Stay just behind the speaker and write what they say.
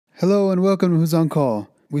Hello and welcome to Who's on Call.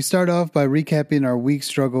 We start off by recapping our week's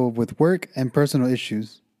struggle with work and personal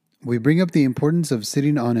issues. We bring up the importance of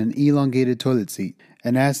sitting on an elongated toilet seat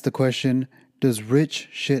and ask the question, does Rich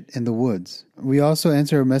shit in the woods? We also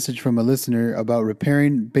answer a message from a listener about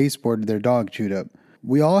repairing baseboard their dog chewed up.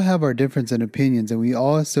 We all have our difference in opinions and we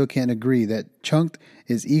all still can't agree that chunked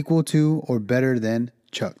is equal to or better than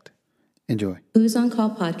chucked. Enjoy. Who's on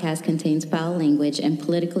Call podcast contains foul language and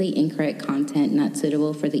politically incorrect content not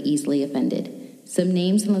suitable for the easily offended. Some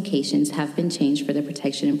names and locations have been changed for the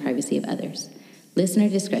protection and privacy of others. Listener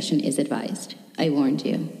discretion is advised. I warned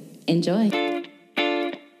you. Enjoy.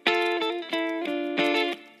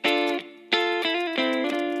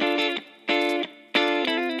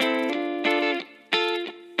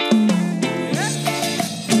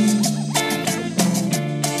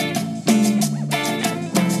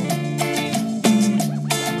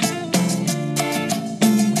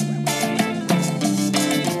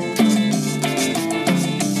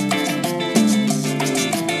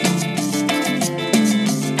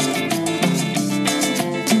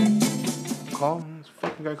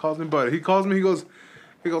 Calls me buddy. He calls me. He goes,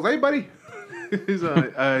 hey buddy. I guess he's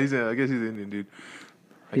an Indian dude.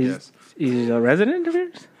 He's a resident of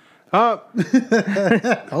yours?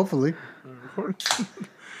 Hopefully.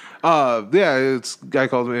 It's guy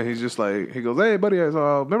calls me and he's just like, he goes, hey buddy,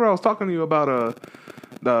 remember I was talking to you about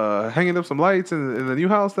the hanging up some lights in the new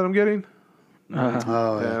house that I'm getting.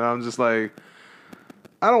 Oh, yeah. And I'm just like,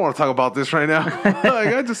 I don't want to talk about this right now.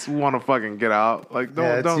 Like I just want to fucking get out. Like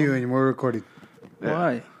don't. You and we're recording. Yeah.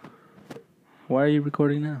 Why? Why are you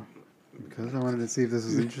recording now? Because I wanted to see if this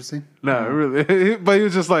was interesting. No, really. But he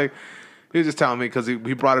was just like, he was just telling me because he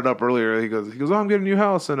brought it up earlier. He goes, oh, I'm getting a new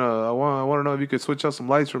house and I want to know if you could switch out some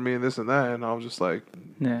lights for me and this and that. And I was just like,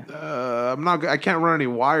 Yeah. I can't run any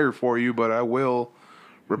wire for you, but I will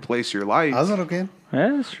replace your lights. How's that okay?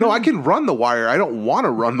 Yeah, that's true. No, I can run the wire. I don't want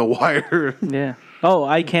to run the wire. Yeah. Oh,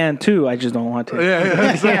 I can too. I just don't want to.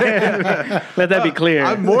 Yeah. Let that be clear.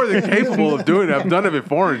 I'm more than capable of doing it. I've done it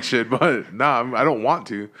before and shit, but I don't want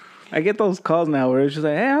to. I get those calls now where it's just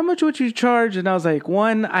like, hey, how much would you charge? And I was like,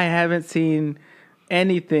 one, I haven't seen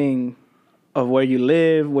anything of where you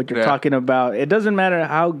live, what you're talking about. It doesn't matter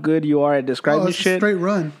how good you are at describing it's shit. A straight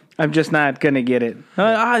run. I'm just not going to get it.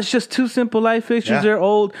 It's just two simple light fixtures. Yeah. They're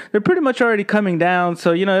old. They're pretty much already coming down.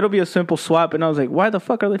 So, it'll be a simple swap. And I was like, why the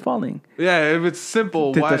fuck are they falling? Yeah, if it's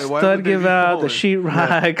simple, Did why the would stud they give be out? falling? The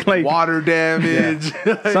sheetrock? Like Water damage.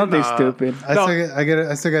 Like, something stupid.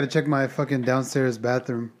 I still got to check my fucking downstairs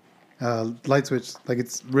bathroom light switch. Like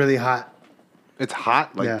it's really hot. It's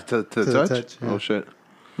hot, like to the touch? touch, yeah. Oh shit.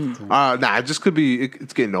 It just could be.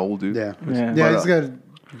 It's getting old, dude. Yeah. Yeah. I just got to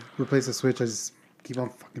replace the switch. I just keep on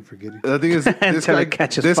fucking forgetting. The thing is, this Until it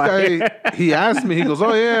catches guy, fire. he asked me. He goes,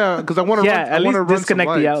 "Oh yeah, because I want to Yeah, run. I at want to least run disconnect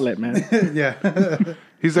some the lights." outlet, man. Yeah.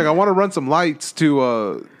 He's like, "I want to run some lights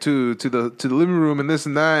to the living room and this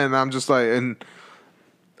and that." And I'm just like, and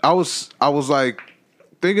I was like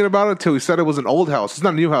thinking about it until he said it was an old house. It's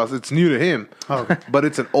not a new house. It's new to him. Oh. But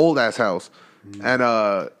it's an old ass house.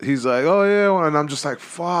 And he's like, oh yeah, and I'm just like,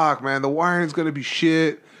 fuck, man, the wiring's gonna be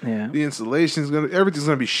shit. Yeah. The installation's everything's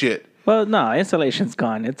gonna be shit. Well, no, insulation's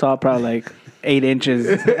gone. It's all probably like 8 inches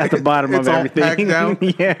at the bottom of It's all everything. packed down?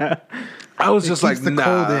 Yeah. I was just like, keeps the nah,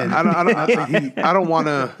 cold in. I don't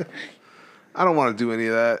want to do any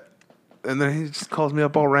of that. And then he just calls me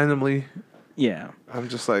up all randomly. Yeah. I'm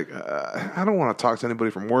just like, I don't want to talk to anybody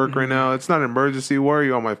from work right now. It's not an emergency. Why are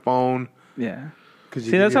you on my phone? Yeah. Could you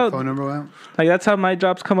See, give that's your how- phone number out? Like, that's how my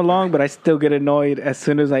jobs come along, but I still get annoyed as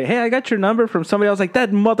soon as hey, I got your number from somebody else. Like,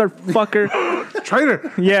 that motherfucker. Traitor.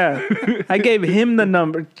 Yeah. I gave him the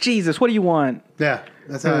number. Jesus, what do you want? Yeah,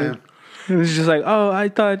 that's how I am. It was just like, oh, I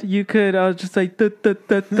thought you could. I was just like,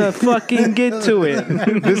 fucking get to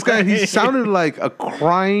it. This guy, he sounded like a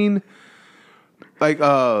crying, like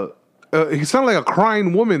he sounded like a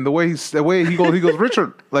crying woman. The way he goes,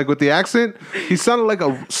 Richard, like with the accent, he sounded like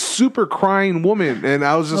a super crying woman, and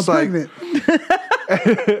I was just like,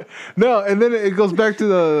 no. And then it goes back to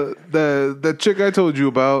the chick I told you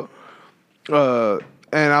about,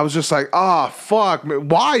 and I was just like, fuck, man.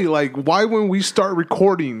 Why when we start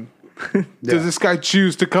recording, does this guy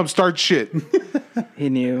choose to come start shit? He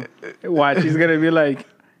knew. Watch, he's gonna be like,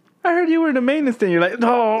 I heard you were in the maintenance thing. You're like,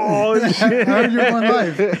 oh shit. I heard you're going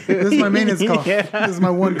live. This is my maintenance call. Yeah. This is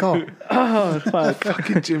my one call. Oh fuck.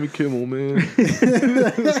 Fucking Jimmy Kimmel, man.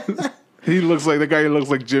 He looks like the guy who looks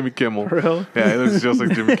like Jimmy Kimmel. Real? Yeah, he looks just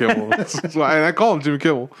like Jimmy Kimmel. So I call him Jimmy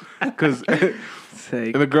Kimmel because, and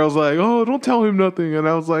Sake. the girl's like, "Oh, don't tell him nothing," and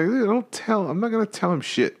I was like, "Don't tell. I'm not gonna tell him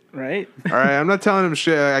shit. Right? All right, I'm not telling him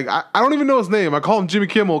shit. I don't even know his name. I call him Jimmy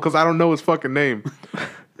Kimmel because I don't know his fucking name."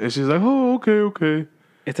 And she's like, oh, okay.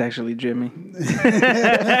 It's actually Jimmy.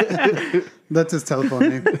 That's his telephone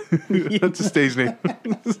name. That's a stage name.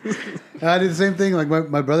 I do the same thing. Like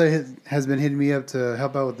my brother has been hitting me up to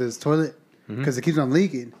help out with this toilet because it keeps on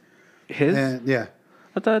leaking. His? And yeah,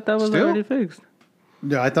 I thought that was Still? already fixed.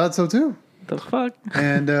 I thought so too. The fuck?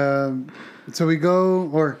 And so I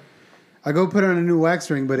go put on a new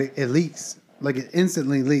wax ring, but it leaks. Like it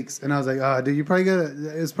instantly leaks. And I was like, dude, you probably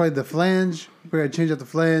it's probably the flange. You probably gotta change out the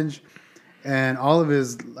flange. And all of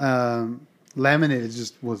his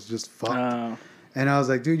laminate was just fucked. Oh. And I was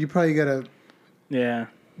like, dude, you probably gotta Yeah.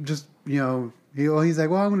 just, he's like,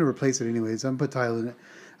 well, I'm gonna replace it anyways. I'm gonna put tile in it.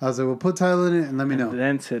 I was like, well, put tile in it and let me know. And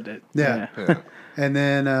then said it. Yeah. And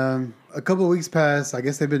then a couple of weeks passed. I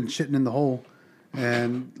guess they've been shitting in the hole.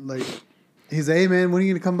 And like, he's like, hey man, when are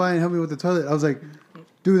you gonna come by and help me with the toilet? I was like,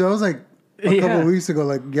 dude, that was like a couple of weeks ago.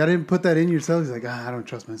 Like, y'all didn't put that in yourself. He's like, I don't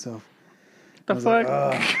trust myself. The fuck?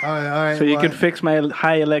 Like, all right. So you could fix my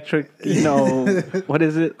high electric, what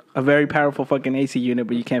is it? A very powerful fucking AC unit,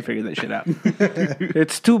 but you can't figure that shit out.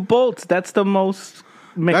 It's 2 bolts. That's the most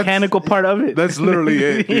mechanical part of it. That's literally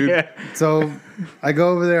it, dude. Yeah. So I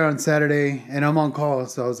go over there on Saturday and I'm on call.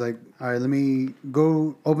 So I was like, all right, let me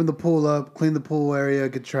go open the pool up, clean the pool area,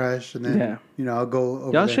 get trash, and then I'll go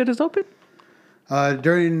over Y'all there. shit is open?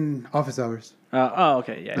 During office hours.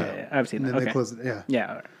 Okay. Yeah. I've seen And that. then Okay. they close it. Yeah.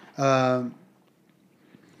 Yeah. All right.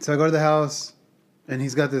 So I go to the house, and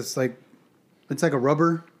he's got this it's like a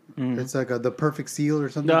rubber. It's like the perfect seal or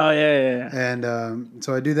something. Oh, yeah. And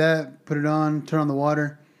so I do that, put it on, turn on the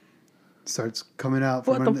water, starts coming out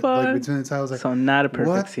What the fuck? like between the tiles. Like, So not a perfect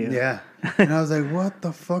what? seal. Yeah. And I was like, what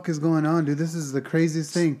the fuck is going on, dude? This is the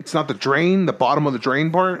craziest thing. It's not the drain, the bottom of the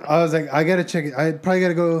drain part. I was like, I gotta check it. I probably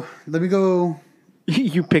gotta go. Let me go.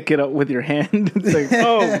 You pick it up with your hand. It's like,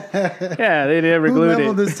 yeah, they never Who glued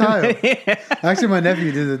leveled it. this tile? Actually, my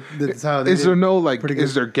nephew did the tile. They Is there did no pretty good.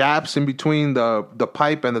 is there gaps in between the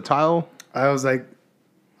pipe and the tile? I was like,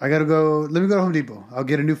 I gotta go. Let me go to Home Depot. I'll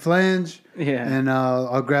get a new flange. Yeah. And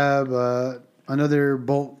I'll grab another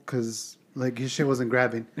bolt because like his shit wasn't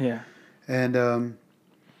grabbing. Yeah. And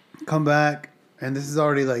come back, and this is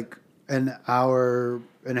already like an hour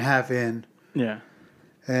and a half in. Yeah.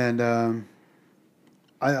 And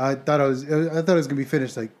I thought it was gonna be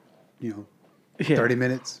finished like, 30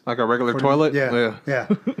 minutes. Like a regular 40 toilet? Yeah.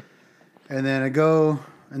 And then I go,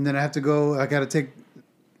 and then I have to go. I got to take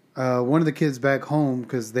one of the kids back home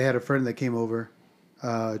because they had a friend that came over.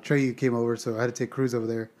 Trey came over, so I had to take Cruz over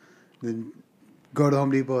there. Then go to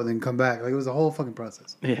Home Depot and then come back. Like it was a whole fucking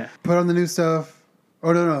process. Yeah. Put on the new stuff.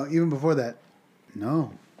 Oh no! Even before that,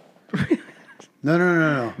 no.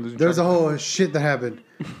 No. There's a whole shit that happened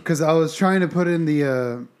because I was trying to put in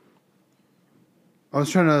the. I was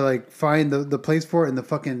trying to like find the place for it in the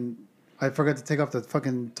fucking. I forgot to take off the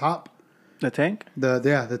fucking top. The tank?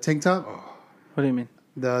 The tank top. What do you mean?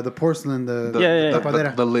 The porcelain. The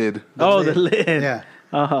The lid. The lid. Yeah.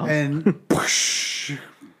 Oh. And whoosh,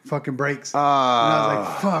 fucking breaks. And I was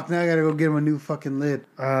like, fuck, now I gotta go get him a new fucking lid.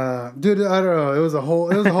 Dude, I don't know. It was a whole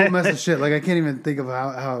mess of shit. Like I can't even think of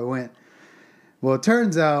how it went. Well, it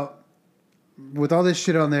turns out with all this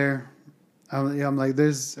shit on there, I'm like,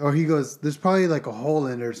 he goes, there's probably like a hole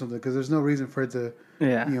in it or something because there's no reason for it to,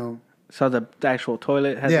 Yeah. So the actual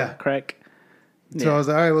toilet has a crack? So I was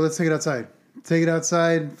like, all right, well, let's take it outside. Take it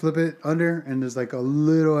outside, flip it under, and there's like a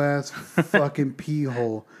little ass fucking pee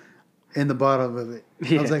hole in the bottom of it.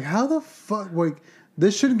 Yeah. I was like, how the fuck? Like,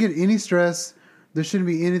 this shouldn't get any stress. There shouldn't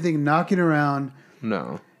be anything knocking around.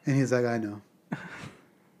 No. And he's like, I know.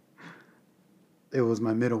 It was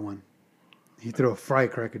my middle one. He threw a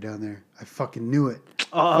firecracker down there. I fucking knew it.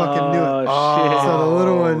 Fucking knew it. Shit. So the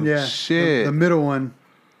little one, yeah. Shit. The middle one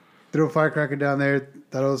threw a firecracker down there.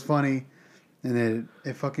 Thought it was funny. And then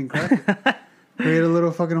it fucking cracked it. Create a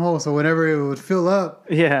little fucking hole. So whenever it would fill up,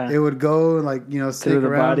 it would go and like, stick Through the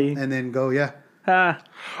around body. and then go,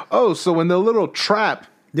 Oh, so when the little trap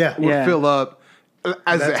would fill up,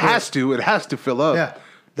 as it has to fill up. Yeah.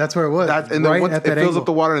 That's where it was. And then once it fills angle. up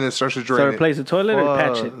the water and it starts to drain. So replace the toilet or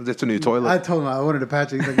patch it? It's a new toilet. I told him I wanted to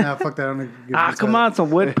patch it. He's like, nah, fuck that. I'm going to give it Come on,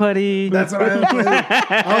 some wood putty. That's what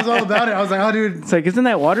I was all about it. I was like, oh, dude. It's like, isn't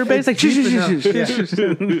that water based? Like, deep enough.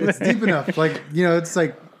 It's deep enough. Like, it's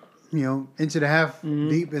like, inch and a half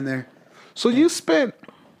deep in there. So you spent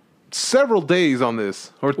several days on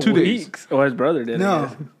this, or 2 days. Or his brother did.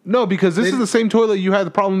 No, because this is the same toilet you had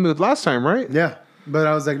the problem with last time, right? Yeah. But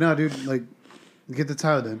I was like, no, dude, like, get the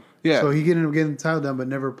tile done. Yeah. So he ended up getting the tile done, but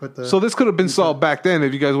never put the... So this could have been solved back then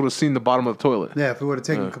if you guys would have seen the bottom of the toilet. Yeah, if we would have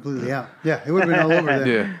taken it completely out. Yeah, it would have been all over then.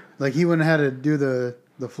 Yeah. Like, he wouldn't have had to do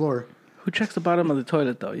the floor. Who checks the bottom of the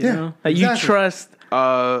toilet, though? You Yeah, know? Like, exactly. you trust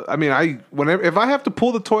I mean, whenever if I have to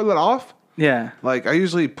pull the toilet off, Yeah. like I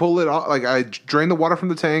usually pull it off. Like I drain the water from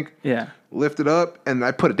the tank, Yeah. lift it up, and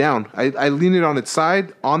I put it down. I lean it on its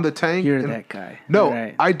side on the tank. You're and- that guy. No,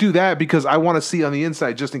 Right. I do that because I want to see on the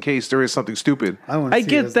inside just in case there is something stupid. I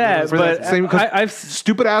get that, but Same, 'cause I've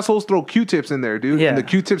stupid assholes throw Q-tips in there, dude. Yeah. And the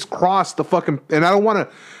Q-tips cross the fucking... And I don't want to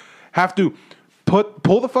have to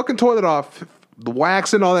pull the fucking toilet off, the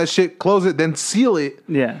wax and all that shit, close it, then seal it.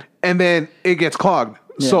 Yeah. And then it gets clogged.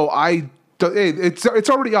 Yeah. So hey, it's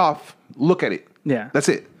already off. Look at it. Yeah. That's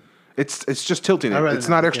it. It's just tilting it. rather It's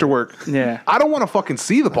not not look extra at it. work. Yeah. I don't want to fucking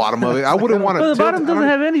see the bottom of it. I wouldn't want to. Well, the bottom doesn't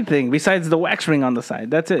have anything besides the wax ring on the side.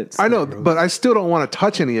 That's it. I know, but I still don't want to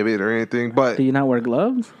touch any of it or anything. But Do you not wear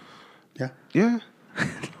gloves? Yeah. yeah,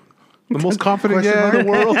 the most confident Question in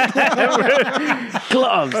the world.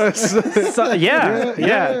 Gloves.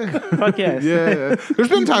 Yeah. Fuck yes. Yeah, there's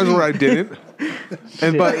been times where I didn't,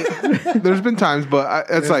 but there's been times, but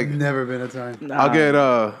it's like Never been a time.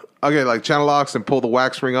 I'll get like channel locks and pull the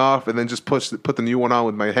wax ring off, and then just put the new one on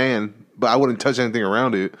with my hand. But I wouldn't touch anything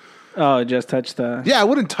around it. Oh, just touch the. Yeah, I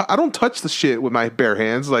wouldn't. I don't touch the shit with my bare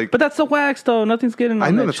hands. Like, But that's the wax, though. Nothing's getting on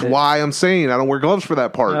I know that that's shit. why I'm saying I don't wear gloves for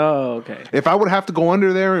that part. Oh, okay. If I would have to go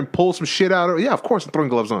under there and pull some shit out, yeah, of course I'm throwing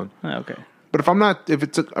gloves on. Oh, okay. But if I'm not, if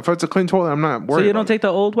it's a clean toilet, I'm not worried. So you don't about take the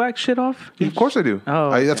old wax shit off? it. Of course I do.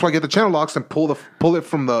 Oh, okay. That's why I get the channel locks and pull it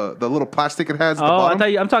from the little plastic it has at the Oh, I bottom.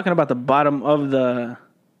 thought I'm talking about the bottom of the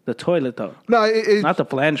toilet, though. No, Not the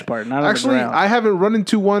flange part. Not actually, on the ground. I haven't run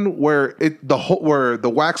into one where where the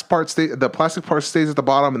wax part the plastic part stays at the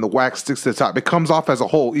bottom and the wax sticks to the top. It comes off as a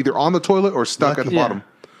whole, either on the toilet or stuck at the Yeah. bottom.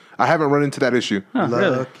 I haven't run into that issue. Huh,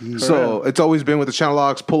 really? Lucky. So it's always been with the channel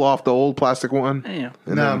locks. Pull off the old plastic one. Damn.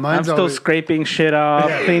 No, I'm mine's still always, scraping shit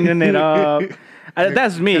off, cleaning it up.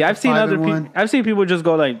 That's me. Get I've the seen other 5-in-1. people. I've seen people just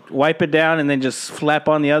go like wipe it down and then just flap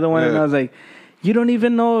on the other one, and Yeah. I was like, you don't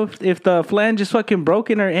even know if the flange is fucking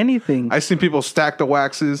broken or anything. I've seen people stack the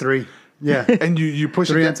waxes. 3. Yeah. And you push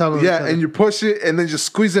Three it on top of each yeah, other. and you push it and then just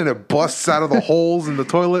squeeze it and it busts out of the holes in the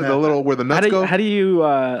toilet, the little where the nuts go. How do you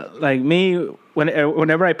like me?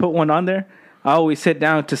 Whenever I put one on there, I always sit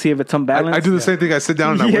down to see if it's unbalanced. I do the same thing. I sit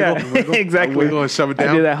down and I Yeah, wiggle. exactly. I wiggle and shove it I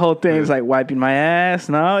down. do that whole thing. It's like wiping my ass.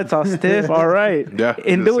 No, it's all stiff. All right. Yeah,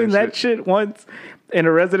 In do the doing same that shit once in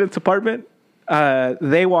a residence apartment,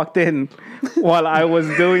 they walked in while I was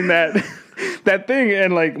doing that thing,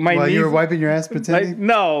 and like my While knees. you were wiping your ass like, pretending?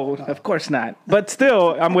 no, of course not. But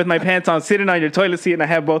still, I'm with my pants on, sitting on your toilet seat, and I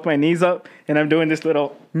have both my knees up, and I'm doing this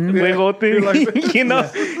little wiggle thing, you know.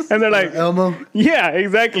 And they're like, Elmo? yeah,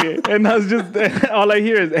 exactly. And I was just, all I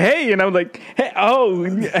hear is, hey. And I'm like, hey, oh,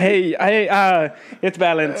 hey, it's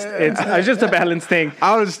balanced. It's just a balance thing.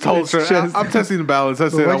 I was just told, It's sir, just- I'm testing the balance.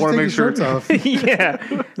 That's it. I Why'd you want to take make your sure. shorts off? Yeah.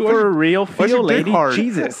 For a real your feel, dick lady. hard?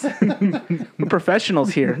 Jesus. We're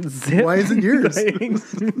professionals here. Zip. Why is it yours?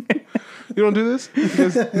 You don't do this? You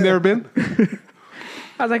guys never been?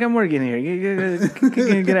 I was like, I'm working here.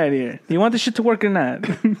 Get out of here. Do you want this shit to work or not?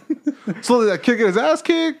 So did that kid get his ass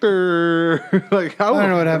kicked or like how? I don't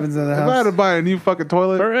know what happens in the If I had house. to buy a new fucking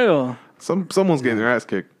toilet, For real. someone's getting their ass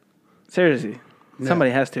kicked. Seriously.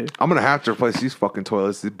 Somebody has to. I'm gonna have to replace these fucking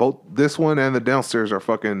toilets. Both this one and the downstairs are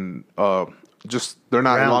fucking just they're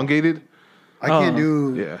not Round. elongated. I can't Oh.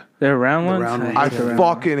 do. Yeah. They're round ones? round ones. I the round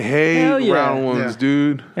fucking hate Hell yeah. round ones, Yeah.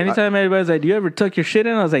 dude. Anytime anybody's like, do you ever tuck your shit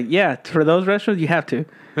in? I was like, yeah, for those restaurants, you have to.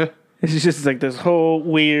 Yeah. It's just like this whole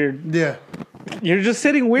weird. Yeah. You're just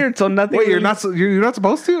sitting weird, so nothing. Wait, you're not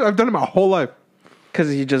supposed to? I've done it my whole life.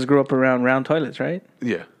 Because you just grew up around round toilets, right?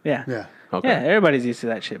 Yeah. Yeah. Yeah. Okay. Yeah, everybody's used to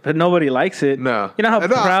that shit, but nobody likes it. No. You know how No.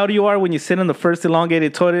 proud you are when you sit on the first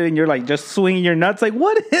elongated toilet and you're like just swinging your nuts? Like,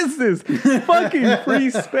 what is this? Fucking free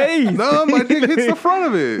space. No, my dick hits the front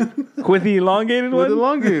of it With the elongated with one?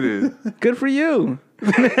 elongated. Good for you.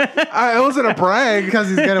 It wasn't a brag. Because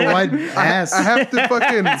he's got a wide ass. I have to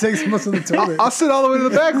fucking. Takes most of the toilet. I'll sit all the way to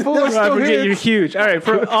the back, fool. I I still forget hit. you're huge. All right,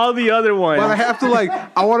 for all the other ones. But I have to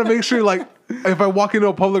I want to make sure if I walk into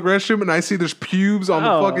a public restroom and I see there's pubes on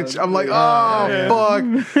Oh, the fucking, I'm like,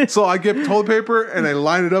 fuck. So I get toilet paper and I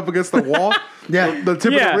line it up against the wall. Yeah. The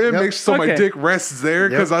tip Yeah. of the rim Yep. makes so my Okay. dick rests there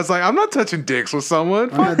because Yep. I was like, I'm not touching dicks with someone.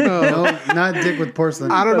 Fuck no. No, not dick with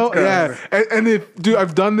porcelain. I don't know. That's Yeah. And if, dude,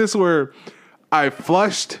 I've done this where I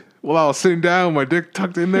flushed while I was sitting down, my dick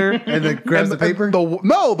tucked in there. And then grabs the paper? The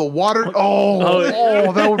water.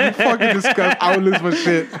 Oh, that would be fucking disgusting. I would lose my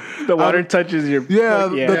shit. the water touches your. Yeah,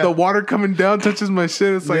 like, The water coming down touches my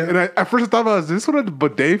shit. It's like, Yeah. and at first I thought about, is this what a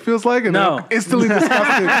bidet feels like? And No. then I'm instantly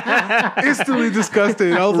disgusted. instantly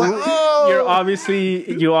disgusted. I was like, oh.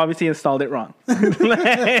 You obviously installed it wrong.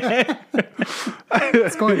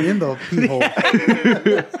 It's going in the pee hole.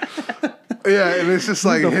 Yeah, and it's just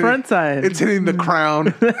like The front side. It's hitting the crown.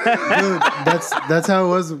 Dude, that's how it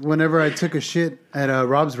was whenever I took a shit at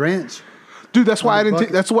Rob's Ranch. Dude, that's why I didn't.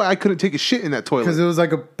 bucket. That's why I couldn't take a shit in that Because toilet. it was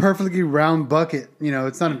like a perfectly round bucket. You know,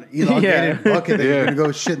 it's not an elongated Yeah. bucket that Yeah. you're going to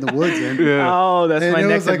go shit in the woods in. Yeah. Oh, that's And my it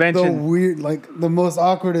next was like the invention. weird, like the most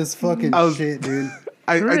awkwardest fucking shit, dude.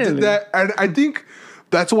 I did Really? that, and I think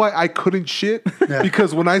that's why I couldn't shit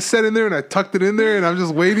because when I sat in there and I tucked it in there and I'm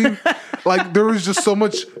just waiting, like there was just so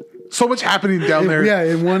much happening down there. Yeah,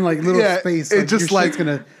 in one like little Yeah, space. it just your like shit's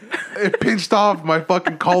gonna. it pinched off my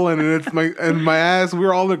fucking colon and it's my ass. We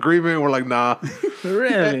were all in agreement. We're like, nah.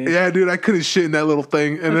 Really? Yeah, dude, I couldn't shit in that little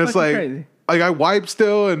thing, and That's it's like, fucking crazy. I wiped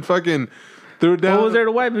still and fucking threw it down. What was there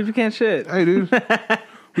to wipe if you can't shit? Hey, dude,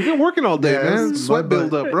 we've been working all day, Yeah, man. it's Sweat mud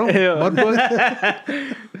build butt. up, bro. Ew. Mud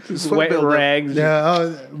butt. Sweat Wet build up. rags.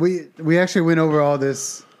 Yeah, we actually went over all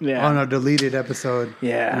this Yeah. on a deleted episode.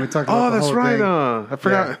 Yeah. And we talked about Oh, the that's whole right. thing.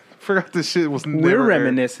 I forgot this shit was. We're never aired.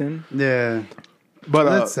 reminiscing. Yeah, But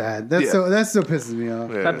that's sad. That still pisses me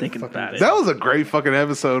off. yeah. Stop thinking about it. That was a great fucking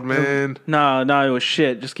episode, man. No, it was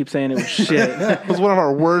shit. Just keep saying it was shit. It was one of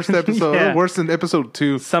our worst episodes. Yeah. Worse than episode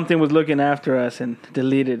 2. Something was looking after us and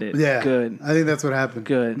deleted it. Yeah, Good. I think that's what happened.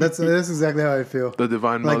 Good. That's exactly how I feel. The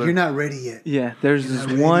Divine Like Mother. you're not ready yet. Yeah, there's this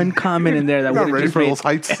one comment in there that Not would ready have just for made those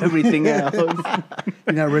heights. everything else.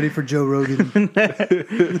 You're not ready for Joe Rogan.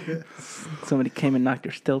 Somebody came and knocked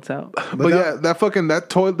your stilts out. But yeah,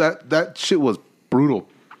 that shit was brutal.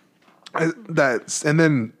 And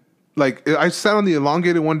then like I sat on the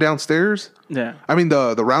elongated one downstairs. Yeah. I mean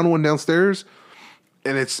the round one downstairs,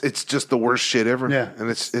 and it's just the worst shit ever. Yeah. And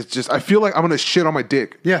it's just I feel like I'm gonna shit on my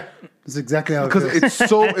dick. Yeah, that's exactly how it Because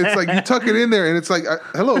feels. it's like you tuck it in there and it's like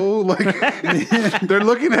hello, like they're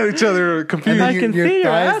looking at each other confused. I can your see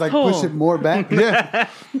your thighs like push asshole. it more back. Yeah,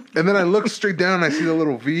 and then I look straight down and I see the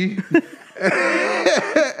little V.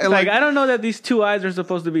 And Like, I don't know that these two eyes are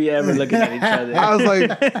supposed to be ever looking at each other. I was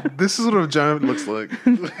like, this is what a vagina looks like.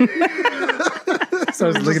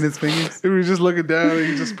 Starts licking his fingers. If you just looking down and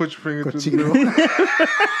you just put your finger through the Cochino. middle.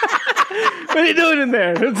 What are you doing in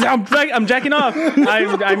there? I'm jacking off.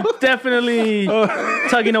 I'm definitely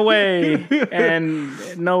tugging away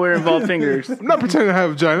and nowhere involved fingers. I'm not pretending to have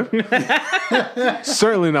a vagina.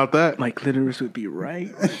 Certainly not that. My clitoris would be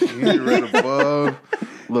right. You're right above.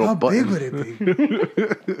 Little How button. big would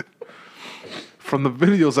it be? From the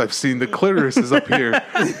videos I've seen, the clitoris is up here.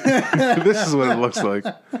 This is what it looks like.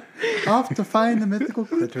 Off to find the mythical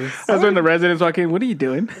clitoris. That's when the residents walk in. What are you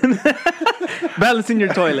doing? Balancing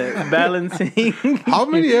your toilet. Balancing. How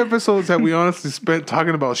many episodes have we honestly spent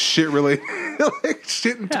talking about shit related? Like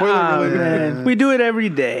shit and toilet Oh, related? man. We do it every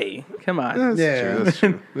day. Come on. Yeah. That's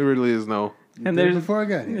true. There really is no. And there's Before I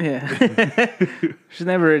got here. yeah. There's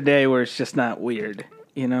never a day where it's just not weird,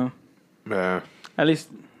 you know? Yeah. At least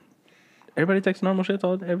everybody takes normal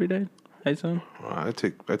shits every day. Hey, son. I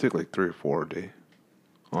take like 3 or 4 a day.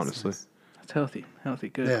 Honestly. That's healthy. Healthy,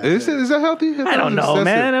 good. Yeah. Is that healthy? I don't know,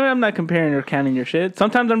 man. I'm not comparing or counting your shit.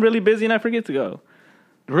 Sometimes I'm really busy and I forget to go.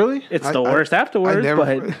 Really? It's the worst afterwards,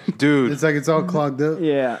 but dude. It's like it's all clogged up.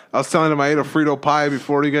 yeah. I was telling him I ate a Frito pie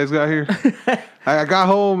before you guys got here. I got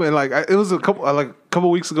home and it was a couple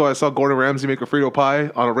weeks ago. I saw Gordon Ramsay make a Frito pie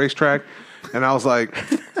on a racetrack, and I was like,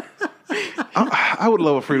 I would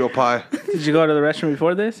love a Frito pie. Did you go to the restroom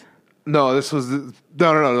before this? No, this was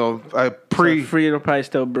no. I Frito pie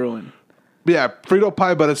still brewing. yeah Frito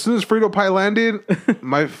pie. But as soon as Frito pie landed,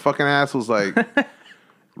 my fucking ass was like,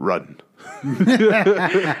 run.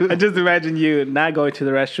 I just imagine you not going to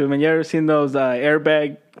the restroom. And you ever seen those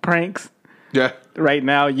airbag pranks? Yeah. Right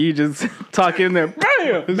now, you just talk in there.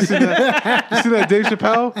 Bam! You see that Dave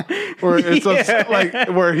Chappelle where it's like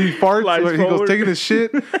where he farts, Flies where he goes forward. taking his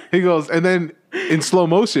shit. He goes and then in slow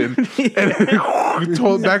motion, and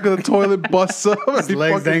back of the toilet busts up. And he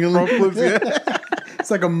legs fucking dangling. front flips. Yeah,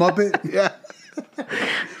 It's like a Muppet. yeah.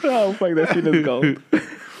 Oh, fuck, that shit is gold.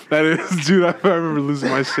 That is, dude. I remember losing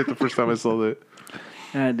my shit the first time I saw that.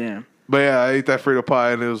 God damn. But yeah, I ate that Frito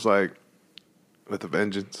pie and it was like with a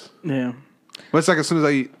vengeance. Yeah. But it's like as soon as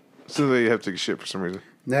I eat, have to take a shit for some reason.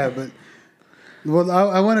 Yeah, but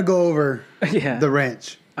I want to go over Yeah. the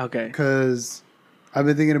ranch Okay. because I've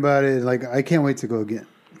been thinking about it. Like I can't wait to go again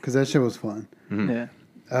because that shit was fun. Yeah.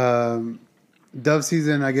 Dove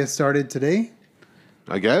season, I guess, started today.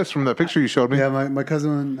 I guess from that picture you showed me. Yeah, my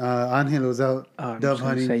cousin Angel was out Oh, I'm dove just gonna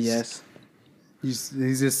hunting. say yes. He's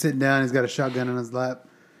just sitting down. He's got a shotgun in his lap,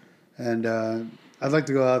 and I'd like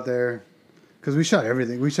to go out there because we shot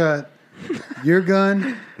everything. We shot Your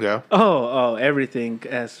gun. Yeah. Oh, everything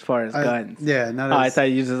as far as guns. Yeah, not. Oh, I as, thought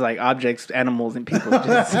you used like objects, animals, and people.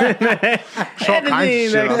 Just All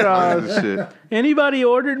kinds of shit. All kinds of shit. Anybody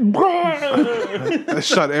ordered? I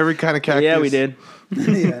shot every kind of cactus. Yeah, we did.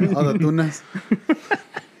 yeah, all the tunas.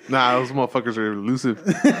 Nah, those motherfuckers are elusive.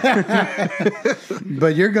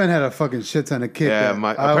 But your gun had a fucking shit ton of kick.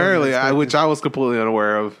 Yeah, which I was completely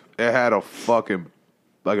unaware of. It had a fucking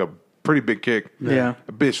like a pretty big kick. Yeah.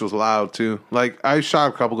 The bitch was loud too. Like I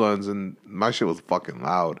shot a couple guns and my shit was fucking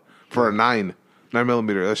loud for a 9mm.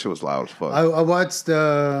 That shit was loud as fuck. I watched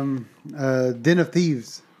Den of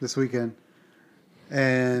Thieves this weekend,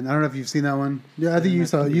 and I don't know if you've seen that one. Yeah, I think you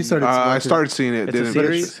saw. You started. I started seeing it. It's a didn't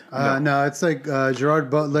series? No, it's like Gerard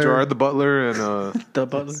Butler. Gerard the Butler and The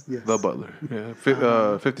Butler. Yes. the Butler.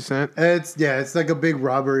 Yeah, 50 Cent. It's like a big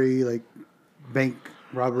robbery, like bank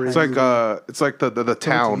robbery. It's like the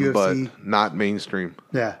town, UFC. but not mainstream.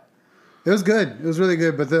 yeah, it was good. It was really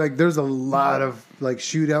good. But there's a lot of like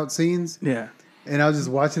shootout scenes, Yeah. and I was just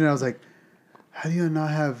watching it. I was like, how do you not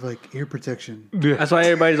have like ear protection? That's why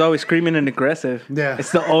everybody's always screaming and aggressive. Yeah.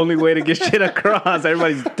 It's the only way to get shit across.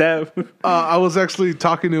 Everybody's deaf. I was actually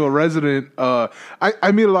talking to a resident.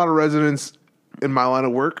 I meet a lot of residents in my line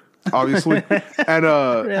of work, obviously, and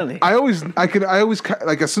Really? I always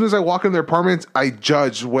like as soon as I walk in their apartments, I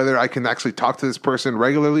judge whether I can actually talk to this person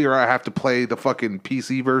regularly or I have to play the fucking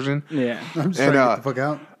PC version. Yeah. I'm just trying to get the fuck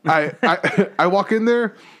out. I walk in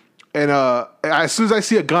there, and as soon as I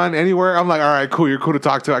see a gun anywhere, I'm like, all right, cool, you're cool to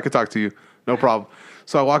talk to. I can talk to you, no problem.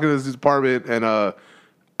 So I walk into this apartment, and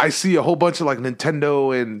I see a whole bunch of like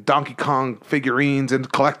Nintendo and Donkey Kong figurines and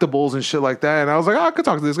collectibles and shit like that. And I was like, oh, I could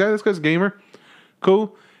talk to this guy. This guy's a gamer,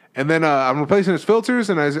 cool. And then I'm replacing his filters,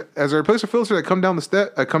 and as I replace the filters, I come down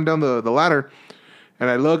the ladder, and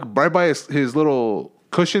I look right by his little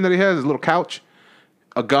cushion that he has, his little couch.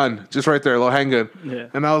 A gun, just right there, a little handgun. Yeah.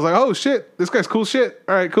 And I was like, oh shit, this guy's cool shit.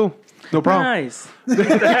 All right, cool. No problem. Nice.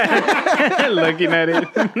 Looking at it.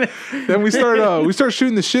 Then we start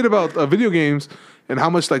shooting the shit about video games and how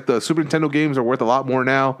much like the Super Nintendo games are worth a lot more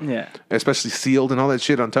now. Yeah. Especially sealed and all that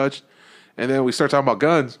shit untouched. And then we start talking about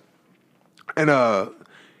guns. And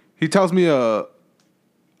he tells me a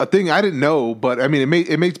thing I didn't know, but I mean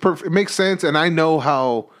it makes sense, and I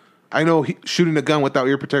know shooting a gun without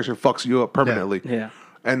ear protection fucks you up permanently. Yeah.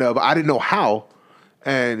 And but I didn't know how.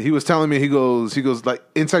 And he was telling me, he goes like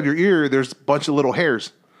inside your ear, there's a bunch of little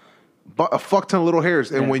hairs, a fuck ton of little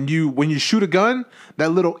hairs. And when you shoot a gun,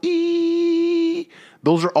 that little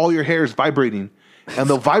those are all your hairs vibrating, and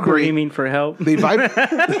they'll vibrate, Screaming for help. They vibrate,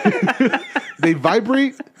 they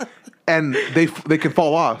vibrate, and they can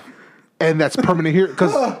fall off, and that's permanent here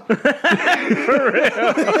because.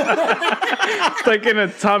 It's like an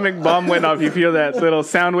atomic bomb went off. You feel that little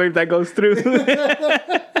sound wave that goes through.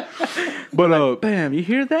 But Bam, you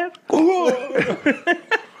hear that?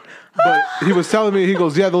 but he was telling me, he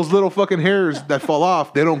goes, yeah, those little fucking hairs that fall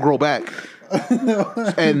off, they don't grow back.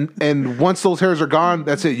 and once those hairs are gone,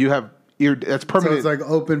 that's it. You have ear. That's So permanent. it's like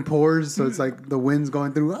open pores. So it's like the wind's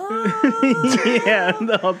going through. Yeah,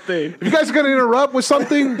 the whole thing. If you guys are gonna interrupt with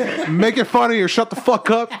something, make it funny or shut the fuck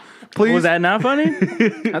up, please. Was that not funny?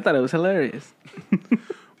 I thought it was hilarious.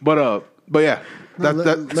 But yeah.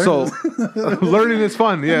 So learning is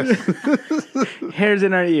fun. Yes. Hairs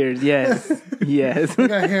in our ears. Yes. Yes. I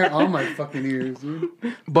got hair on my fucking ears, dude.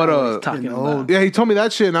 But Talking Getting about. old. yeah, he told me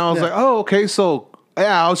that shit, and I was like, oh, okay. So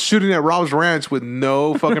yeah, I was shooting at Rob's Ranch with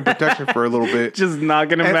no fucking protection for a little bit. Just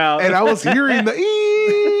knocking him out. And I was hearing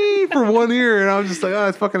the for one ear, and I was just like, oh,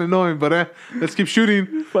 it's fucking annoying, but let's keep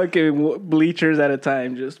shooting. Fucking bleachers at a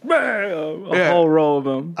time. Just a whole row of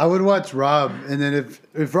them. I would watch Rob, and then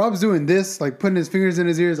if Rob's doing this, like putting his fingers in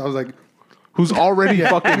his ears, I was like, Who's already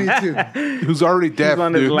fucking, me too. who's already deaf, He's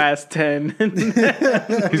on dude. his last 10.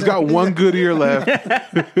 He's got one good ear left.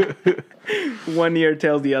 One ear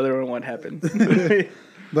tells the other one what happened.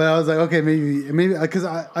 But I was like, okay, maybe, because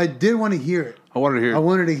I did want to hear it. I wanted to hear. I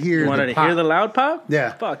wanted to hear. You wanted to hear the loud pop?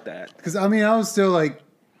 Yeah. Fuck that. Because I mean, I was still like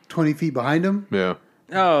 20 feet behind him. Yeah,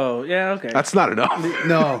 Oh, yeah, okay. that's not enough.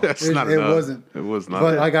 No, That's it, not it enough. wasn't. It was not.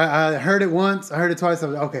 But like I heard it once, I heard it twice. I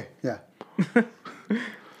was like, okay, yeah.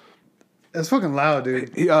 It's fucking loud,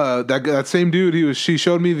 dude. He, that same dude, she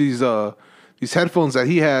showed me these headphones that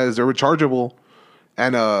he has. They're rechargeable,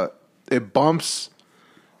 and it bumps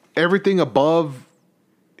everything above.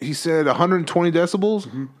 He said 120 decibels.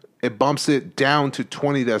 Mm-hmm. It bumps it down to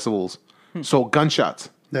 20 decibels. So gunshots,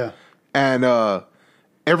 Yeah. and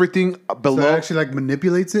everything below. So it actually like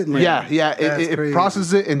manipulates it. Like, Yeah. that's It crazy.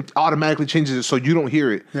 processes it and automatically changes it so you don't hear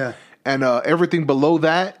it. Yeah. And everything below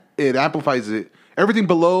that, it amplifies it. Everything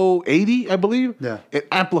below 80, I believe, it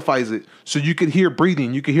amplifies it. So you can hear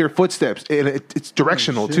breathing, you can hear footsteps, and it's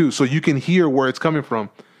directional too. So you can hear where it's coming from.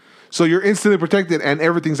 So you're instantly protected, and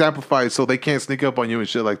everything's amplified, so they can't sneak up on you and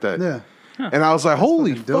shit like that. Yeah. And I was like,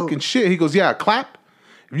 holy fucking fucking shit. He goes, yeah, clap.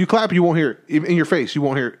 If you clap, you won't hear it. In your face, you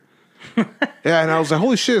won't hear it. Yeah, and I was like,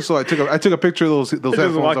 holy shit. So I took a picture of those Just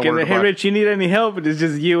headphones. walk in there. Hey, Rich, you need any help? And it's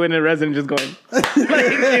just you and a resident just going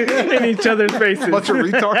in each other's faces. Bunch of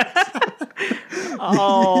retards.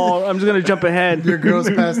 Oh, I'm just going to jump ahead. Your girl's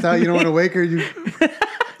passed out. You don't want to wake her. You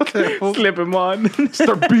Slip him on.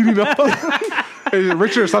 Start beating up. Hey,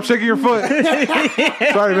 Richard, stop shaking your foot.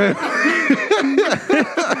 Sorry, man.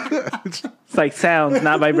 It's like sounds,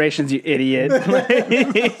 not vibrations, you idiot.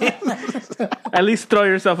 At least throw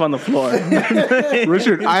yourself on the floor.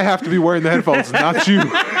 Richard, I have to be wearing the headphones, not you.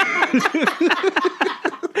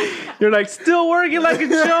 You're like, still working like a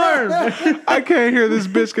charm. I can't hear this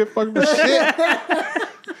bitch get fucking the shit.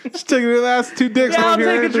 She's taking the last 2 dicks. Yeah, I I'll don't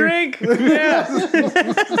hear take a anything. drink.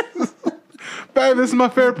 Yeah. Babe, this is my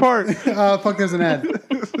favorite part. fuck, there's an ad.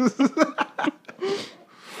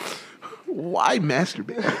 Why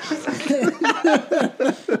masturbate?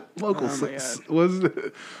 Local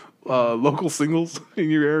local singles in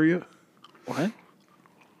your area? What?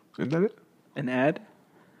 Isn't that it? An ad?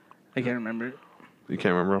 I can't remember it. You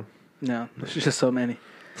can't remember them? No, there's just so many.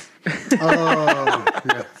 Oh,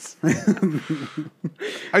 yes.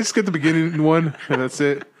 I just get the beginning one, and that's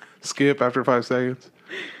it. Skip after 5 seconds.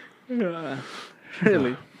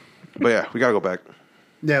 Really? But yeah, we gotta go back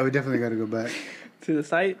Yeah, we definitely got to go back To the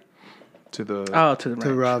site? to the To the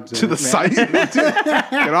to ranch. Rob's. to the site.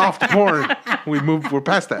 Get off the porn. We're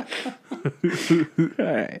past that. All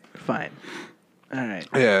right, fine. All right.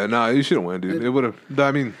 Yeah, no, you shouldn't win, dude. It would have.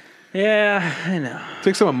 I mean, Yeah, I know.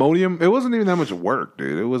 take some ammonium. It wasn't even that much work,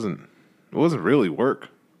 dude. It wasn't really work.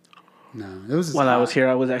 No, it was. Just While I hot. was here,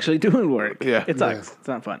 I was actually doing work. Yeah. It sucks. Yeah. It's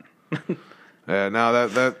not fun. Yeah, now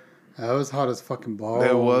that It was hot as fucking balls.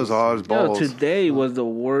 it was hard as Yo, balls. today was the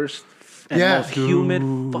worst and Yeah. most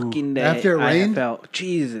humid fucking day After it I have rained? felt.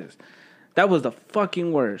 Jesus. That was the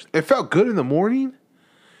fucking worst. It felt good in the morning,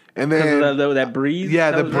 and then Because of that breeze.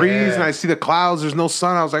 yeah, that the was- breeze, Yeah. and I see the clouds. There's no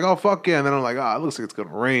sun. I was like, oh fuck yeah! And then I'm like, it looks like it's gonna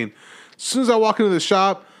rain. As soon as I walk into the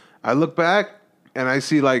shop, I look back and I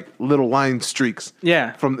see like little line streaks.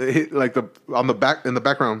 Yeah. From like on the back in the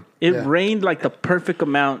background. It Yeah. rained like the perfect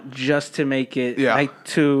amount just to make it Yeah. like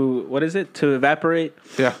to to evaporate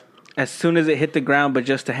Yeah, as soon as it hit the ground, but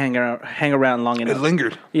just to hang around long it enough.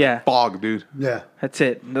 lingered. Yeah. Fog, dude. Yeah. That's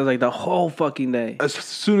it. That was like the whole fucking day. As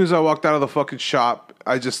soon as I walked out of the fucking shop,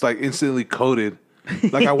 I just like instantly coated.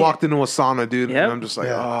 Like I walked into a sauna, dude, Yep. and I'm just like,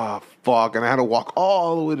 Yeah. oh fuck, and I had to walk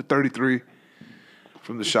all the way to 33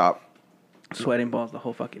 from the shop. Sweating balls the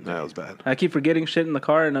whole fucking day. That was bad. I keep forgetting shit in the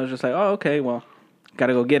car, and I was just like, oh, okay, well,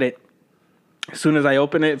 gotta go get it. As soon as I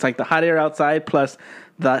open it, it's like the hot air outside plus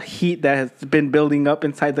the heat that has been building up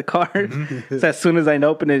inside the car. So as soon as I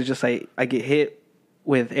open it, it's just like I get hit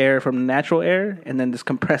with air from natural air and then this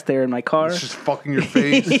compressed air in my car. It's just fucking your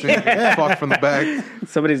face, and you get fucked from the back.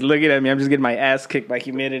 Somebody's looking at me. I'm just getting my ass kicked by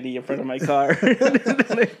humidity in front of my car.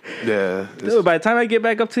 Yeah, Dude, by the time I get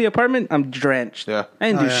back up to the apartment, I'm drenched. Yeah. I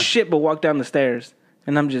didn't Oh, do yeah. shit but walk down the stairs.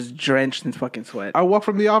 And I'm just drenched in fucking sweat. I walk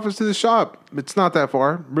from the office to the shop. It's not that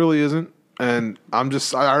far, really isn't. And I'm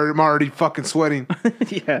already fucking sweating.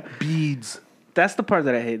 Yeah. Beads. That's the part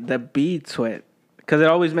that I hate. The bead sweat. Because it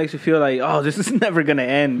always makes me feel like, oh, this is never going to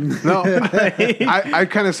end. No, I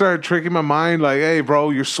kind of started tricking my mind, like, hey, bro,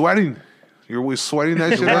 you're sweating. You're always sweating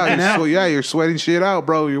that shit out. You're sweating shit out,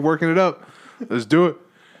 bro. You're working it up. Let's do it.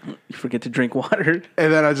 You forget to drink water.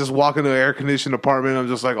 And then I just walk into an air conditioned apartment. I'm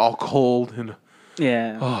just like all cold, and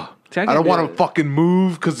Yeah. See, I don't want to fucking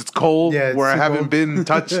move because it's cold Yeah, it's where I too haven't cold. been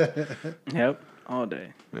touched. Yep. All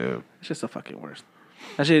day. Yeah. It's just the fucking worst.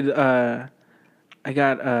 Actually, I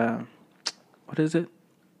got, what is it?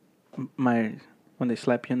 When they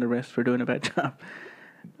slap you in the wrist for doing a bad job.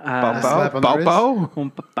 slap on the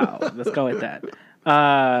wrist? Pow. Let's go with that.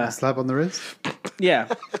 A slap on the wrist. Yeah.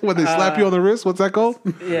 When they slap you on the wrist, what's that called?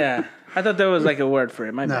 Yeah. I thought there was like a word for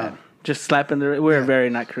it. My No. bad. Just slapping the wrist. We're very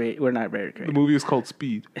not creative. We're not very The creative. movie is called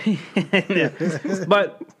Speed.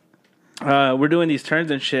 But we're doing these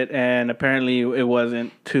turns and shit, and apparently it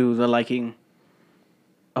wasn't to the liking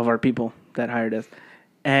of our people that hired us.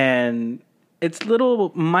 And it's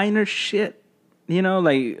little minor shit, you know,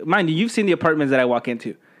 like, mind you, you've seen the apartments that I walk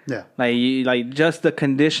into. Yeah. Like just the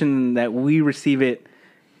condition that we receive it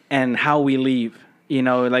and how we leave, you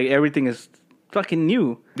know, like everything is fucking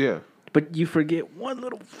new. Yeah. But you forget one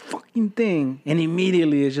little fucking thing, and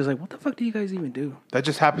immediately it's just like, what the fuck do you guys even do? That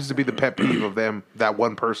just happens to be the pet peeve of them, that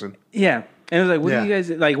one person. Yeah. And it was like, what Yeah. do you guys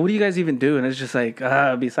like? What do you guys even do? And it's just like,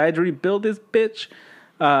 besides rebuild this bitch,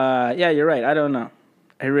 yeah, you're right. I don't know.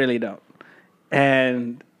 I really don't.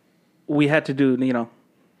 And we had to do,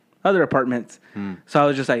 other apartments. So I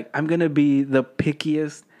was just like, I'm gonna be the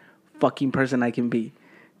pickiest fucking person I can be,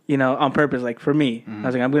 on purpose. Like for me, I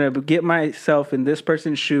was like, I'm gonna get myself in this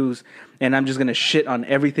person's shoes, and I'm just gonna shit on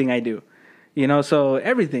everything I do. So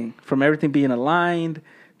everything being aligned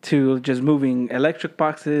to just moving electric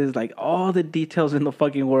boxes, like all the details in the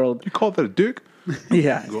fucking world. You call that a dick?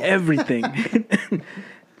 Yeah, everything.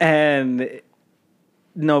 And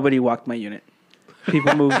nobody walked my unit.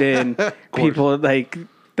 People moved in. People, like,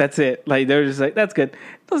 that's it. Like, they were just like, that's good.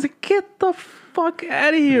 I was like, get the fuck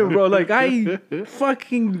out of here, bro. Like, I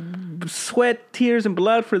fucking sweat, tears, and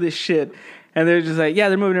blood for this shit. And they're just like, yeah,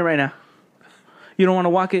 they're moving it right now. You don't want to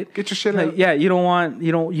walk it? Get your shit like, out. Yeah, you don't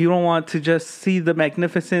want to just see the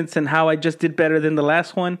magnificence and how I just did better than the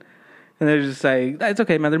last one. And they're just like, it's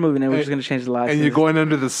okay, man. They're moving it. We're just going to change the locks. And you're going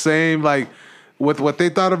under the same, like, with what they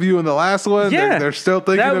thought of you in the last one. Yeah. They're still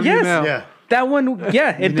thinking of you now. Yeah. That one,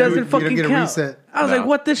 yeah, it doesn't fucking get a count. reset. I was like,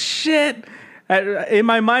 what the shit? In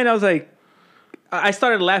my mind, I was like, I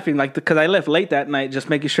started laughing, like, because I left late that night, just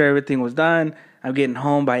making sure everything was done. I'm getting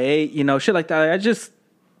home by 8, shit like that. I just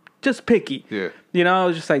picky. Yeah. I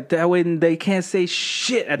was just like, that way they can't say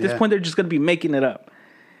shit. At this point, they're just going to be making it up.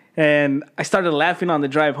 And I started laughing on the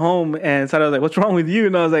drive home, and so I was like, what's wrong with you?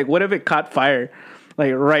 And I was like, what if it caught fire?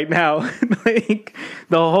 Like, right now. Like,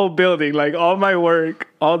 the whole building, like, all my work,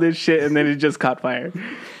 all this shit, and then it just caught fire.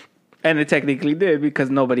 And it technically did, because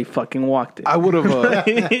nobody fucking walked it. I would have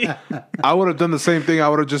I would have done the same thing. I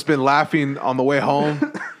would have just been laughing on the way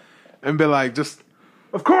home and been like,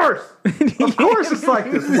 of course it's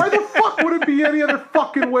like this. Why the fuck would it be any other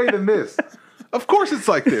fucking way than this? Of course it's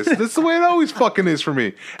like this. This is the way it always fucking is for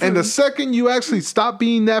me. And the second you actually stop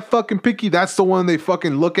being that fucking picky, that's the one they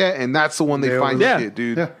fucking look at, and that's the one they find shit,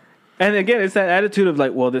 dude. Yeah. And again, it's that attitude of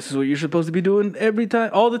like, well, this is what you're supposed to be doing every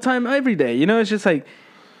time, all the time, every day. It's just like,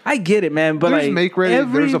 I get it, man. But There's like, make ready,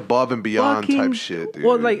 there's above and beyond type shit, dude.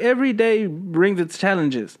 Well, like every day brings its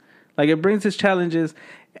challenges. Like it brings its challenges.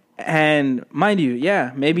 And mind you,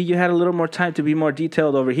 yeah, maybe you had a little more time to be more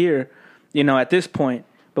detailed over here, at this point.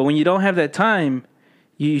 But when you don't have that time,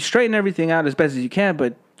 you straighten everything out as best as you can,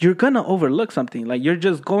 but you're going to overlook something. Like, you're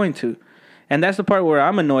just going to. And that's the part where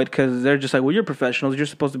I'm annoyed, because they're just like, well, you're professionals. You're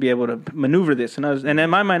supposed to be able to maneuver this. And in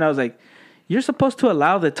my mind, I was like, you're supposed to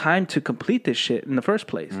allow the time to complete this shit in the first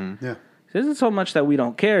place. Yeah. It isn't so much that we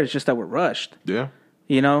don't care. It's just that we're rushed. Yeah.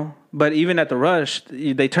 But even at the rush,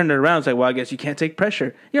 they turned it around. It's like, well, I guess you can't take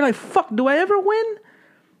pressure. You're like, fuck, do I ever win?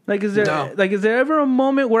 Like, is there ever a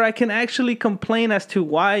moment where I can actually complain as to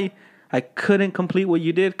why I couldn't complete what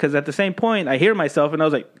you did? Because at the same point, I hear myself and I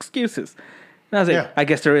was like, excuses. And I was like, I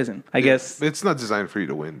guess there isn't. I guess it's not designed for you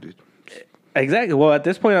to win, dude. Exactly. Well, at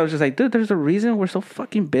this point, I was just like, dude, there's a reason we're so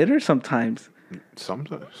fucking bitter sometimes.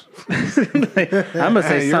 Sometimes. Like, I'm gonna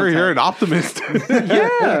say sometimes. You're an optimist.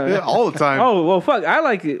 Yeah. All the time. Oh, well, fuck. I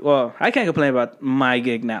like it. Well, I can't complain about my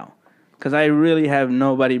gig now. Because I really have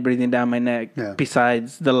nobody breathing down my neck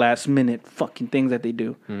besides the last minute fucking things that they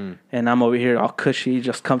do. And I'm over here all cushy,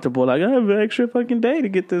 just comfortable, like, I have an extra fucking day to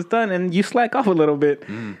get this done. And you slack off a little bit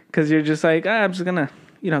because you're just like, I'm just going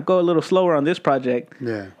to, go a little slower on this project.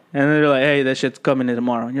 Yeah. And they're like, hey, that shit's coming in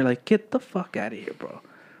tomorrow. And you're like, get the fuck out of here, bro.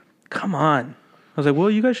 Come on. I was like,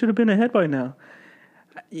 well, you guys should have been ahead by now.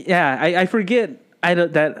 Yeah, I forget.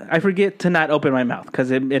 I forget to not open my mouth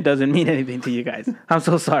because it doesn't mean anything to you guys. I'm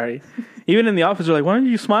so sorry. Even in the office, they're like, why don't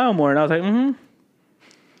you smile more? And I was like, And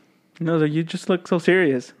I was like, you just look so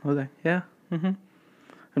serious. I was like, yeah, I'm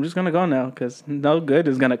just going to go now because no good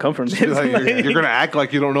is going to come from this. You're going to act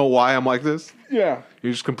like you don't know why I'm like this? Yeah.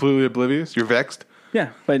 You're just completely oblivious? You're vexed?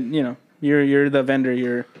 Yeah, but, you're the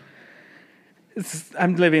vendor.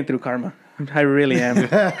 I'm living through karma. I really am.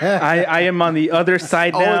 I am on the other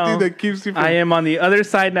side now. Only thing that keeps you from I am on the other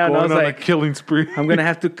side now. And I was going on like, a killing spree. I'm going to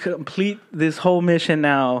have to complete this whole mission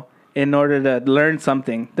now in order to learn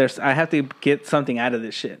something. I have to get something out of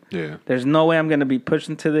this shit. Yeah. There's no way I'm going to be pushed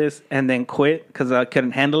into this and then quit because I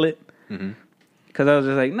couldn't handle it. Because I was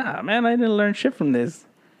just like, nah, man, I didn't learn shit from this.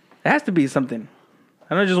 It has to be something.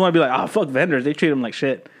 I don't just want to be like, oh, fuck vendors. They treat them like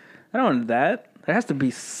shit. I don't want that. There has to be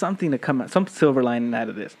something to come out, some silver lining out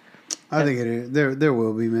of this. I think it is. There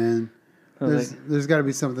will be, man. There's got to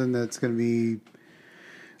be something that's going to be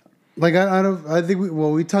like I think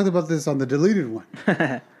we talked about this on the deleted one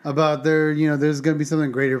about there's going to be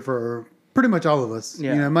something greater for pretty much all of us.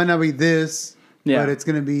 Yeah. It might not be this, but it's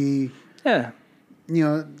going to be. Yeah.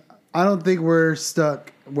 I don't think we're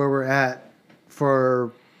stuck where we're at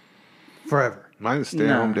for forever. Mine is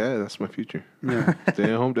stay-at-home dad. That's my future. Yeah.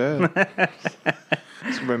 Stay-at-home dad.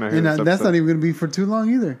 And that's not even going to be for too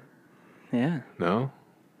long either. Yeah. No?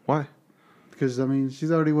 Why? Because, I mean,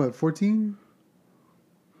 she's already, what, 14?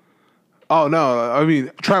 Oh, no. I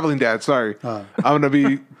mean, traveling dad. Sorry. I'm going to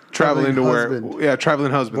be traveling to husband. where... Yeah,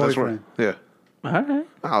 traveling husband. Boyfriend. That's right. Yeah. All right.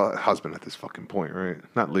 Oh, husband at this fucking point, right?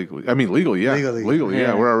 Not legally. I mean, legally, yeah. Legally. Yeah,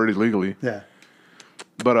 Yeah. we're already legally. Yeah.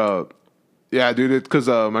 But, yeah, dude, because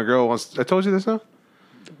my girl wants... I told you this, huh?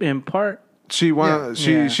 In part. She's going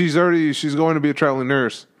to be a traveling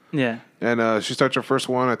nurse. Yeah. And she starts her first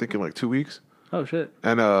one, I think, in like 2 weeks. Oh, shit.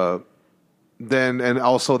 And then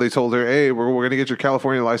also they told her, hey, we're going to get your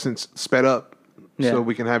California license sped up Yeah. so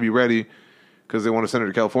we can have you ready because they want to send her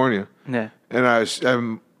to California. Yeah. And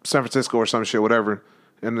I'm San Francisco or some shit, whatever.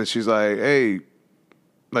 And then she's like, hey,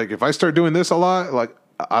 like if I start doing this a lot, like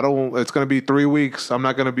it's going to be 3 weeks. I'm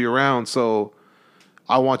not going to be around. So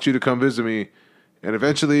I want you to come visit me. And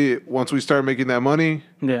eventually, once we start making that money,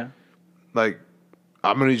 Yeah. like,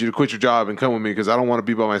 I'm going to need you to quit your job and come with me because I don't want to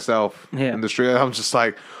be by myself in the street. I'm just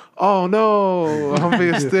like, oh, no, I'm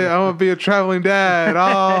going to be a traveling dad.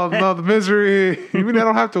 Oh, no, the misery. You mean I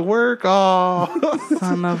don't have to work? Oh,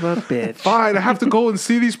 Son of a bitch. fine. I have to go and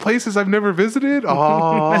see these places I've never visited?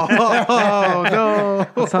 Oh,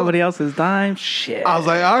 no. Somebody else's dime? Shit. I was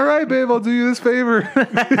like, all right, babe, I'll do you this favor.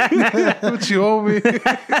 What you owe me.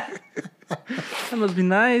 That must be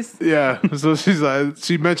nice. Yeah. So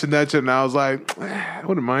she mentioned that shit, and I was like, I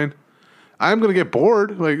wouldn't mind. I'm going to get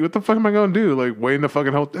bored. Like, what the fuck am I going to do? Like, wait in the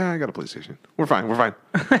fucking hotel. I got a PlayStation. We're fine.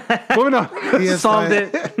 Moving on. Solved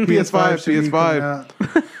it. PS5. should be coming out.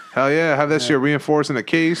 Hell yeah. Have that shit reinforced in a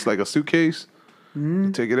case, like a suitcase.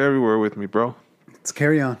 Take it everywhere with me, bro. Let's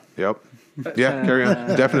carry on. Yep. Yeah, carry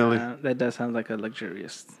on. Definitely. That does sound like a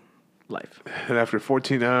luxurious life. And after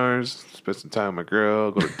 14 hours, spend some time with my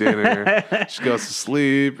girl, go to dinner. She goes to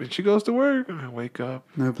sleep, and she goes to work. And I wake up.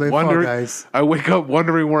 No, play Fall Guys. I wake up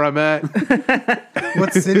wondering where I'm at.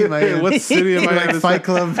 What city am I in? What city am I in? Like Fight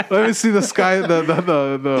Club. Let me see the sky,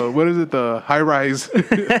 the what is it? The high rise.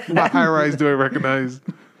 What high rise do I recognize?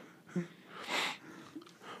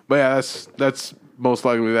 But yeah, that's most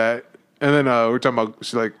likely that. And then we're talking about,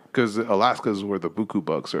 she's like, because Alaska's where the buku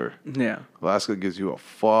bucks are. Yeah. Alaska gives you a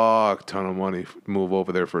fuck ton of money to move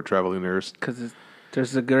over there for a traveling nurse. Because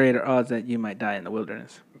there's a greater odds that you might die in the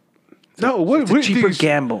wilderness. No, what It's a cheaper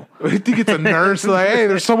gamble. You think it's a nurse? Like, hey,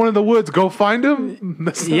 there's someone in the woods. Go find him.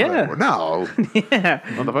 That's not Yeah. like, no, Yeah.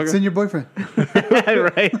 motherfucker. Send your boyfriend.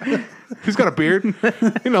 Right? He's got a beard.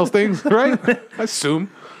 He knows things, right? I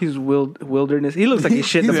assume. He's wilderness. He looks like he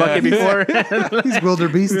shit in the bucket before. He's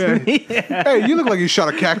wildebeest. Hey, you look like you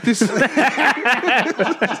shot a cactus.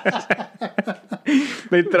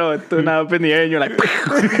 They throw a tuna up in the air and you're like,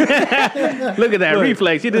 look at that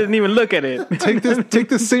reflex. He didn't even look at it. Take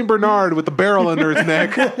this Saint Bernard with the barrel under its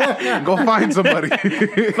neck and go find somebody.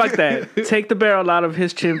 Fuck that. Take the barrel out of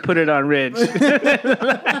his chin, put it on Ridge.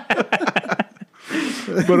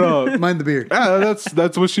 But Mind the beard. yeah,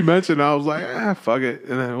 that's what she mentioned. I was like, fuck it.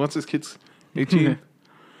 And then once this kid's 18,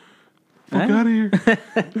 fuck out of here.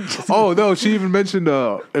 Oh no, she even mentioned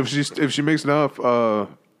if she makes enough that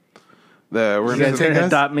we're You gonna gotta take us?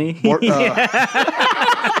 Adopt me.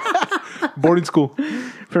 boarding school.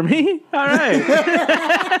 For me? All right.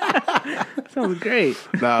 Sounds great.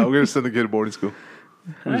 Nah, we're gonna send the kid to boarding school.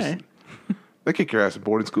 All right. They kick your ass in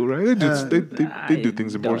boarding school, right? They do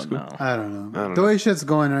things in boarding school. Know. I don't know. don't The know. way shit's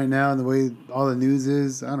going right now and the way all the news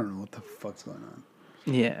is, I don't know what the fuck's going on.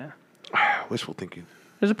 Yeah. Wishful thinking.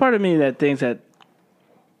 There's a part of me that thinks that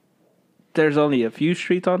there's only a few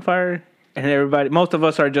streets on fire and most of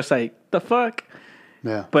us are just like, the fuck?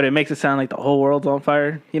 Yeah. But it makes it sound like the whole world's on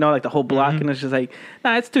fire. You know, like the whole block. And it's just like,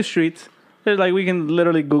 nah, it's 2 streets. There's like, we can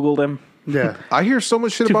literally Google them. Yeah. I hear so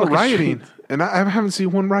much shit Two about fucking rioting, streets. and I haven't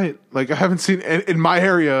seen one riot. Like I haven't seen in my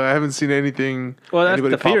area. I haven't seen anything. Well, that's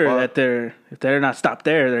anybody the fear pop up. that if they're not stopped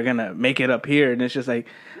there, they're gonna make it up here, and it's just like,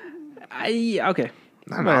 okay,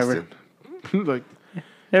 Not in whatever. Austin. Like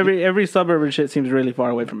Every suburb and shit seems really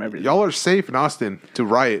far away from everything. y'all are safe in Austin to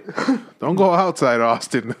riot. Don't go outside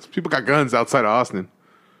Austin. People got guns outside of Austin.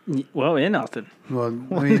 Well, in Austin, Well,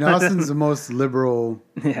 I mean, Austin's the most liberal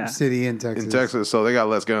Yeah. city in Texas. In Texas, so they got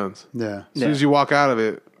less guns. Yeah. As soon as you walk out of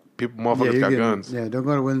it, motherfuckers you're got getting- guns. Yeah, don't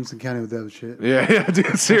go to Williamson County with that shit. Yeah,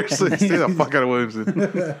 dude, seriously, stay the fuck out of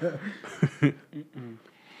Williamson.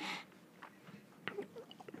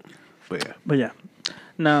 but yeah,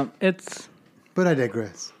 no, it's But I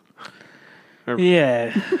digress.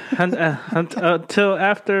 yeah. Until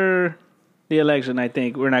after the election, I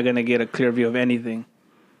think we're not gonna get a clear view of anything.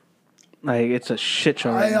 Like, it's a shit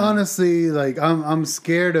show right I now. honestly, like, I'm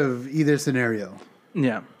scared of either scenario.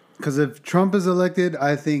 Yeah. Because if Trump is elected,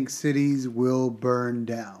 I think cities will burn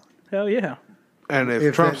down. Hell yeah. And if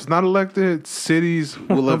If Trump's it- not elected, cities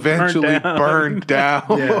will eventually down. burn down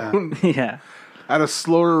Yeah. Yeah. at a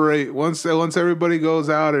slower rate. Once everybody goes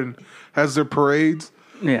out and has their parades,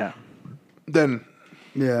 Yeah. then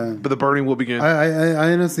Yeah. the burning will begin.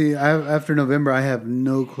 I honestly, after November, I have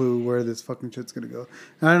no clue where this fucking shit's gonna go.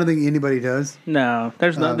 And I don't think anybody does. No,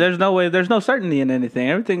 there's no way, there's no certainty in anything.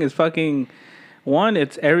 Everything is fucking,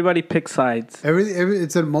 it's everybody picks sides.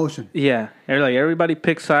 It's an emotion. Yeah. Everybody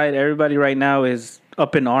picks side. Everybody right now is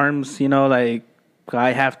up in arms, like,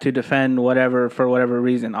 I have to defend whatever for whatever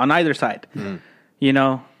reason on either side,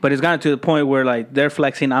 but it's gotten to the point where, like, they're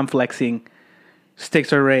flexing, I'm flexing.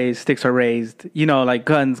 Sticks are raised, like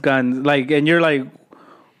guns, like, and you're like,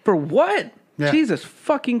 for what? Yeah. Jesus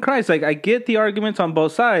fucking Christ. Like, I get the arguments on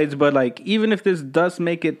both sides, but, like, even if this does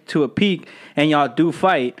make it to a peak and y'all do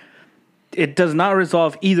fight, it does not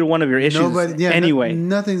resolve either one of your issues anyway.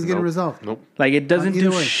 Nothing's getting resolved. Nope. Like, it doesn't Either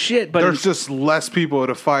do way. shit, but There's just less people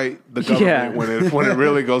to fight the government when it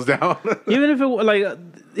really goes down. even if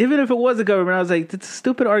it was the government, I was like, it's a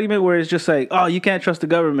stupid argument where it's just like, oh, you can't trust the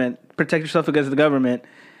government, protect yourself against the government,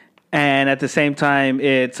 and at the same time,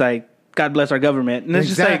 it's like, God bless our government, and it's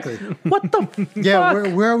Exactly. just like, what the fuck? Yeah,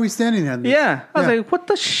 where are we standing on this? Yeah, I was like, what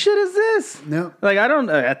the shit is this? No. Like, I don't.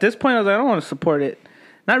 At this point, I was like, I don't want to support it.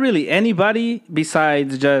 Not really anybody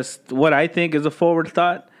besides just what I think is a forward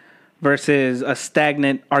thought versus a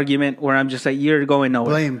stagnant argument where I'm just like, you're going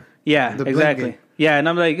nowhere. Blame. Yeah, The blame exactly. game. Yeah, and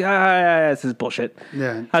I'm like, this is bullshit.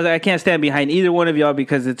 Yeah. I was like, I can't stand behind either one of y'all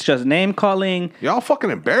because it's just name calling. Y'all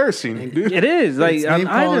fucking embarrassing, dude. It is like It's I'm name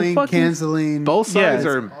either calling, fucking canceling. Both sides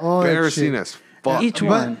Yeah, are all that embarrassing shit. as fuck. each But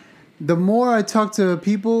one. the more I talk to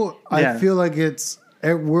people, Yeah. I feel like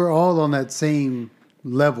we're all on that same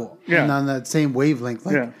level Yeah. and on that same wavelength.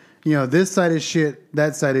 Like, Yeah. this side is shit,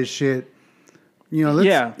 that side is shit.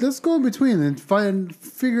 Let's go in between and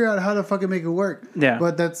figure out how to fucking make it work. Yeah.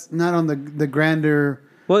 But that's not on the grander.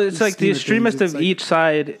 Well, it's like the scheme of things. extremist It's of like- each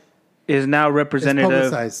side is now representative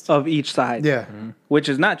publicized. of each side. Yeah. Which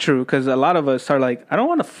is not true because a lot of us are like, I don't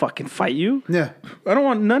want to fucking fight you. Yeah. I don't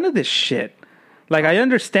want none of this shit. Like, I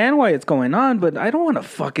understand why it's going on, but I don't want to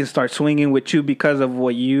fucking start swinging with you because of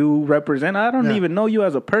what you represent. I don't Yeah. even know you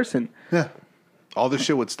as a person. Yeah. All this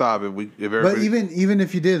shit would stop if But everybody. even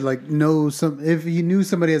if you did if you knew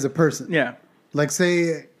somebody as a person, Yeah. like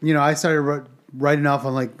say, I started writing off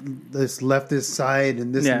on like this leftist side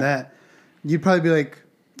and this Yeah. and that, you'd probably be like,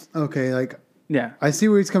 okay, like Yeah. I see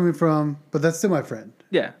where he's coming from, but that's still my friend.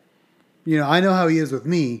 Yeah. I know how he is with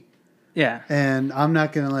me, Yeah. and I'm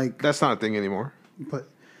not gonna like. That's not a thing anymore. But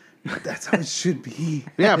that's how it should be.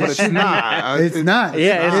 Yeah, but it's not. It's not.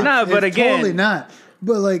 Yeah, it's not, but It's again- totally not.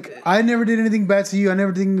 But like, I never did anything bad to you. I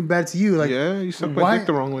never did anything bad to you. Like, Yeah, you suck my why- dick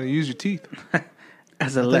the wrong way. Use your teeth.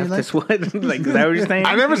 As a you leftist, what? Like, is that what you're saying?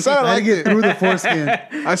 I never said I I liked get it. through the foreskin.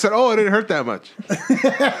 I said, oh, it didn't hurt that much.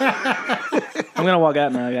 I'm going to walk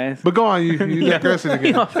out now, guys. But go on, you digressing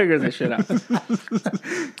again. I'll figure this shit out.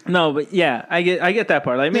 No, but yeah, I get that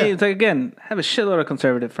part. Like me, Yeah. it's like, again, I have a shitload of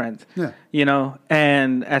conservative friends. Yeah.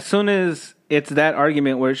 And as soon as it's that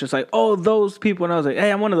argument where it's just like, oh, those people, and I was like,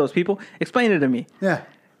 hey, I'm one of those people. Explain it to me. Yeah.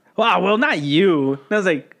 Wow, well, not you. And I was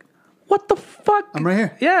like, what the fuck? I'm right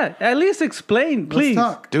here. Yeah, at least explain, please.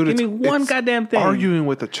 talk. Dude, give me one it's goddamn thing. Arguing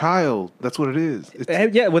with a child. That's what it is.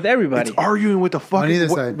 Yeah, with everybody. It's arguing with the fucking On either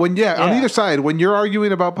side. on Yeah. either side. When you're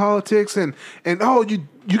arguing about politics and oh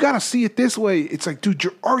you gotta see it this way. It's like, dude,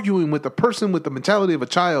 you're arguing with a person with the mentality of a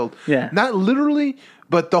child. Yeah. Not literally,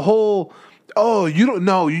 but the whole. Oh, you don't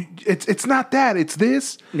know. It's not that. It's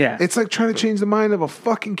this. Yeah. It's like trying to change the mind of a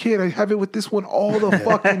fucking kid. I have it with this one all the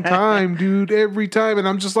fucking time, dude. Every time, and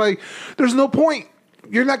I'm just like, there's no point.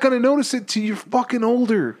 You're not gonna notice it till you're fucking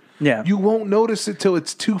older. Yeah. You won't notice it till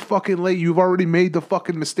it's too fucking late. You've already made the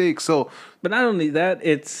fucking mistake. So But not only that,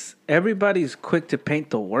 it's everybody's quick to paint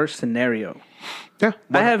the worst scenario. yeah,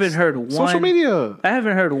 I haven't heard one social media. I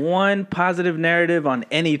haven't heard one positive narrative on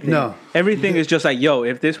anything. No. Everything is just like, yo,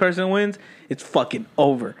 if this person wins, it's fucking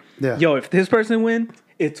over. Yeah. Yo, if this person wins,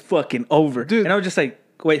 it's fucking over. Dude. And I was just like,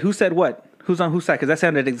 wait, who said what? Who's on whose side? Because that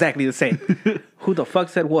sounded exactly the same. Who the fuck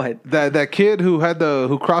said what? That kid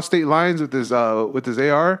who crossed state lines with his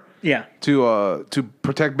AR Yeah. to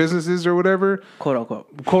protect businesses or whatever, Quote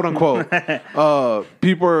unquote. quote unquote.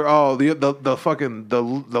 People are the fucking the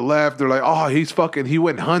left. They're like, oh, he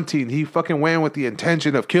went hunting. He fucking went with the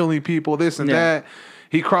intention of killing people. This and Yeah. that.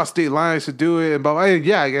 He crossed state lines to do it. But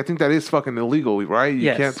yeah, I think that is fucking illegal, right? You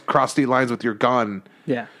Yes. can't cross state lines with your gun,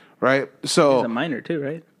 Yeah. right? So He's a minor too,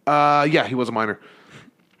 right? Yeah, he was a minor.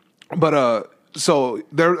 But so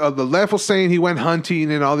there, the left was saying he went hunting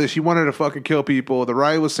and all this. He wanted to fucking kill people. The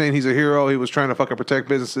right was saying he's a hero. He was trying to fucking protect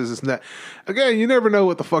businesses, this and that. Again, you never know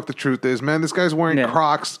what the fuck the truth is, man. This guy's wearing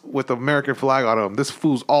Crocs with the American flag on him. This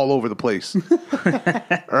fool's all over the place.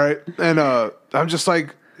 All right, and I'm just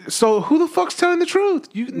like, so who the fuck's telling the truth?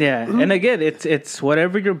 And again, it's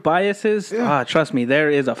whatever your bias is. Yeah. Trust me, there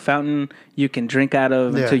is a fountain you can drink out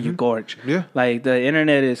of until you gorge. Yeah, like the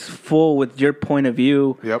internet is full with your point of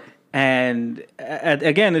view. Yep. And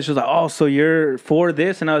again, it's just like, oh, so you're for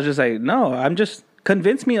this? And I was just like, no, I'm just,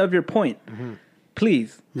 convince me of your point,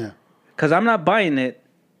 please. Yeah. Because I'm not buying it,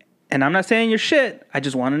 and I'm not saying you're shit. I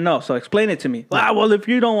just want to know. So explain it to me. Well, if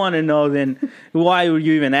you don't want to know, then why were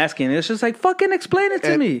you even asking? It's just like, fucking explain it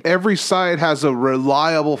to me. Every side has a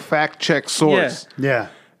reliable fact check source. Yeah.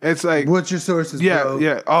 It's like, what's your sources? Bro?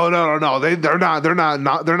 Yeah. Oh no. They're not.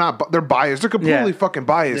 They're biased. They're completely fucking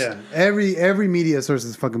biased. Yeah. Every media source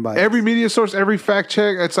is fucking biased. Every media source, every fact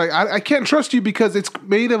check. It's like I can't trust you because it's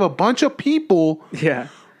made of a bunch of people. Yeah.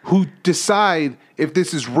 Who decide if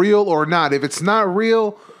this is real or not. If it's not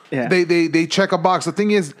real, they check a box. The thing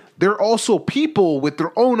is, they're also people with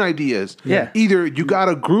their own ideas. Yeah. Either you got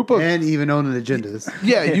a group of and even own agendas.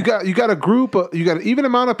 Yeah. You got a group. You got an even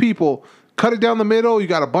amount of people. Cut it down the middle. You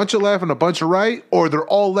got a bunch of left and a bunch of right, or they're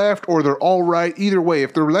all left, or they're all right. Either way,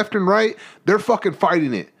 if they're left and right, they're fucking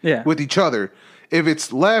fighting it with each other. If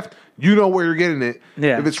it's left, you know where you're getting it.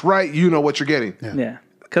 Yeah. If it's right, you know what you're getting. Yeah.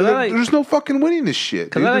 Because there's no fucking winning this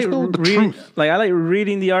shit. Dude. There's no truth. Like I like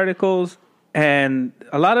reading the articles, and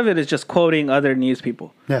a lot of it is just quoting other news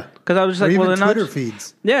people. Yeah. Because I was just or like, even well, Twitter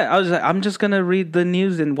feeds. Yeah, I was like, I'm just gonna read the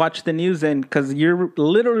news and watch the news, and because you're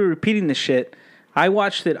literally repeating the shit. I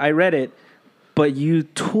watched it, I read it. But you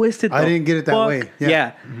twisted. I didn't get it that way.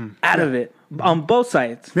 Yeah, out of it on both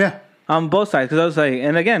sides. Yeah, on both sides. Because I was like,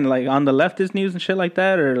 and again, like on the leftist news and shit like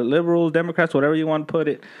that, or liberals, Democrats, whatever you want to put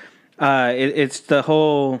it. It's the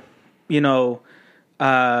whole,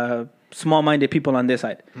 small-minded people on this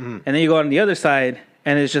side, and then you go on the other side,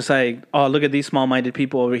 and it's just like, oh, look at these small-minded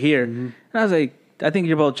people over here. And I was like, I think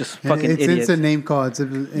you're both just fucking idiots. It's a name call. It's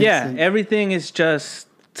everything is just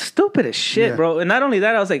stupid as shit, bro. And not only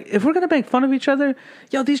that, I was like, if we're gonna make fun of each other,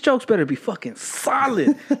 these jokes better be fucking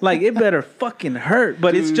solid. Like, it better fucking hurt.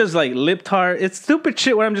 But it's just like lip tart. It's stupid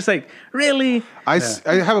shit where I'm just like, really? I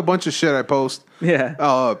have a bunch of shit I post.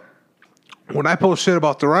 Yeah. When I post shit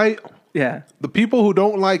about the right, the people who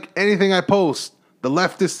don't like anything I post, the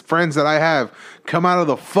leftist friends that I have, come out of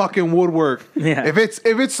the fucking woodwork. Yeah. If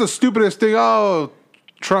it's the stupidest thing,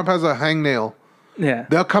 Trump has a hangnail. Yeah.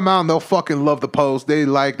 They'll come out and they'll fucking love the post.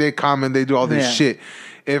 They comment, they do all this shit.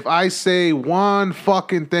 If I say one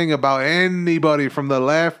fucking thing about anybody from the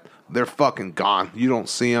left, they're fucking gone. You don't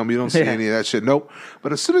see them. You don't see any of that shit. Nope.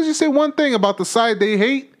 But as soon as you say one thing about the side they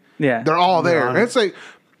hate, they're all there. And it's like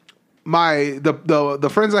the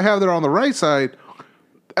friends I have that are on the right side,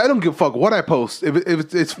 I don't give a fuck what I post. If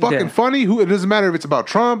it's fucking funny, it doesn't matter if it's about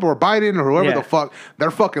Trump or Biden or whoever the fuck.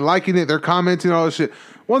 They're fucking liking it. They're commenting all this shit.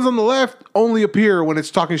 Ones on the left only appear when it's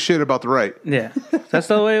talking shit about the right. Yeah, that's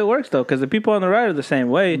the way it works though. Because the people on the right are the same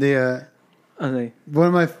way. Yeah. This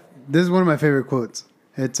is one of my favorite quotes.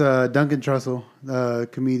 It's Duncan Trussell,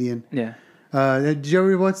 comedian. Yeah. Did you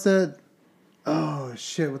ever watch that? Oh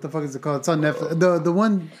shit! What the fuck is it called? It's on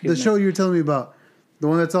Netflix. The show you were telling me about, the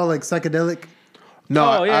one that's all like psychedelic. No,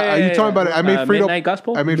 are you talking about it? I made Frito Midnight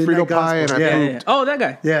Gospel. I made Frito pie and I pooped. Oh, that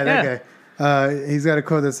guy. Yeah, that guy. He's got a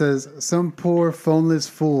quote that says, "Some poor phoneless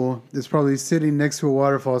fool is probably sitting next to a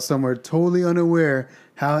waterfall somewhere, totally unaware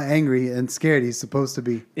how angry and scared he's supposed to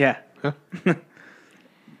be." Yeah.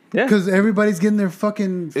 Yeah, because everybody's getting their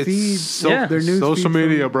fucking feeds, their news social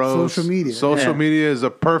media, bro. Social media. Social media is a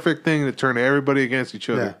perfect thing to turn everybody against each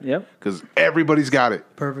other. Yeah. Yep. Because everybody's got it.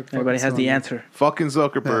 Perfect. Everybody has the answer. Fucking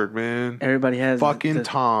Zuckerberg, man. Everybody has fucking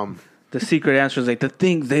Tom. The secret answer is like the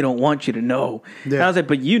things they don't want you to know. Yeah. And I was like,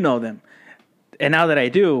 but you know them. And now that I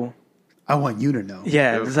do, I want you to know.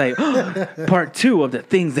 Yeah, it's like part 2 of the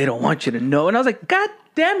things they don't want you to know. And I was like, God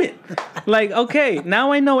damn it. Like, okay,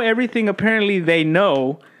 now I know everything apparently they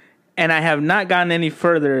know. And I have not gotten any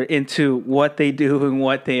further into what they do and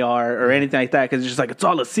what they are or anything like that. Because it's just like, it's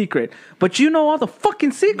all a secret. But you know all the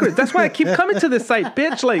fucking secrets. That's why I keep coming to this site,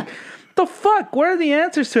 bitch. Like, the fuck? Where are the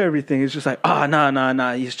answers to everything? It's just like,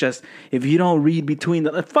 no. It's just, if you don't read between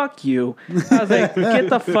the... fuck you. I was like, get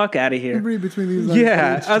the fuck out of here. Read between these lines.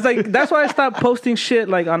 Yeah. I was like, that's why I stopped posting shit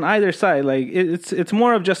like on either side. Like, it's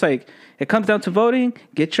more of just like, it comes down to voting.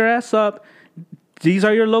 Get your ass up. These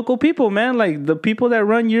are your local people, man. Like, the people that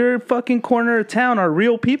run your fucking corner of town are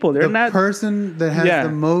real people. They're not... The person that has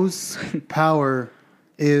the most power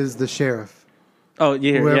is the sheriff. Oh,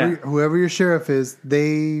 yeah, Whoever your sheriff is,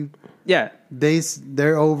 they're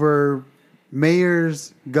over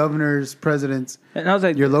mayors, governors, presidents. And I was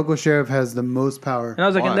like, your local sheriff has the most power. And I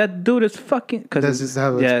was like, Why? and that dude is fucking. Cause That's just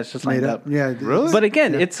how it's just made made up. up. Yeah, Really? But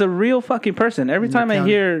again, it's a real fucking person. Every time I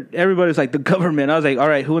hear everybody's like the government, I was like, all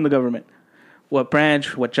right, who in the government? What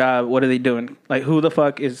branch? What job? What are they doing? Like, who the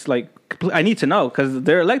fuck is like? I need to know because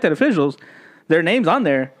they're elected officials. Their name's on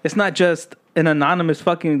there. It's not just an anonymous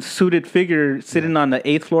fucking suited figure sitting on the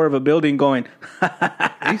 8th floor of a building going,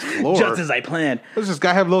 8th floor? just as I planned. Does this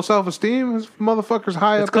guy have low self-esteem? This motherfucker's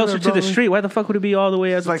high It's up closer there, to the brother. street. Why the fuck would it be all the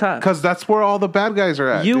way at the top? Because that's where all the bad guys are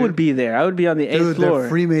at. You dude. would be there. I would be on the 8th Dude, floor. they're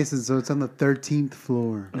Freemasons, so it's on the 13th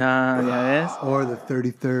floor. Yes. Or the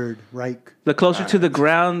 33rd Reich. The closer to the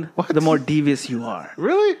ground, the more devious you are.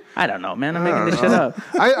 Really? I don't know, man. I'm making this shit up.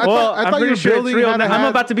 I thought I'm your pretty sure it's building real. had to I'm have-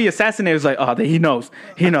 about to be assassinated. It's like, oh, he knows.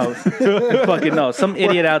 He knows. He fucking knows. Some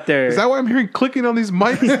idiot out there. Is that why I'm hearing clicking on these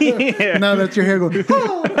mics? Yeah, Now that's your hair going.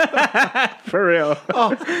 for real. Take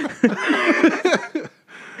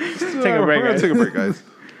a break, We're gonna guys. take a break, guys.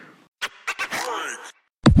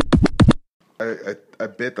 I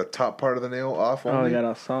bit the top part of the nail off Oh, only. you got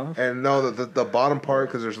all soft. And no, the bottom part,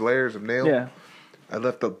 because there's layers of nail. Yeah. I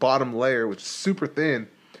left the bottom layer, which is super thin,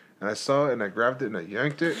 and I saw it, and I grabbed it, and I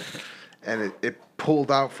yanked it, and it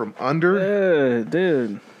pulled out from under,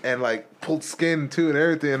 Dude. and like pulled skin too, and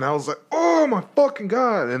everything. And I was like, "Oh my fucking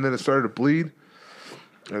god!" And then it started to bleed,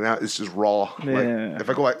 and now it's just raw. Yeah. Like if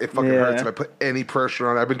I go, like, it fucking Yeah. hurts, and I put any pressure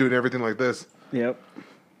on it. I've been doing everything like this. Yep.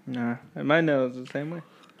 Nah. And my nails is the same way.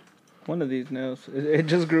 One of these nails. It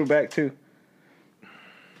just grew back too.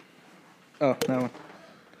 Oh, that one.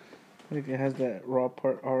 I think it has that raw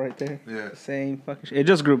part all right there. Yeah. Same fucking shit. It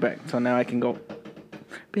just grew back, so now I can go.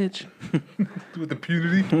 Bitch. With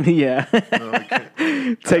impunity. Yeah. No, I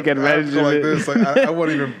can't. Take I advantage feel of like it. this. Like I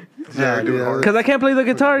wouldn't even. Yeah, do it dude, hard. Because I can't play the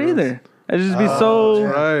guitar either. I just be so.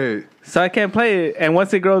 Right. So I can't play it. And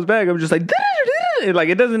once it grows back, I'm just like. Like,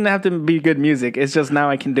 it doesn't have to be good music. It's just now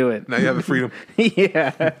I can do it. Now you have the freedom.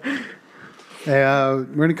 Yeah. Hey, we're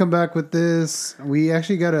going to come back with this. We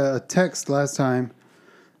actually got a text last time.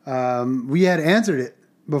 We had answered it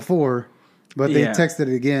before, but they Yeah. texted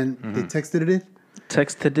it again. They texted it?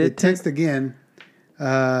 Texted They it. text again.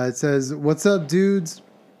 It says, "What's up, dudes?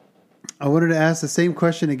 I wanted to ask the same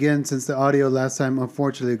question again since the audio last time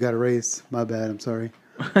unfortunately got erased. My bad. I'm sorry.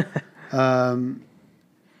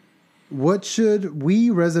 What should we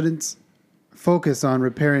residents focus on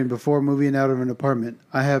repairing before moving out of an apartment?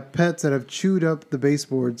 I have pets that have chewed up the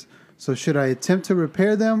baseboards, so should I attempt to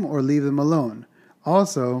repair them or leave them alone?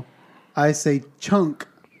 Also, I say chunk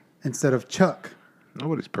instead of chuck."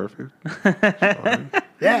 Nobody's perfect.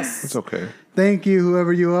 Yes. It's okay. Thank you,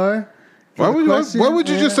 whoever you are. Why would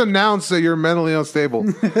you And- just announce that you're mentally unstable?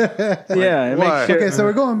 Yeah. It why? makes sure. Okay, so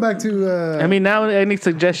we're going back to. I mean, now any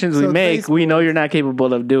suggestions we So make, we know you're not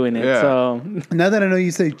capable of doing it. Yeah. So, Now that I know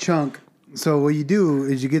you say chunk, so what you do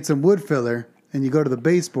is you get some wood filler and you go to the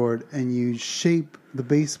baseboard and you shape the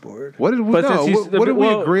baseboard. What did we But know? since you- What did we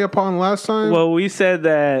well- agree upon last time? well, we said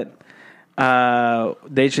that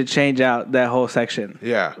they should change out that whole section.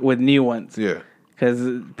 Yeah. With new ones. yeah.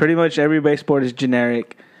 Because pretty much every baseboard is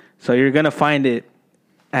generic. So you're going to find it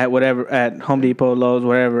at Home Depot, Lowe's,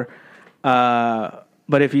 wherever.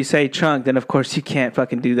 But if you say chunk, then of course you can't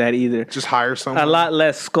fucking do that either. Just hire someone. A lot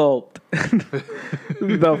less sculpt.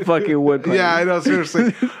 The fucking wood plank. Yeah, I know.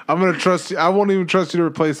 Seriously, I'm gonna trust you. I won't even trust you to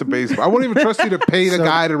replace the baseboard. I won't even trust you to pay the So,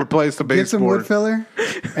 guy to replace the Get some wood baseboard.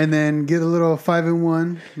 filler and then get a little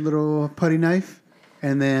 5-in-1 little putty knife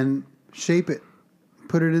and then shape it.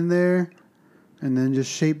 Put it in there and then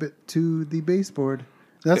just shape it to the baseboard.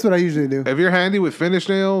 That's what I usually do. If you're handy with finish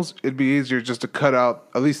nails, it'd be easier just to cut out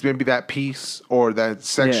at least maybe that piece or that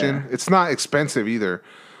section. Yeah. It's not expensive either.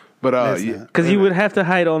 But It's yeah, not. Because you would have to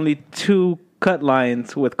hide only 2 cut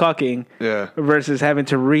lines with caulking yeah, versus having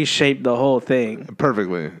to reshape the whole thing.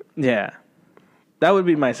 perfectly. Yeah. That would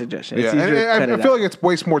be my suggestion. It's Yeah, easier to cut and I it feel out. like it's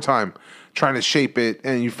waste more time trying to shape it,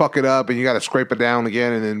 and you fuck it up, and you got to scrape it down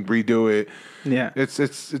again, and then redo it. Yeah. It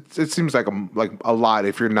seems like a lot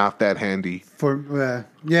if you're not that handy. If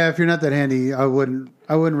you're not that handy, I wouldn't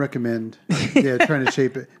recommend trying to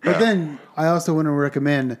shape it. But then I also wouldn't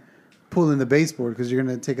recommend pulling the baseboard because you're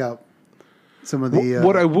going to take out some of the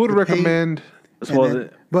What I would the paint. recommend,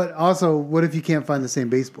 But also, what if you can't find the same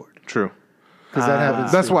baseboard? true. Because that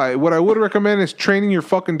happens. That's too. why. What I would recommend is training your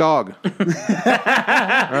fucking dog. All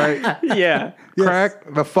right, Yeah.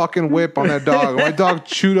 crack the fucking whip on that dog. My dog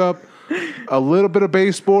chewed up a little bit of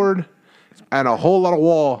baseboard and a whole lot of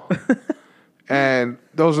wall, And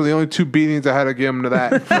those are the only 2 beatings I had to give him for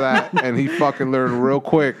that. And he fucking learned real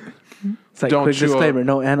quick. It's like, Don't quick chew disclaimer,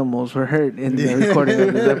 no animals were hurt in the recording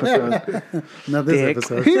of this episode. Not this Dick.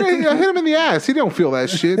 episode. I hit him in the ass. He don't feel that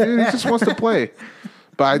shit, dude. He just wants to play.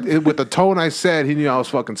 But with the tone I said, he knew I was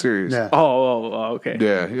fucking serious. Yeah. Oh, okay.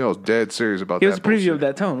 Yeah, he was dead serious about He that. was a preview of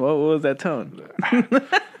that tone. What was that tone?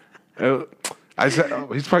 I said,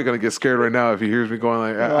 he's probably gonna get scared right now if he hears me going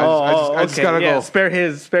like, I just gotta go. Spare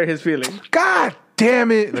his feelings. God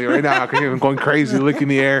damn it! Like right now, I can hear him going crazy, licking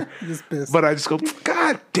the air. Just pissed. But I just go,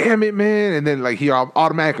 God damn it, man! And then like he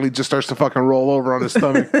automatically just starts to fucking roll over on his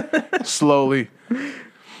stomach slowly.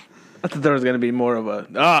 I thought there was gonna be more of a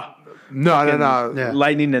No. Yeah.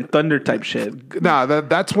 lightning and thunder type shit. Nah,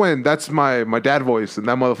 that's my dad voice, and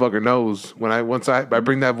that motherfucker knows once I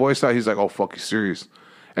bring that voice out, he's like, oh fuck, he's serious.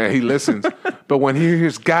 And he listens. But when he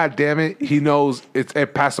hears God damn it, he knows it's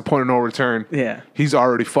past the point of no return. Yeah. He's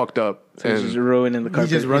already fucked up. So he's just ruining the He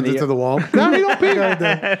carpet. just runs into the wall. No, he don't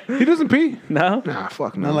pee. He doesn't pee. No? Nah,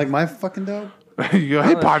 fuck no. Not like my fucking dog. You go,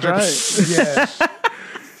 hey, Padre. right. Yeah.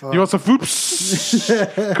 You want some food?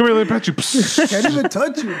 Psst. Come here, let me pet you. Psst. Can't even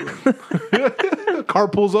touch you. Car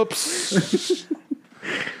pulls up. Psst.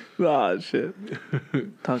 Oh, shit.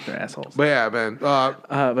 Talk to assholes. But yeah, man.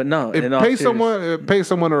 But no. If in all pay serious-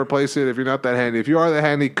 someone to replace it if you're not that handy. If you are that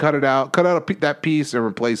handy, cut it out. Cut out that piece and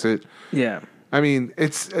replace it. Yeah. I mean,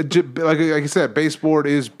 it's like you said, baseboard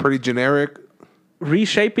is pretty generic.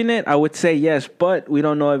 Reshaping it, I would say yes, but we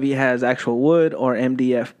don't know if he has actual wood or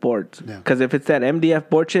MDF boards. Yeah. Because if it's that MDF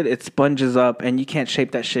board shit, it sponges up and you can't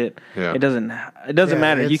shape that shit. Yeah. It doesn't Yeah,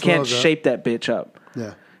 matter. it You can't swells up. shape that bitch up.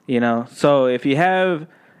 Yeah. You know? So if you have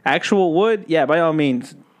actual wood, yeah, by all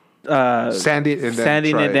means, Sand it and then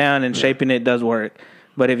sanding try it down and shaping it does work.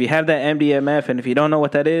 But if you have that MDMF and if you don't know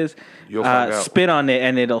what that is, You'll find out. spit on it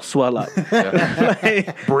and it'll swell up.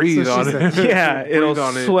 Like, Breathe So on she it. said- yeah, it'll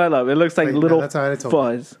on it. swell up. It looks like Wait, no, little that's how I told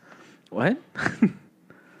her. fuzz. What?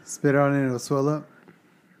 Spit on it and it'll swell up.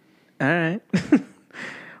 All right.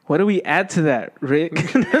 What do we add to that, Rick?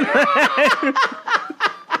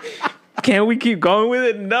 Can we keep going with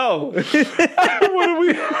it? No. What do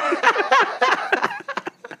we?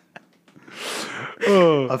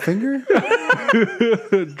 A finger?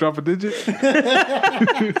 Drop a digit.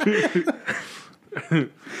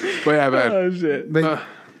 But yeah, man. Oh shit. But,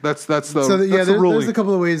 That's the so that's yeah, the ruling. there's a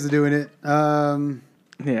couple of ways of doing it.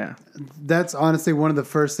 Yeah. That's honestly one of the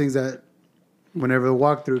first things that whenever the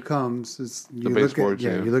walkthrough comes, is you look baseboards,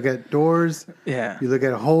 at yeah. you look at doors, Yeah. you look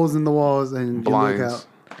at holes in the walls, and you look Blinds. out.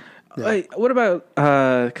 Yeah. Like, what about?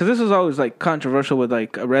 Because this was always like controversial with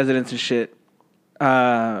like residents and shit.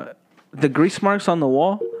 The grease marks on the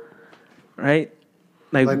wall, right?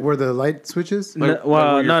 Like where the light switches. Like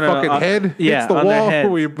where your fucking head yeah, hits the on wall, the head,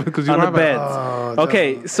 or you- because you on don't the have a- beds. Oh,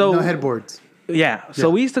 Okay, so no headboards. yeah, so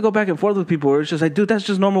Yeah. we used to go back and forth with people where it's just like, dude, that's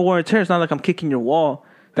just normal wear and tear. It's not like I'm kicking your wall.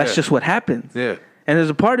 That's Yeah. just what happens. Yeah. And there's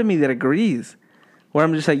a part of me that agrees, where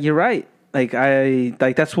I'm just like, you're right. Like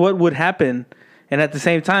that's what would happen. And at the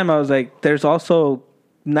same time, I was like, there's also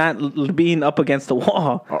not being up against the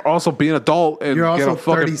wall. Or also be an adult and You're get also a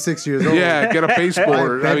fucking 36 years old. yeah, get a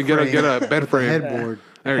baseboard. I mean, get a Bed bed frame. headboard.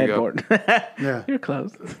 There you go. Headboard. Yeah. You're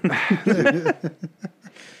close.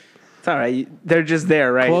 It's all right. They're just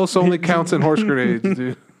there, right? Close only counts in horse grenades,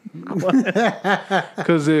 dude.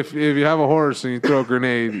 Because if you have a horse and you throw a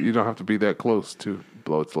grenade, you don't have to be that close to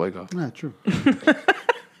blow its leg off. Ah, true.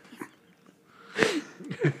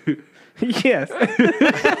 Yes.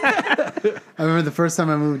 I remember the first time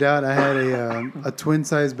I moved out, I had a twin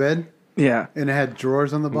size bed, Yeah. and it had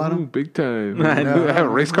drawers on the Ooh, bottom. big time. I know. I have a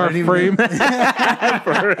race car I didn't even- frame.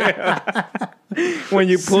 When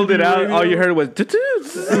you pulled it out, all you heard was It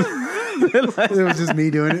was just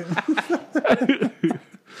me doing it.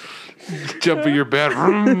 Jump in your bed.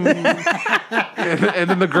 and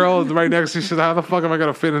then the girl right next to you, she's like, how the fuck am I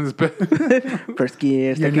going to fit in this bed? first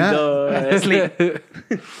gear, second not? door, sleep.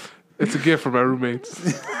 It's a gift for my roommates.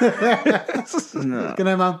 Good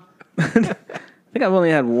night, Mom. I think I've only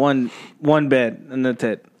had one bed, and that's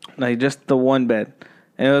it. Like just the one bed,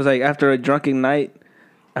 and it was like after a drunken night,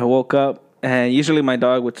 I woke up, and usually my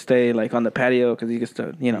dog would stay like on the patio because he gets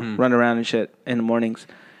to run around and shit in the mornings,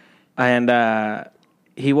 and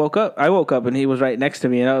he woke up. I woke up, and he was right next to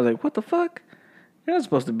me, and I was like, "What the fuck? You're not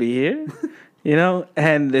supposed to be here,"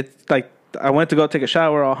 And it's like I went to go take a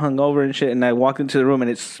shower, all hungover and shit, and I walked into the room, and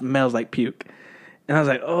it smells like puke. And I was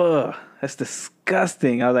like, oh, that's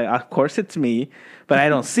disgusting. I was like, of course it's me, but I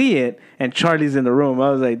don't see it. And Charlie's in the room.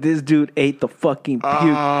 I was like, this dude ate the fucking puke.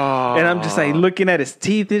 Oh. And I'm just like looking at his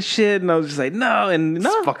teeth and shit. And I was just like, no. And no.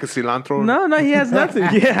 It's fucking cilantro. No, he has nothing.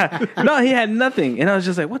 Yeah. No, he had nothing. And I was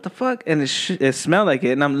just like, what the fuck? And it smelled like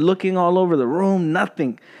it. And I'm looking all over the room,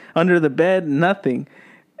 nothing. Under the bed, nothing.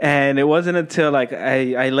 And it wasn't until like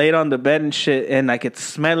I laid on the bed and shit and I could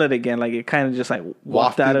smell it again. Like it kind of just like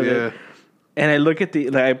walked out of it. And I look at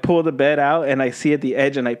I pull the bed out and I see at the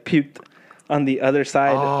edge and I puked on the other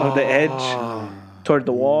side of the edge toward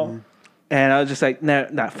the wall. And I was just like,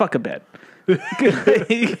 nah, fuck a bed.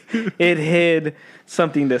 It hid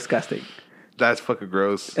something disgusting. That's fucking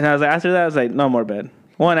gross. And I was like, after that, I was like, no more bed.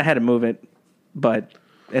 One, I had to move it,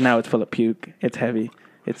 and now it's full of puke. It's heavy.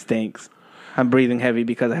 It stinks. I'm breathing heavy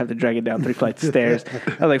because I have to drag it down 3 flights of stairs.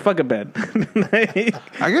 I was like, fuck a bed.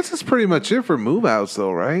 I guess that's pretty much it for move outs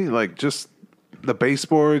though, right? Like just the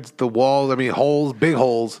baseboards, the walls, I mean holes, big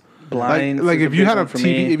holes. Blinds. Like if you had a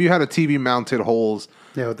TV, if you had a TV mounted holes.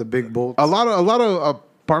 Yeah, with the big bolts. A lot of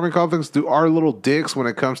apartment complexes are little dicks when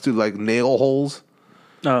it comes to like nail holes.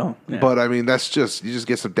 Oh. Yeah. But I mean that's just you just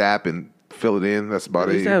get some DAP and fill it in. That's about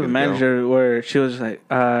it. I used to have a manager where she was like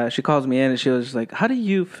she calls me in and she was just like, how do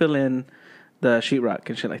you fill in the sheetrock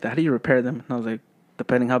and shit like that? How do you repair them? And I was like,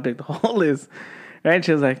 depending how big the hole is. Right? And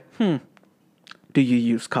she was like, do you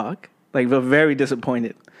use caulk? Like, but very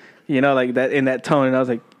disappointed. You know, like that in that tone. And I was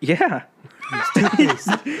like, yeah.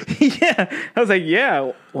 Yeah. I was like,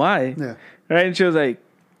 yeah. Why? Yeah. Right? And she was like,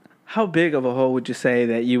 how big of a hole would you say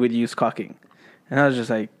that you would use caulking? And I was just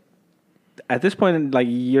like, at this point, like,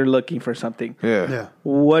 you're looking for something. Yeah.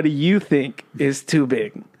 What do you think is too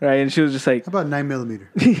big? Right? And she was just like, How about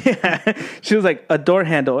 9mm? yeah. She was like, a door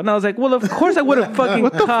handle. And I was like, well, of course I would have fucking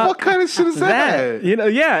What the fuck kind of shit is that? You know,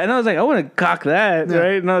 yeah. And I was like, I wouldn't cock that, Yeah.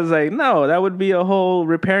 right? And I was like, no, that would be a whole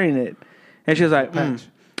repairing it. And she was like,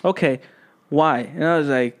 okay, why? And I was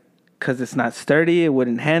like, because it's not sturdy, it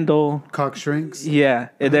wouldn't handle. Cock shrinks. Yeah,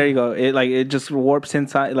 there you go. It just warps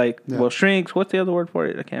inside, well, shrinks. What's the other word for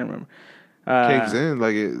it? I can't remember. Caves in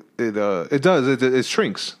like it does. It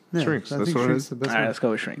shrinks. Yeah, Shrinks. I That's think what it shrinks is. the best All right, one. let's go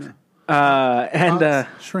with shrinks. And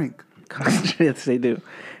Shrink. yes, they do.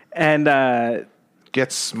 And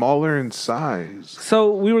Gets smaller in size.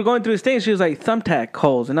 so we were going through this thing. She was like, thumbtack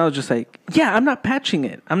holes. And I was just like, yeah, I'm not patching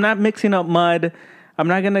it. I'm not mixing up mud. I'm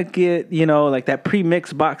not going to get, like that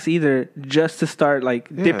pre-mixed box either just to start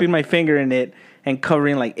like dipping my finger in it and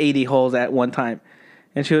covering like 80 holes at one time.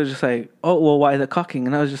 And she was just like, oh, well, why the caulking?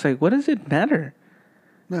 And I was just like, what does it matter?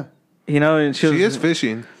 Yeah. And she Is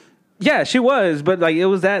fishing. Yeah, she was, but like it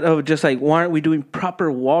was that of just like, why aren't we doing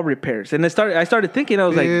proper wall repairs? And I started thinking, I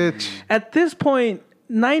was like, at this point,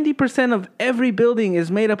 90% of every building is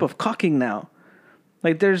made up of caulking now.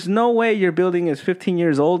 Like, there's no way your building is 15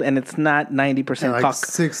 years old and it's not 90% Like caulk.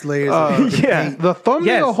 6 layers of yeah. paint. The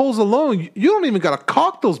thumbnail Yes. holes alone, you don't even gotta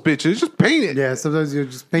caulk those bitches. Just paint it. Yeah, sometimes you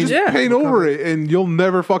just paint Just paint over it, and you'll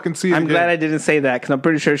never fucking see it. I'm again. glad I didn't say that because I'm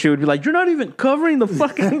pretty sure she would be like, you're not even covering the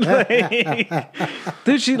fucking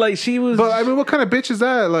Dude, she was. But I mean, what kind of bitch is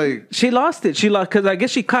that? Like, She lost it. She lost because I guess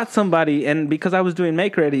she caught somebody, and because I was doing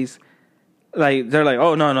make readies, like they're like,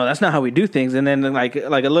 "Oh no, that's not how we do things." And then like a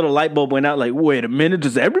little light bulb went out. Like, wait a minute,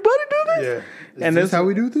 does everybody do this? Yeah. And Is this it's- how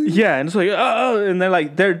we do things? Yeah, and it's like, oh, and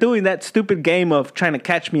they're doing that stupid game of trying to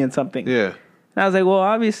catch me in something. yeah. And I was like, well,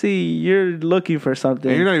 obviously you're looking for something.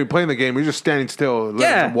 And you're not even playing the game. You're just standing still, and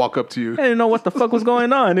letting them walk up to you. I didn't know what the fuck was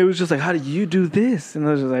going on. It was just like, how do you do this? And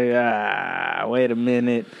I was just like, wait a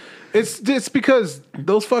minute. It's because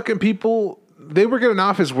those fucking people, they work in an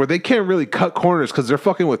office where they can't really cut corners because they're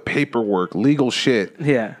fucking with paperwork, legal shit.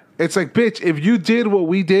 Yeah. It's like, bitch, if you did what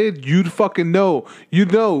we did, you'd fucking know. You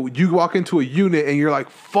walk into a unit and you're like,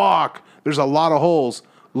 fuck, there's a lot of holes.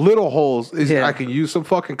 Little holes. I can use some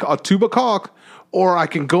fucking a tube of caulk, or I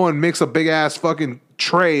can go and mix a big ass fucking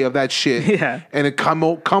tray of that shit. Yeah. And it come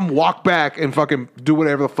walk back and fucking do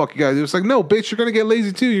whatever the fuck you gotta do. It's like, no, bitch, you're gonna get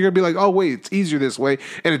lazy too. You're gonna be like, oh wait, it's easier this way,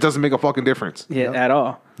 and it doesn't make a fucking difference. Yeah, at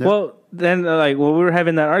all. Yep. Well, then like when we were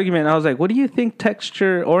having that argument, I was like, what do you think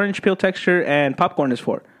orange peel texture and popcorn is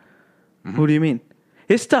for? Mm-hmm. What do you mean?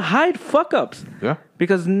 It's to hide fuck ups. Yeah.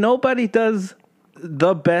 Because nobody does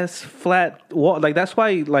the best flat wall. Like that's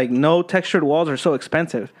why like no textured walls are so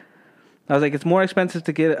expensive. I was like, it's more expensive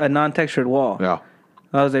to get a non-textured wall. Yeah.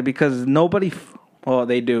 I was like, because nobody, well,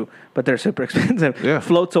 they do, but they're super expensive. Yeah.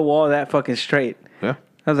 Floats a wall that fucking straight. Yeah.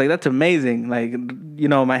 I was like, that's amazing. Like,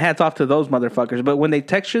 my hat's off to those motherfuckers. But when they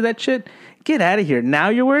texture that shit, get out of here. Now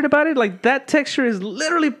you're worried about it? Like, that texture is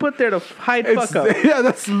literally put there to hide fuck up. Yeah,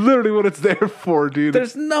 that's literally what it's there for, dude.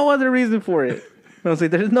 There's no other reason for it. I was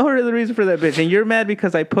like, there's no other reason for that bitch. And you're mad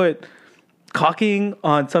because I put caulking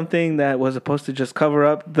on something that was supposed to just cover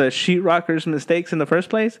up the sheetrocker's mistakes in the first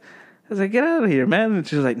place. I was like, get out of here, man. And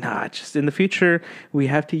she's like, nah, just in the future, we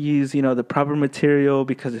have to use, the proper material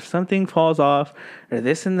because if something falls off or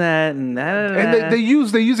this and that and that. And they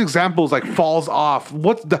use examples like falls off.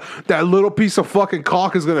 What's that little piece of fucking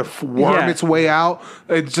caulk is going to worm its way out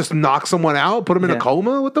and just knock someone out, put them in a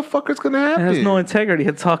coma? What the fuck is going to happen? It has no integrity.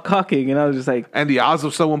 It's all caulking. And I was just like. And the odds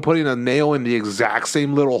of someone putting a nail in the exact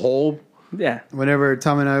same little hole. Yeah. Whenever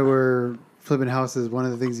Tom and I were flipping houses, one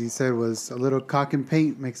of the things he said was, a little caulk and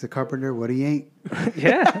paint makes a carpenter what he ain't.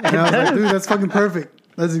 Yeah. And I was like, dude, that's fucking perfect.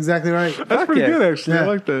 That's exactly right. That's pretty good, actually. Yeah. I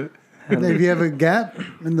like that. And if you have a gap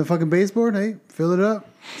in the fucking baseboard, hey, fill it up,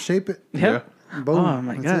 shape it. Yeah. Boom. Oh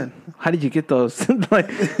my That's god! it. How did you get those?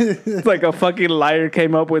 It's like a fucking liar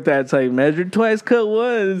came up with that. It's like measure twice, cut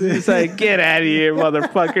once. It's like get out of here,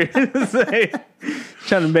 motherfucker! It's like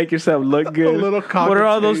trying to make yourself look good. little cock what are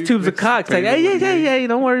all and those tape tubes of mixed cock? It's like hey,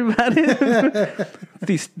 don't worry about it.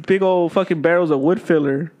 These big old fucking barrels of wood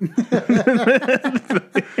filler.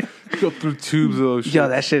 Go through tubes of those shit. Yo,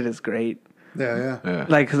 that shit is great. Yeah.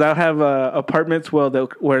 Like, because I'll have apartments where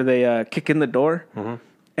they kick in the door,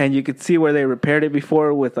 and you could see where they repaired it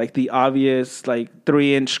before with like the obvious like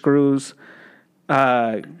 3-inch screws,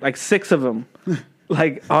 like 6 of them,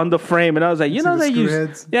 like on the frame. And I was like, the they screw use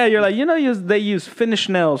heads? you're like they use finish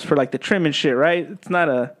nails for like the trim and shit, right? It's not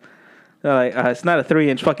a it's not a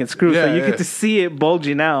 3-inch fucking screw, so you get to see it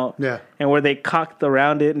bulging out. Yeah. And where they cocked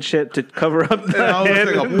around it and shit to cover up the And head.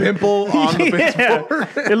 it looks like a pimple on the baseboard.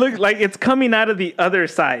 It looked like it's coming out of the other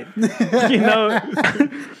side,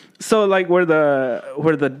 So like where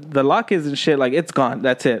the lock is and shit, like it's gone.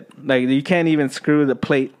 That's it. Like you can't even screw the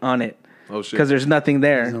plate on it. Oh shit! Because there's nothing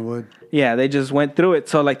there. There's no wood. Yeah, they just went through it.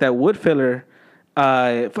 So like that wood filler,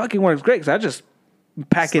 it fucking works great. Because I just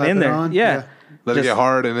pack Slap it in it there. on? Yeah. Let it get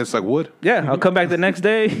hard and it's like wood. Yeah, I'll come back the next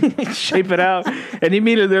day, shape it out, and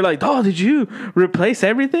immediately they're like, "Oh, did you replace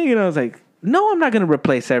everything?" And I was like, "No, I'm not going to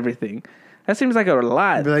replace everything. That seems like a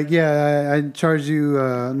lot." Be like, yeah, I charge you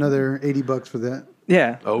another $80 for that.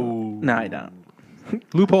 Yeah. Oh, No, I don't.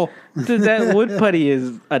 loophole. Dude, that wood putty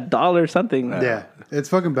is $1 something. Yeah, it's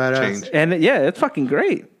fucking badass. Change. And it's fucking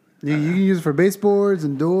great. You can use it for baseboards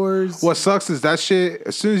and doors. What sucks is that shit.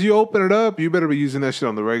 As soon as you open it up, you better be using that shit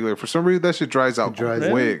on the regular. For some reason, that shit dries out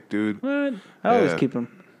quick, dude. What? I always Yeah. keep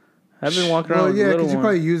them. I've been walking around Well, with yeah, a little because you one.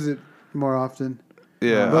 probably use it more often.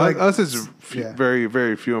 Yeah, But like- us is yeah. very,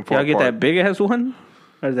 very few and far Y'all get apart. that big ass one?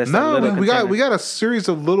 Or is that some No, little we got container? a series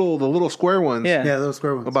of the little square ones. Yeah. Yeah, those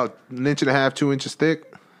square ones. about 1.5 2 inches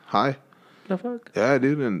thick, high. The fuck? Yeah,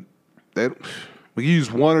 dude, and we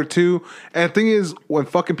use 1 or 2. And the thing is, when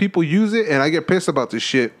fucking people use it, and I get pissed about this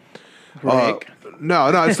shit. Rick. No,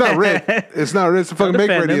 it's not Rick. It's not Rick. It's a fucking make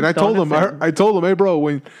defend ready. him. And I Don't told him, defend I told him, hey, bro,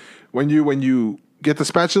 when you get the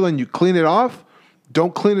spatula and you clean it off,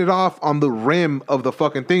 don't clean it off on the rim of the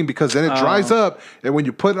fucking thing because then it dries up. And when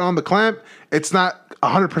you put it on the clamp, it's not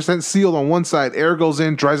 100% sealed on one side. Air goes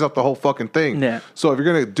in, dries out the whole fucking thing. Yeah. So if you're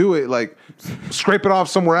gonna do it, like scrape it off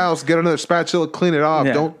somewhere else, get another spatula, clean it off.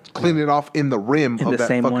 Yeah. Don't clean it off in the rim In of the that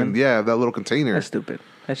same fucking one? that little container. That's stupid.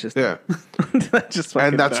 That's just Yeah. that's just fucking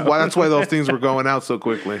And that's dumb. why those things were going out so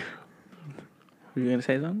quickly. Were you gonna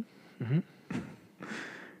say something?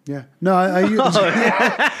 Yeah. No, I use,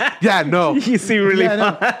 Yeah, no. You see, really. yeah,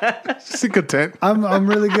 no, Just content. I'm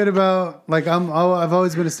really good about I've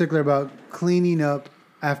always been a stickler about cleaning up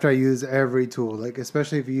after I use every tool, like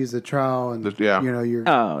especially if you use the trowel and Yeah. your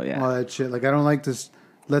Oh, yeah. all that shit. Like I don't like to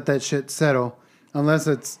let that shit settle unless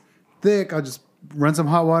it's thick. I'll just run some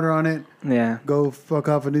hot water on it, Yeah. go fuck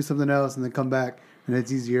off and do something else, and then come back, and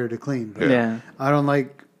it's easier to clean. But Yeah. I don't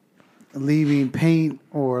like leaving paint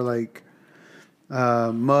or like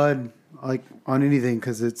mud like on anything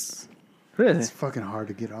because it's Really? fucking hard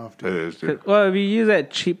to get off. It Dude. is, dude. Well, if you use that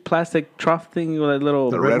cheap plastic trough thing with that little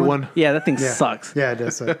The red one? yeah, that thing Yeah. sucks. Yeah, it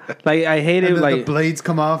does. Suck. Like I hate And it. then Like the blades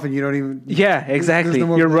come off and you don't even. yeah, exactly. no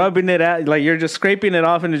more You're blade. rubbing it out, like you're just scraping it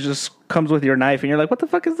off, and it just comes with your knife, and you're like, "What the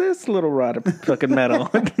fuck is this little rod of fucking metal?"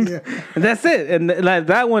 Yeah. And that's it. And like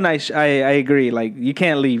that one, I agree. Like you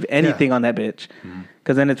can't leave anything on that bitch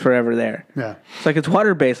because then it's forever there. Yeah. It's like it's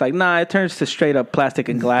water based. Like nah, it turns to straight up plastic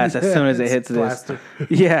and glass as soon as it It's hits plastic.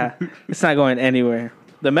 this. Yeah, it's not going anywhere.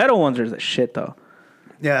 The metal ones are the shit though,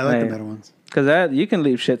 Yeah, I like Like- the metal ones. because that you can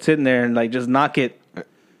leave shit sitting there and like just knock it,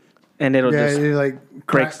 and it'll Yeah, just it like breaks.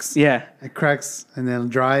 cracks. Yeah. It cracks and then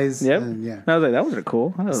dries. Yep. And yeah. I was like, that was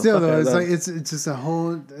cool. I was Still fucking though, it's love- like it's just a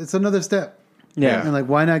whole. It's another step. yeah. And like,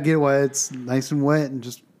 why not get it while it's nice and wet and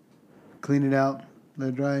just clean it out, let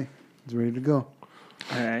it dry. It's ready to go.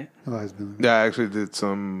 All right. Oh, it's been. Yeah, I actually did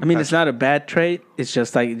some. I mean, it's not a bad trait. It's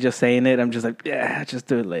just like just saying it. I'm just like, yeah, just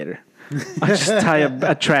do it later. I'll just tie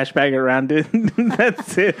a trash bag around it.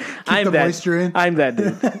 That's it. I'm the that. moisture in. I'm that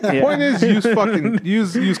dude. Yeah. Point is,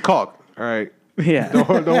 use caulk. All right. Yeah.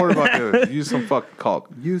 Don't worry about the other. Use some fucking caulk.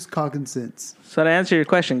 Use caulk and sense. So to answer your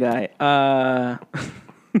question, guy,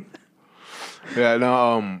 Yeah,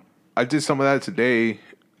 no, I did some of that today,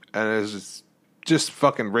 and it's just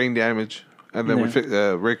fucking rain damage. And then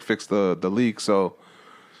Rick fixed the leak, so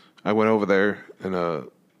I went over there and I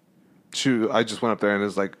just went up there and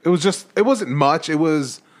it wasn't much. It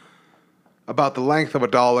was about the length of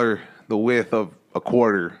 $1, the width of a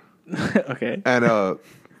quarter. okay. And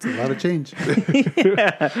It's a lot of change.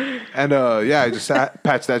 and I just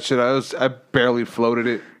patched that shit. I barely floated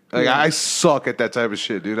it. Like I suck at that type of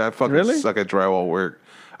shit, dude. I fucking Really? suck at drywall work.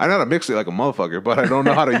 I know how to mix it like a motherfucker, but I don't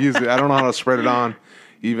know how to use it. I don't know how to spread it on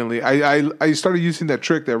evenly. I started using that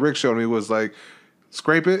trick that Rick showed me, was like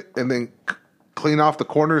scrape it and then clean off the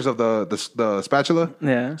corners of the spatula.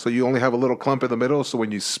 Yeah. So you only have a little clump in the middle. So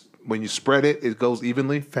when you spread it, it goes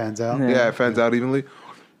evenly. Fans out. Yeah, it fans out evenly.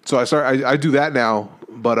 So I do that now,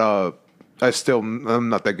 but I'm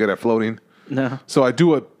not that good at floating. No. So I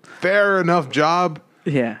do a fair enough job.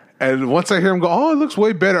 Yeah. And once I hear him go, oh, it looks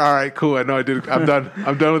way better. All right, cool. I know I did it. I'm done.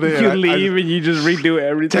 I'm done with it. You And leave and you just redo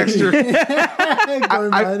everything. texture.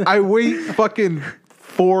 I wait fucking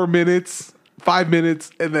 4 minutes, 5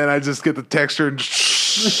 minutes, and then I just get the texture and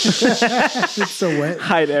It's so wet.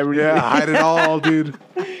 Hide everything. hide it all, dude.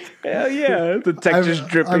 Hell yeah. The texture's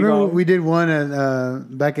dripping I remember off. we did one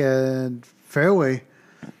back at Fairway,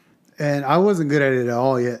 and I wasn't good at it at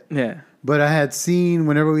all yet. Yeah. But I had seen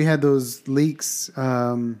whenever we had those leaks,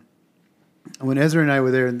 when Ezra and I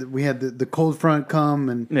were there, we had the cold front come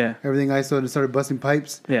and everything ISO'd and started busting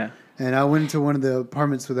pipes. Yeah. And I went into one of the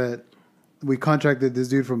apartments that we contracted this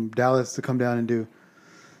dude from Dallas to come down and do.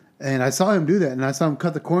 And I saw him do that, and I saw him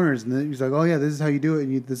cut the corners, and then he's like, "Oh yeah, this is how you do it,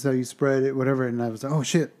 and this is how you spread it, whatever." And I was like, "Oh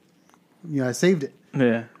shit, I saved it."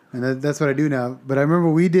 Yeah. And that's what I do now. But I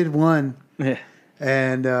remember we did one, Yeah.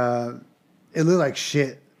 and it looked like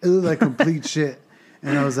shit. It looked like complete shit.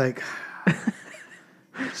 And I was like,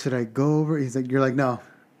 "Should I go over?" He's like, "You're like, no,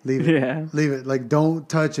 leave it, Yeah. leave it. Like, don't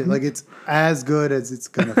touch it. Like, it's as good as it's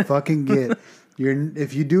gonna fucking get.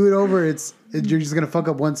 If you do it over, you're just gonna fuck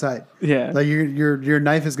up one side. Yeah. Like your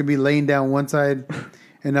knife is gonna be laying down one side,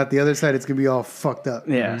 and not the other side. It's gonna be all fucked up.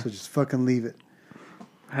 Yeah. So just fucking leave it."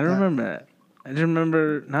 I don't remember that. I don't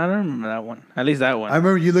remember that one. At least that one. I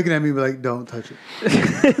remember you looking at me like, "Don't touch it."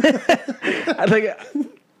 I think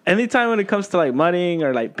anytime when it comes to like mudding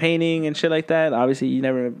or like painting and shit like that, obviously you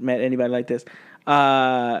never met anybody like this.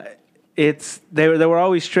 They were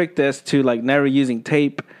always strict as to like never using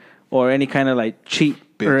tape or any kind of like cheat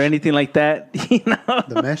or anything like that. You know,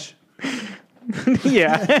 The mesh.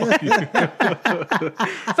 yeah. It's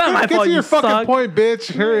not my Get fault. to You your fucking suck. point,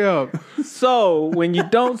 bitch. Hurry up. So when you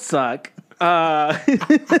don't suck, I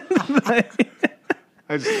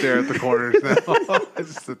just stare at the corners now. I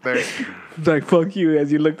just sit there. it's like fuck you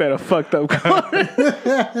as you looked at a fucked up corner.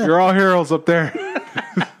 You're all heroes up there.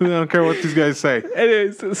 I don't care what these guys say.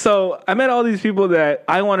 Anyways, so I met all these people that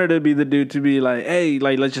I wanted to be the dude to be like, hey,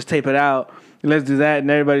 like let's just tape it out, let's do that,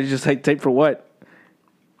 and everybody's just like, tape for what?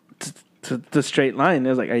 The straight line. It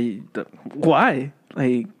was like, why?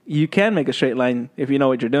 Like you can make a straight line if you know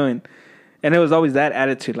what you're doing. And it was always that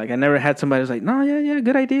attitude. Like I never had somebody who's like, no, yeah,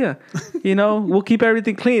 good idea. You know, we'll keep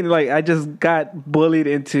everything clean. Like I just got bullied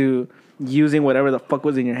into using whatever the fuck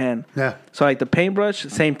was in your hand. Yeah. So like the paintbrush,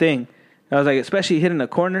 same thing. I was like, especially hitting a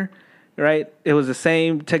corner, right? It was the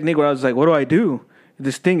same technique where I was like, what do I do?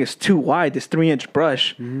 This thing is too wide. This 3-inch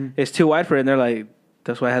brush is too wide for it. And they're like,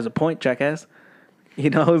 that's why it has a point, jackass. You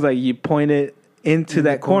know, it's like you point it into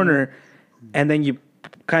that corner and then you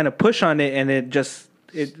kind of push on it and it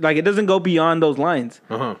doesn't go beyond those lines.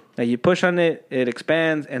 Uh-huh. Like you push on it, it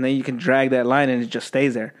expands, and then you can drag that line and it just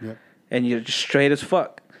stays there. Yep. And you're just straight as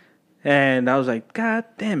fuck. And I was like, God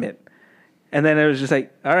damn it. And then it was just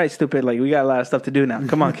like, all right, stupid. Like, we got a lot of stuff to do now.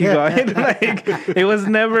 Come on, keep going. Like, it was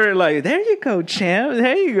never like, there you go, champ.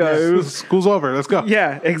 There you go. It was, School's over. Let's go.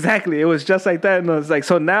 yeah, exactly. It was just like that. And it was like,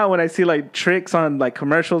 so now when I see like tricks on like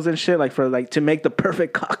commercials and shit, like for like to make the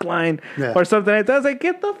perfect cock line or something like that, I was like,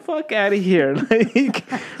 get the fuck out of here. Like,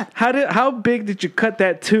 how big did you cut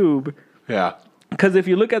that tube? Yeah. Because if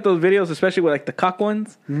you look at those videos, especially with like the cock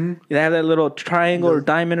ones, they have that little triangle or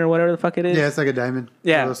diamond or whatever the fuck it is. Yeah, it's like a diamond.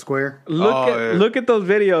 Yeah. A little square. Look at those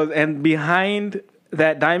videos, and behind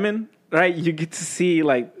that diamond, right, you get to see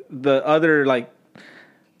like the other like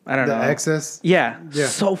I don't The know. excess. Yeah, Yeah.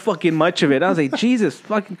 so fucking much of it. I was like, Jesus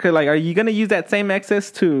fucking Christ. Like, are you going to use that same excess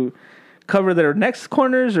to cover their next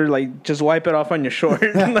corners or like just wipe it off on your short?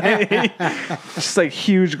 Like, just like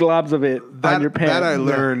huge globs of it on your pants. That I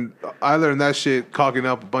learned that shit caulking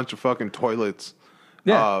up a bunch of fucking toilets.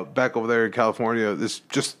 Yeah. Back over there in California. This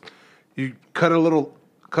just you cut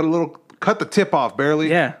the tip off barely.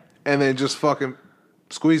 Yeah. And then just fucking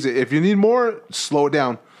squeeze it. If you need more, slow it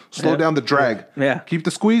down. Slow down the drag. Yeah. Keep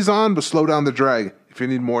the squeeze on, but slow down the drag if you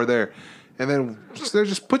need more there. And then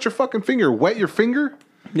just put your fucking finger, wet your finger,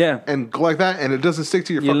 Yeah. and go like that, and it doesn't stick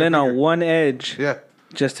to your You fucking lean finger. on one edge Yeah.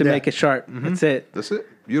 just to Yeah. make it sharp. That's it. That's it.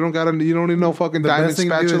 You don't need no fucking The diamond best thing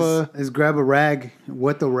spatula. to do is grab a rag,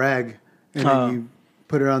 wet the rag, and then you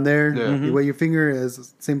put it on there. Yeah. You wet your finger at the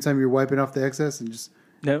same time you're wiping off the excess, and just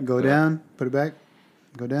Yep. go down, put it back,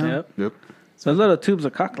 go down. Yep. Yep. Those little tubes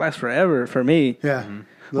of cock last forever for me. Yeah.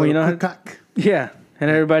 Well, you know Little cock. Yeah. And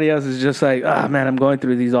everybody else is just like, ah, man, I'm going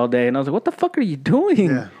through these all day. And I was like, what the fuck are you doing?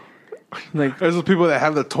 Yeah. Like, There's those people that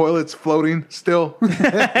have the toilets floating still. And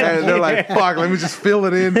they're like, fuck, let me just fill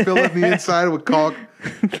it the inside with caulk.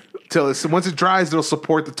 Once it dries, it'll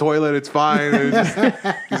support the toilet. It's fine. And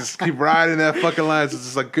you just keep riding that fucking line. So it's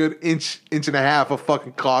just a good inch and a half of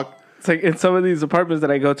fucking caulk. it's like in some of these apartments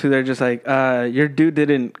that I go to, they're just like, your dude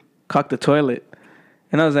didn't caulk the toilet.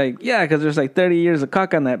 And I was like, yeah, because there's like 30 years of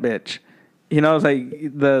caulk on that bitch. You know, it's like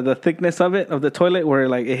the thickness of the toilet, where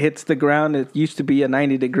like it hits the ground. It used to be a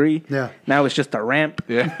 90 degree. Yeah. Now it's just a ramp.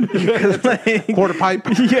 Yeah. 'Cause, like, Quarter pipe.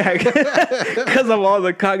 yeah, because of all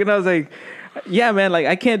the cock. And I was like, yeah, man, like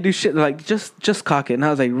I can't do shit. Like just cock it. And I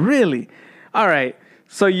was like, really? All right.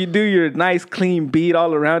 So you do your nice clean bead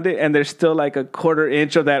all around it, and there's still like a quarter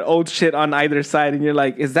inch of that old shit on either side, and you're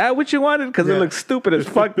like, is that what you wanted? Because Yeah. it looks stupid as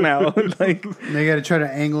fuck now. Like, Now you got to try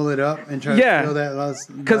to angle it up and try Yeah. to feel that last.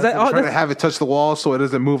 because Try to have it touch the wall so it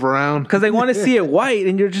doesn't move around. because they want to see it white,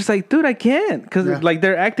 and you're just like, dude, I can't, because Yeah. like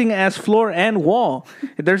they're acting as floor and wall.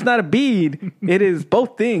 There's not a bead; it is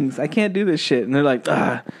both things. I can't do this shit, and they're like,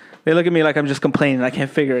 ah. They look at me like I'm just complaining. I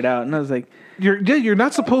can't figure it out, and I was like, You're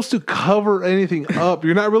not supposed to cover anything up.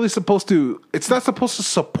 You're not really supposed to. It's not supposed to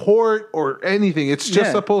support or anything. It's just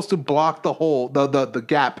Yeah. supposed to block the hole, the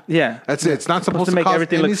gap. Yeah. That's it. It's not supposed to make cause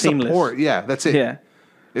everything any look seamless. support. Yeah, that's it. yeah.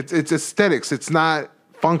 It's aesthetics. It's not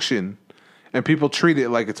function, and people treat it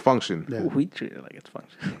like it's function. Yeah. We treat it like it's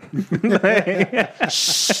function.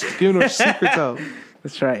 Shh, giving them secrets out.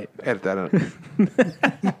 That's right. Edit that out.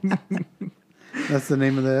 That's the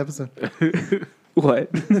name of the episode. What?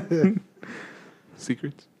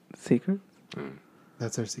 Secrets. Secret?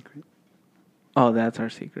 That's our secret. Oh, that's our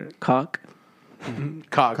secret. Cock.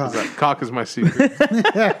 Cock. Cock is my secret.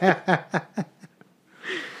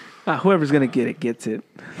 Whoever's gonna get it gets it.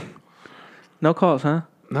 No calls, huh?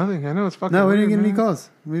 Nothing. I know it's fucking. No, we didn't weird, get any man. calls.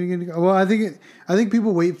 We didn't get any. Well, I think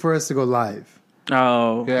people wait for us to go live,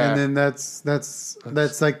 Oh, Yeah. and then that's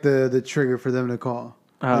like the trigger for them to call.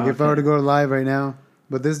 Oh, Like if I were to go live right now,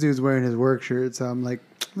 but this dude's wearing his work shirt, so I'm like,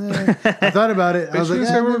 I thought about it. I was Did like,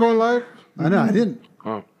 you say we were going live? I know I didn't,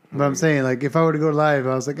 Oh. but I'm saying like if I were to go live,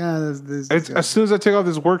 I was like, this As soon as I take off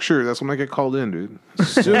this work shirt, that's when I get called in, dude. As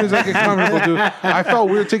soon as I get comfortable, dude. I felt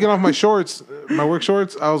weird taking off my shorts, my work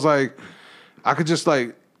shorts. I was like, I could just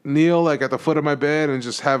like kneel like at the foot of my bed and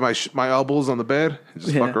just have my elbows on the bed and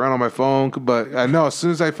just Yeah. fuck around on my phone. But I know as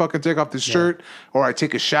soon as I fucking take off this shirt or I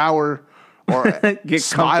take a shower or Get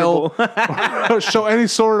smile or show any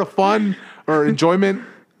sort of fun or enjoyment,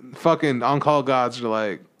 fucking on-call gods are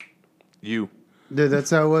like, you. Dude, that's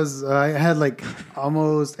how it was. I had like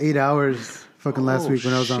almost 8 hours fucking last Oh, week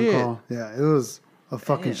when I was on shit. call. Yeah, it was a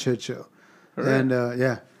fucking shit show. And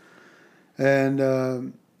yeah,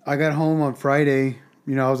 and I got home on Friday.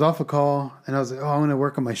 You know, I was off a call, and I was like, "Oh, I'm gonna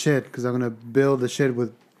work on my shit because I'm gonna build the shit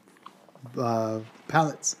with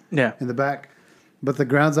pallets Yeah. in the back." But the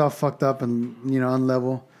ground's all fucked up and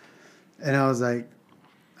unlevel. And I was like,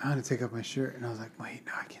 "I'm gonna take off my shirt," and I was like, "Wait,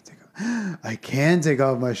 no, I can't take off. I can take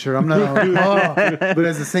off my shirt. I'm not on call, but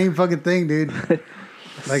it's the same fucking thing, dude.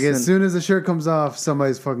 Like as soon as the shirt comes off,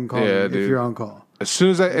 somebody's fucking calling Yeah, if dude. you're on call." As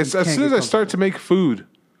soon as can't I get start to make food,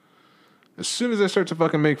 as soon as I start to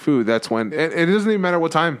fucking make food, that's when it doesn't even matter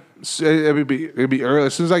what time. It'd be early.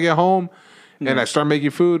 As soon as I get home and I start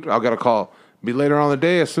making food, I'll get a call. Be later on in the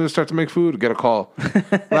day. As soon as I start to make food, get a call.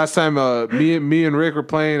 Last time, me and Rick were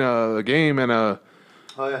playing a game, and Oh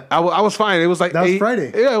yeah, I was fine. It was like That was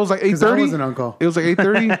Friday. Yeah, it was like 8:30. I wasn't on call. It was like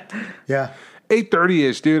 8:30. yeah. 8:30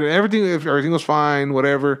 ish, dude, and everything was fine,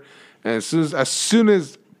 whatever. And as soon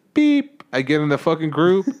as beep, I get in the fucking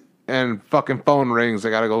group, and fucking phone rings. I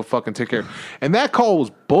gotta go fucking take care. And that call was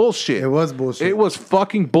bullshit. It was bullshit. It was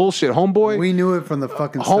fucking bullshit, homeboy. We knew it from the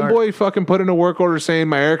fucking start. Homeboy fucking put in a work order saying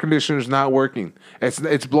my air conditioner's not working.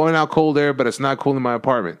 It's blowing out cold air, but it's not cooling my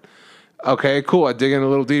apartment. Okay, cool. I dig in a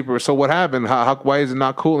little deeper. So what happened? Why is it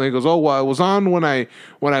not cooling? He goes, oh, well, it was on when I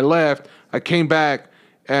left. I came back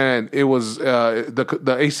and it was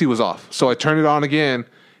the AC was off. So I turned it on again,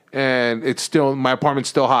 and it's still, my apartment's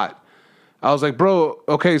still hot. I was like, bro,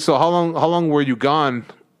 okay, so how long were you gone?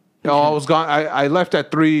 Oh, I was gone. I left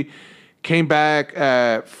at 3, came back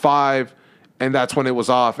at 5, and that's when it was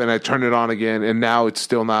off, and I turned it on again, and now it's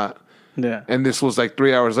still not. Yeah. And this was like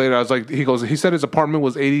 3 hours later. I was like, he said his apartment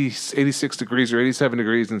was 86 degrees or 87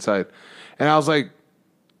 degrees inside. And I was like,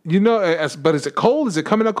 but is it cold? Is it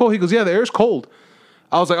coming up cold? He goes, yeah, the air's cold.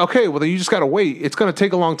 I was like, okay, well, then you just got to wait. It's going to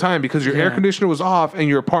take a long time because your air conditioner was off and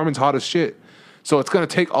your apartment's hot as shit. So it's going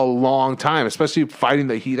to take a long time, especially fighting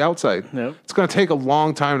the heat outside. Yep. It's going to take a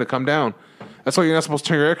long time to come down. That's why you're not supposed to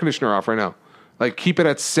turn your air conditioner off right now. Like, keep it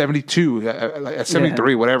at 72, at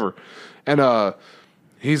 73, whatever. And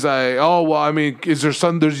he's like, oh, well, I mean, is there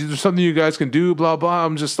something you guys can do, blah, blah.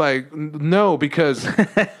 I'm just like, no, because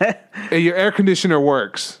your air conditioner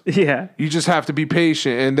works. Yeah. You just have to be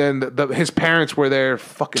patient. And then his parents were there,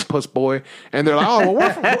 fucking puss boy. And they're like, oh,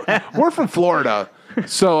 well, we're from Florida.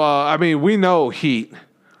 So, I mean, we know heat.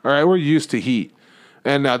 All right, we're used to heat.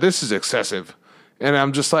 And this is excessive. And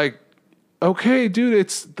I'm just like, okay,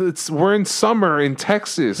 dude, we're in summer in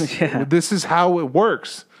Texas. Yeah. This is how it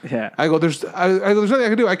works. Yeah. I go, there's nothing I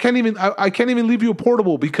can do. I can't even leave you a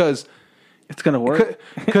portable because it's gonna work.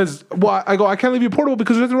 Because I can't leave you a portable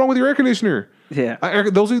because there's nothing wrong with your air conditioner. Yeah.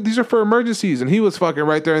 These are for emergencies, and he was fucking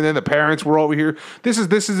right there. And then the parents were over here. This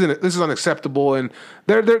is unacceptable. And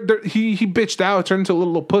he bitched out, turned into a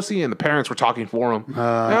little pussy, and the parents were talking for him. And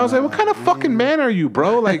I was like, what kind of fucking man are you,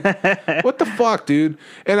 bro? Like, what the fuck, dude?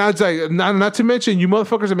 And I was like, not to mention, you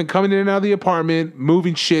motherfuckers have been coming in and out of the apartment,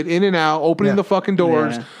 moving shit in and out, opening the fucking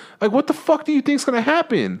doors. Yeah. Like, what the fuck do you think's gonna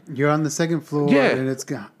happen? You're on the second floor, and it's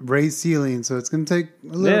got raised ceiling, so it's gonna take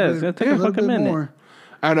a little bit. It's gonna take a fucking minute. More.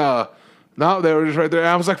 And no, they were just right there. And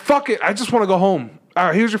I was like, fuck it, I just want to go home. All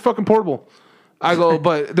right, here's your fucking portable. I go,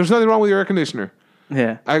 but there's nothing wrong with your air conditioner.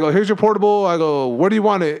 Yeah. I go, here's your portable. I go, where do you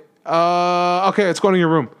want it? Okay, it's going in your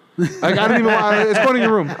room. Like, I don't even want it's going in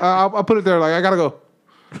your room. I'll put it there. Like, I gotta go.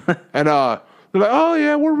 And they're like, oh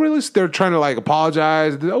yeah, they're trying to like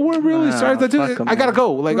apologize. Oh, we're really sorry. I gotta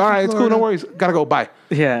go. Like, all right, it's cool, no worries. Gotta go, bye.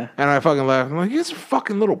 Yeah. And I fucking left. I'm like, you guys are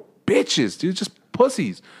fucking little bitches, dude. Just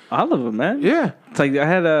pussies. All of them, man. Yeah. It's like I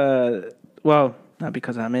had well, not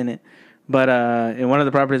because I'm in it, but in one of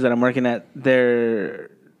the properties that I'm working at, their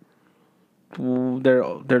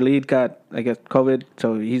lead got, I guess, COVID,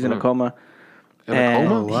 so he's in a coma. In a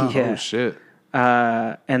coma? Oh, wow. Yeah. Oh shit.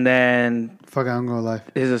 And then Fuck, I'm gonna go live.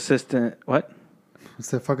 his assistant, what? I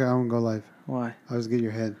said, fuck it, I'm gonna go live. Why? I was get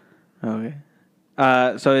your head. Okay.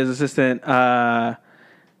 So his assistant,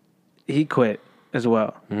 he quit as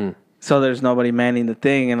well. Mm. So there's nobody manning the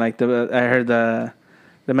thing, and like I heard the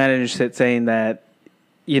manager saying that,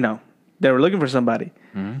 they were looking for somebody,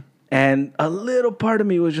 and a little part of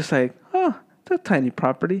me was just like, oh, it's a tiny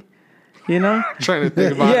property, Trying to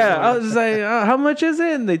think about it. Yeah, I was just like, how much is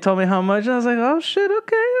it? And they told me how much, and I was like, oh shit,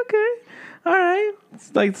 okay, all right.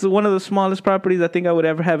 It's one of the smallest properties I think I would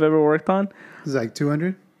ever worked on. It's like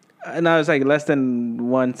 200. And I was like less than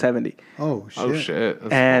 170. Oh shit! Oh shit!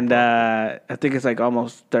 That's And I think it's like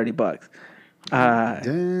almost $30.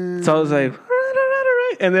 Damn. So I was like, all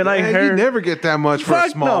right. And then I heard, you never get that much for a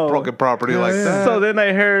Fuck small no. broken property like that. so then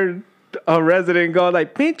I heard a resident go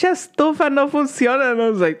like, pinche estufa no funciona. And I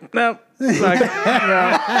was like, no,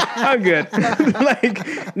 I'm good.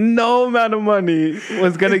 Like, no amount of money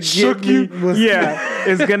was going to get me.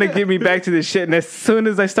 It's going to get me back to this shit. And as soon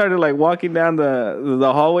as I started like walking down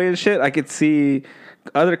the hallway and shit, I could see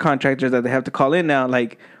other contractors that they have to call in now,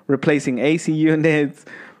 like replacing AC units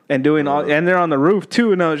and doing and they're on the roof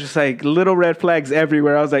too. And I was just like, little red flags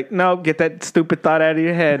everywhere. I was like, no, get that stupid thought out of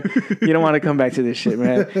your head. You don't want to come back to this shit,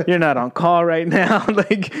 man. You're not on call right now.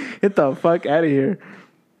 Like, get the fuck out of here.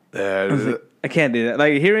 I can't do that.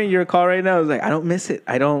 Like, hearing your call right now, I was like, I don't miss it.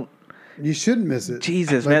 You shouldn't miss it.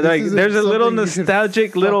 Jesus, man. Like, there's a little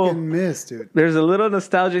nostalgic miss, dude. There's a little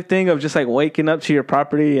nostalgic thing of just like waking up to your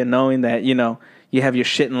property and knowing that, you have your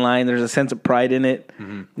shit in line. There's a sense of pride in it,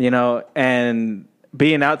 and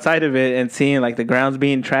being outside of it and seeing like the grounds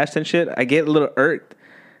being trashed and shit. I get a little irked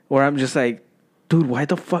where I'm just like, dude, why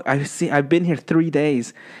the fuck? I've been here 3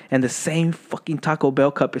 days and the same fucking Taco Bell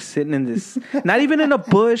cup is sitting in this, not even in a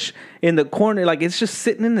bush in the corner. Like, it's just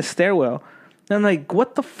sitting in the stairwell. And I'm like,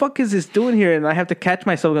 what the fuck is this doing here? And I have to catch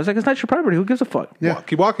myself. I was like, it's not your property. Who gives a fuck? Yeah.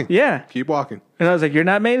 Keep walking. Yeah. Keep walking. And I was like, you're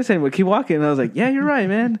not maintenance anymore. Keep walking. And I was like, yeah, you're right,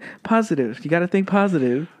 man. Positive. You got to think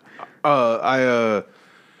positive.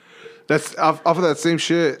 That's off of that same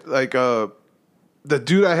shit. Like, the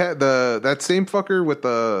dude I had, that same fucker with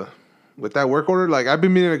that work order. Like, I've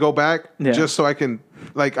been meaning to go back just so I can,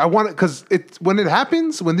 like, I want it because when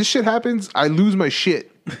this shit happens, I lose my shit.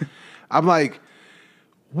 I'm like,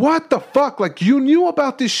 what the fuck? Like, you knew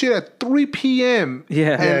about this shit at 3 p.m.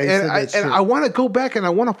 Yeah. And I want to go back and I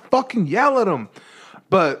want to fucking yell at him.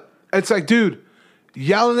 But it's like, dude,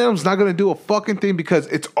 yelling at him's not going to do a fucking thing because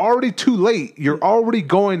it's already too late. You're already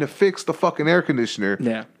going to fix the fucking air conditioner.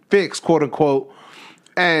 Yeah. Fix, quote unquote.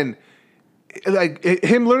 And like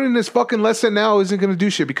him learning this fucking lesson now isn't going to do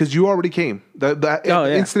shit because you already came. The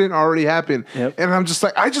incident already happened. Yep. And I'm just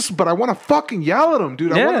like, but I want to fucking yell at him,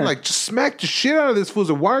 dude. I want to Yeah. like just smack the shit out of this fool.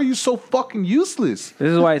 So why are you so fucking useless?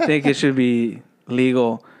 This is why I think it should be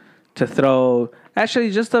legal to throw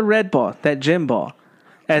actually just a red ball, that gym ball,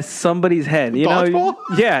 at somebody's head. You know, Dodgeball?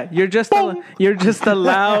 yeah, you're just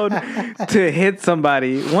allowed to hit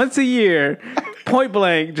somebody once a year, point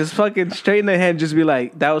blank, just fucking straight in the head. Just be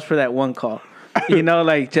like, that was for that one call. You know,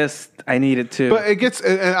 like just I needed to. But it gets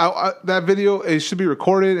that video. It should be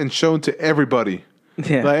recorded and shown to everybody.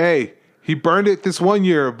 Yeah, Like, hey, he burned it this one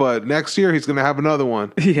year, but next year he's gonna have another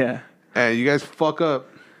one. yeah. And you guys fuck up.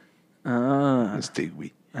 Let's take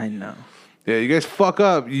we. I know. Yeah, you guys fuck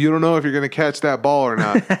up. You don't know if you're gonna catch that ball or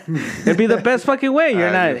not. It'd be the best fucking way.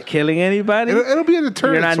 You're not killing anybody. It'll be a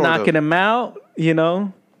deterrent. You're not knocking them out. You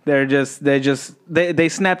know, they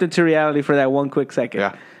snapped into reality for that one quick second.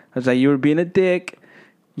 Yeah. I was like, you were being a dick.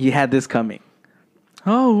 You had this coming.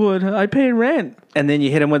 Oh, what? I pay rent. And then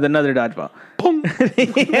you hit him with another dodgeball. Boom.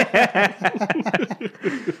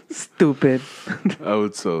 Stupid. I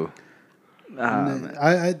would so.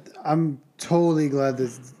 I'm totally glad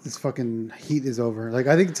this fucking heat is over. Like,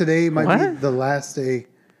 I think today might be What? the last day.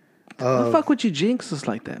 What the fuck would you jinx us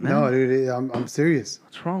like that, man? No, dude, I'm serious.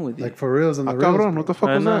 What's wrong with you? Like, for reals on the Cabrón, reals. what the fuck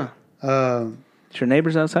I was know. that? Is your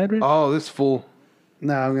neighbors outside, Rich? Oh, this fool.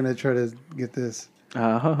 Nah, I'm gonna try to get this.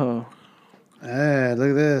 Oh, Hey, look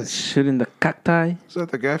at this. shooting the cacti. Is that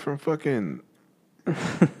the guy from fucking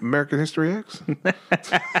American History X? Let's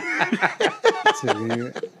see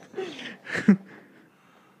here.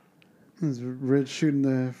 This is Rich shooting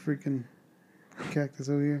the freaking cactus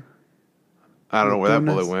over here. I don't know where that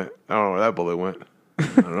Donuts. bullet went. I don't know where that bullet went. I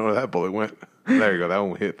don't know where that bullet went. There you go. That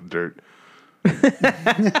one hit the dirt.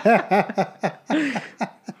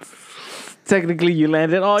 Technically, you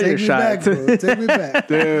landed all your Take me back, shots. bro. Take me back.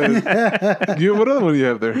 Dude. What other one do you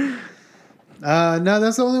have there? No,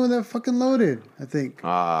 that's the only one that fucking loaded, I think.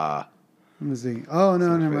 Ah. Let me see. Oh,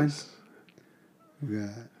 no, never mind. We got...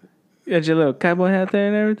 You got your little cowboy hat there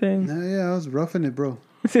and everything. No, yeah, I was roughing it, bro.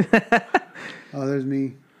 Oh, there's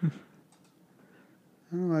me.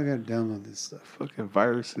 Oh, I gotta download this stuff. Fucking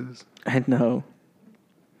viruses. I know.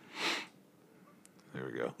 There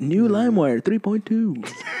we go. New LimeWire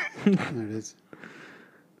 3.2. There it is.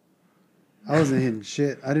 I wasn't hitting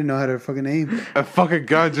shit. I didn't know how to fucking aim. A fucking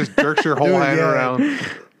gun just jerks your whole Dude, hand yeah. around.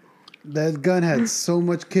 That gun had so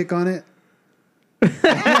much kick on it. You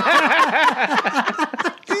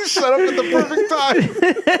shut up at the perfect time.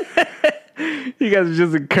 You guys are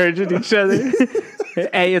just encouraging each other.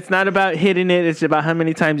 Hey, it's not about hitting it. It's about how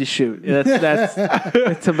many times you shoot. That's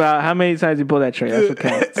it's about how many times you pull that trigger. That's what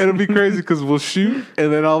counts. It'll be crazy because we'll shoot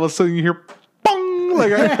and then all of a sudden you hear bong,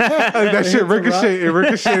 like that shit ricochet. It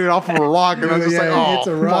ricocheted off of a rock, and I was just like, oh, it's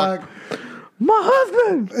a rock. My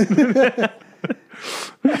husband.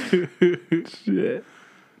 Shit.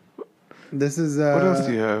 This is What else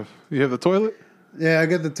do you have? You have the toilet? yeah, I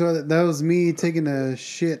got the toilet. That was me taking a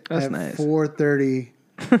shit That's at nice. 4:30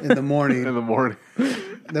 in the morning. In the morning.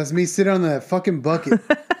 That's me sitting on that fucking bucket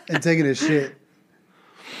and taking a shit.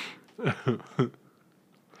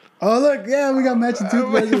 Oh look, yeah, we got matching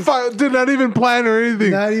toothbrushes. Did not even plan or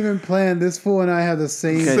anything. Not even planned. This fool and I have the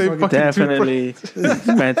same Same fucking fucking Definitely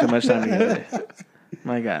spent too much time together.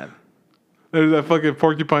 My God. There's that fucking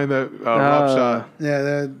porcupine that Rob shot.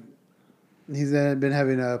 Yeah, he's been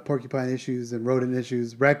having porcupine issues and rodent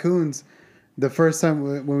issues. Raccoons. The first time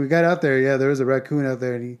when we got out there, yeah, there was a raccoon out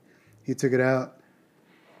there, and he took it out.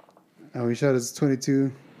 And we shot his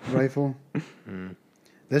 .22 rifle.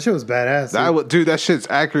 That shit was badass. Dude, that shit's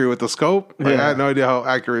accurate with the scope. Like, Yeah. I had no idea how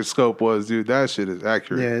accurate scope was, dude. That shit is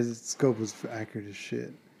accurate. Yeah, his scope was accurate as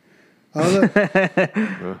shit. Oh look,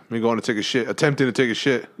 Me going to take a shit, attempting to take a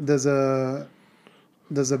shit. does a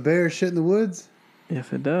bear shit in the woods?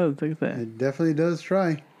 Yes, it does. Look at that. It definitely does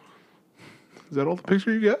try. Is that all the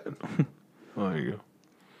picture you got? Oh, there you go.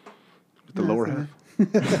 With the lower half.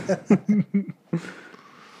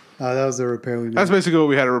 Oh, that was the repair we made. That's basically what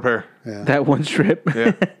we had to repair. Yeah. That one strip.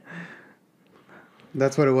 Yeah.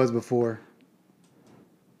 That's what it was before.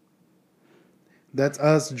 That's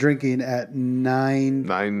us drinking at 9.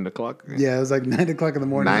 9 o'clock. Yeah, it was like 9 o'clock in the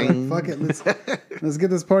morning. 9. Like, fuck it, let's get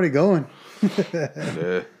this party going.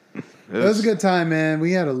 Yeah. It was a good time, man.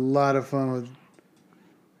 We had a lot of fun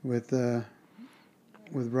with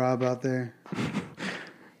Rob out there.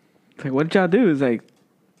 Like, what did y'all do? It's like,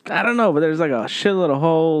 I don't know, but there's like a shitload of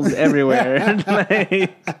holes everywhere.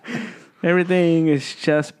 Like, everything is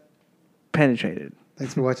just penetrated.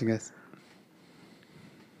 Thanks for watching, guys.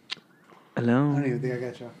 Hello? I don't even think I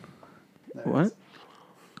got y'all. What?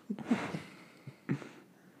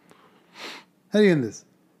 How do you end this?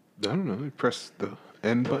 I don't know. You press the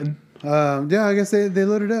end button. Yeah, I guess they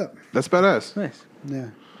loaded up. That's badass. Nice. Yeah.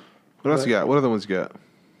 What else you got? What other ones you got?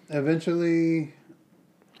 Eventually,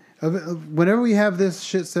 whenever we have this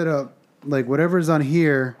shit set up, like whatever's on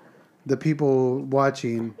here, the people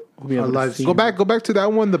watching We'll be our able to live see. Go back to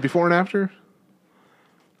that one, the before and after.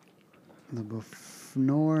 the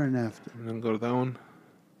before and after. And then go to that one.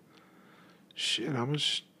 Shit, how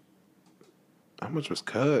much was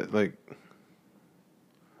cut? Like,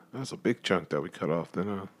 that was a big chunk that we cut off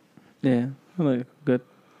then, Yeah. Like, good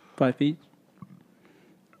 5 feet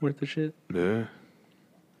worth of shit. Yeah.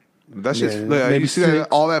 That's just, Yeah, like, maybe you see that, 6.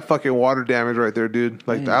 all that fucking water damage right there, dude.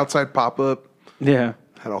 Like, the outside pop-up Yeah.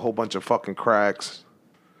 had a whole bunch of fucking cracks.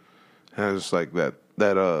 And it was like that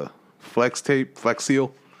flex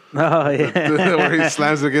seal, Oh, yeah. where he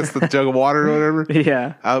slams it against the jug of water or whatever.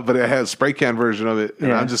 Yeah. But it has a spray can version of it. And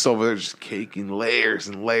Yeah. I'm just over there just caking layers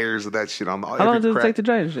and layers of that shit on the How long does it take to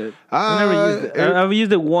dry and shit? I never used it. I've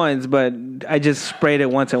used it once, but I just sprayed it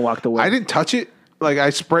once and walked away. I didn't touch it. Like,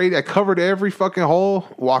 I covered every fucking hole,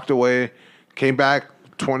 walked away, came back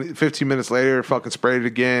 15 minutes later, fucking sprayed it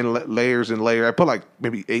again, layers and layers. I put like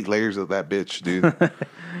maybe 8 layers of that bitch, dude.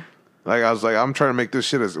 Like, I was like, I'm trying to make this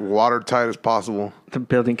shit as watertight as possible. The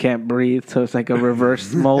building can't breathe, so it's like a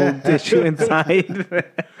reverse mold tissue inside.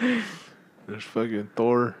 There's fucking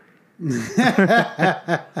Thor.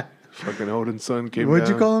 Fucking Odin's son came What'd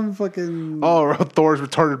down. you call him? Fucking. Oh, Thor's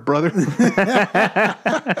retarded brother.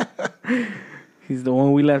 He's the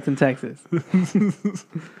one we left in Texas.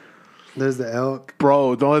 There's the elk.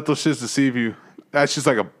 Bro, don't let those shits deceive you. That's just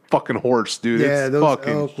like a fucking horse, dude. Yeah, it's those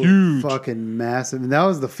fucking elk huge. were fucking massive, and that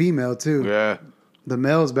was the female too. Yeah. The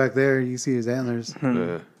male's back there. You see his antlers.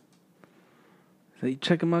 Yeah. So you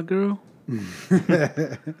checking my girl?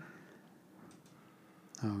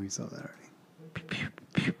 Oh, we saw that already.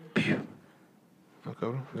 Okay,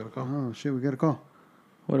 we got a call. Oh shit, we got a call.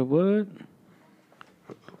 What a what?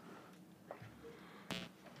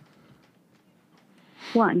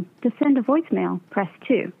 One, to send a voicemail, press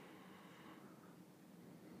 2.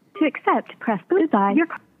 To accept, press bullseye.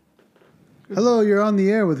 Hello, you're on the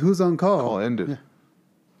air with Who's on Call. Call ended. Yeah.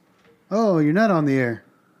 Oh, you're not on the air.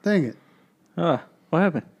 Dang it. What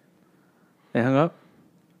happened? They hung up?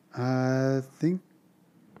 I think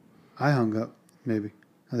I hung up. Maybe.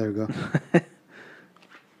 Oh, there we go.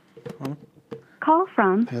 Call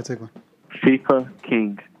from Yeah, take one. FIFA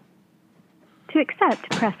King. to accept,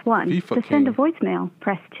 press 1. FIFA To send a King. voicemail,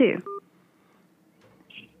 press 2.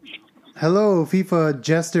 Hello, FIFA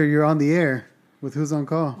Jester. You're on the air with Who's on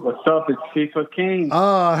Call. What's up? It's FIFA King. Oh,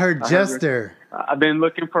 I heard Jester. I've been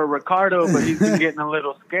looking for Ricardo, but he's been getting a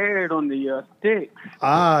little scared on the stick.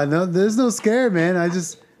 No, there's no scare, man. I'm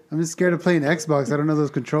just scared of playing Xbox. I don't know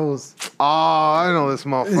those controls. Oh, I know this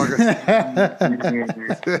motherfucker.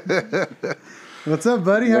 What's up,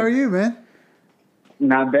 buddy? How are you, man?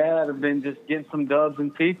 Not bad. I've been just getting some dubs in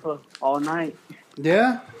FIFA all night.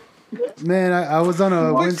 Yeah, man. I was on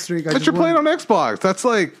a win streak. But you're playing on Xbox. That's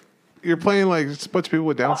like, you're playing like just a bunch of people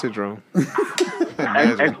with Down syndrome.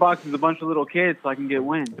 Imagine. Xbox is a bunch of little kids, so I can get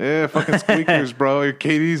wins. Yeah, fucking squeakers, bro. Your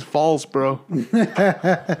KD's false, bro.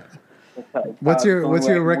 What's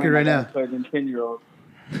your record right now? 10-year-old.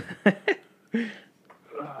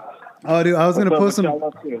 Oh, dude, I was gonna post some. Y'all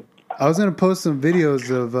up to? I was gonna post some videos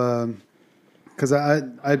of because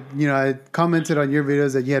I commented on your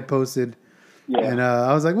videos that you had posted, Yeah. and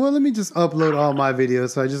I was like, well, let me just upload all my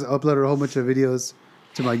videos. So I just uploaded a whole bunch of videos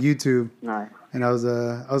to my YouTube, Nice. and I was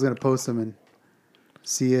gonna post them and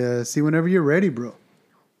see whenever you're ready, bro.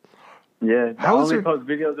 Yeah, I How is only there- post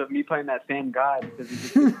videos of me playing that same guy because he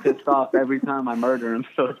just gets pissed off every time I murder him,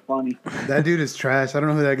 so it's funny. That dude is trash. I don't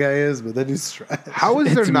know who that guy is, but that dude's trash. How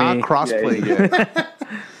is there It's not me. crossplay yet?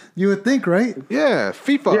 You would think, right? Yeah,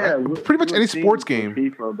 FIFA. we- Pretty much we've any seen sports some game.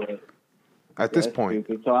 FIFA, but at this point.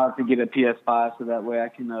 Stupid. So I have to get a PS5 so that way I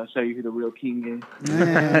can show you who the real king is.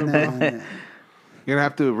 You're gonna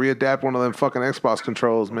have to readapt one of them fucking Xbox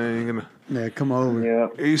controls, man. You're gonna come over. Yeah.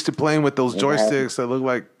 You're used to playing with those joysticks that look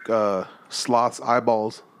like slots,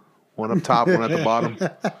 eyeballs. One up top, one at the bottom.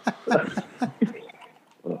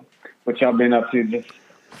 What y'all been up to? Just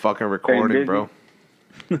fucking recording, bro.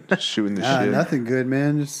 Just shooting the shit. Nothing good,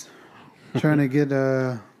 man. Just trying to get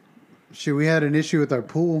shit. We had an issue with our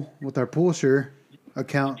pool share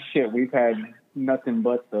account. Shit, we've had nothing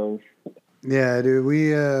but those. Yeah, dude.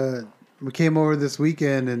 We came over this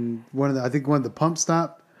weekend and I think one of the pumps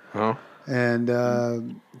stopped. Oh. And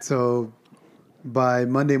so by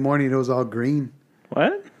Monday morning it was all green.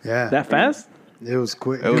 What? Yeah. That fast? It was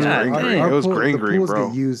quick. It was green. It was green, bro.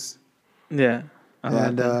 Get used. Yeah.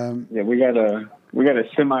 And yeah, we got a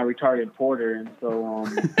semi-retarded porter, and so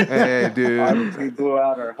hey, dude, we blew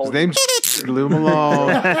out our whole. His name's Leave him alone.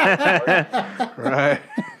 Right.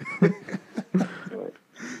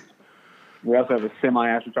 We also have a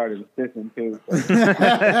semi-retarded assistant too.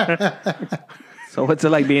 So what's it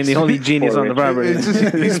like being the only genius on the property? It's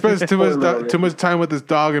just, he spends too much time with his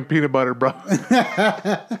dog and peanut butter, bro.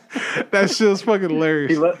 That shit's fucking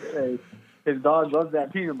hilarious. His dog loves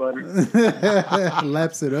that peanut butter.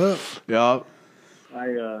 Laps it up. Yup.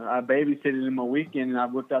 I babysitted him a weekend, and I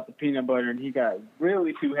whipped out the peanut butter, and he got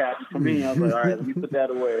really too happy for me. I was like, all right, let me put that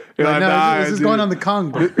away. This is going on the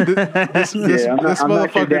Kong. This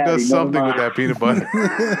motherfucker does something with that peanut butter.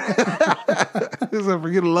 He's like,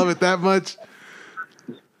 we're going to love it that much.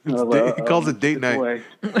 He calls it date night.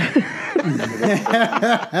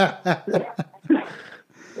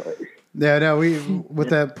 Yeah, no, with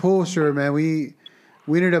that pool shirt, man, we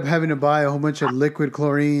ended up having to buy a whole bunch of liquid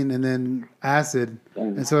chlorine and then acid.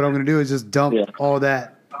 And so what I'm going to do is just dump all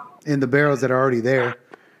that in the barrels that are already there.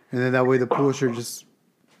 And then that way the pool shirt just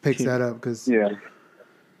picks that up.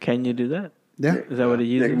 Can you do that? Yeah. Is that what it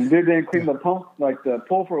uses? We didn't clean the pump, like the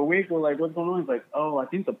pool for a week. We're like, what's going on? He's like, oh, I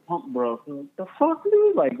think the pump broke. Like, the fuck,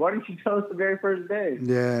 dude? Like, why didn't you tell us the very first day?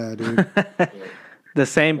 Yeah, dude. The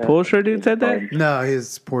same pool shirt dude said that? No,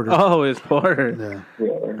 his porter. Oh, his porter.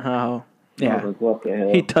 Yeah. Oh. Yeah. Like, what the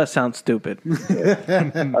hell? He does sound stupid. We've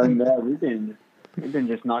been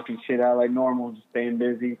just knocking shit out like normal, just staying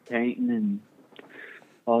busy, painting and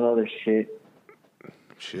all the other shit.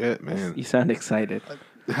 Shit, man. You sound excited.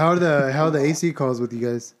 How are the AC calls with you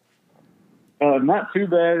guys? Not too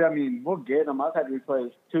bad. I mean, we'll get them. I've had to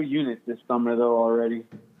replace 2 units this summer though already.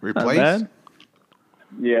 Replace?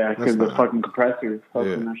 Yeah, because the fucking compressors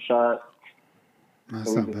fucking are shot.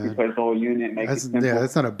 That's so we not just bad. replace the whole unit.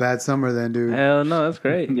 That's not a bad summer then, dude. Hell no, that's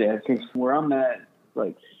great. Yeah, because where I'm at,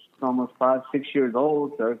 like almost 5-6 years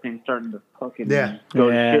old, so everything's starting to fucking go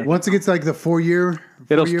to shit. Once it gets like the 4-year,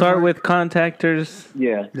 it'll start with contactors.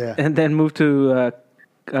 Yeah. And then move to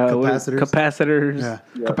capacitors. Yeah.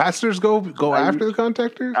 Capacitors go after the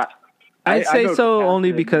contactors? I'd say so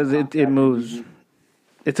only because it moves.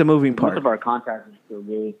 It's a moving part. Most of our contactors are still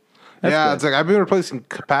good. It's like I've been replacing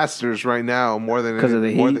capacitors right now more than because of the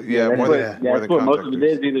heat. more than That's what most of it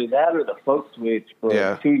is. Either that or the float switch for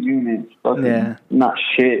 2 units. Not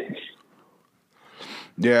shit.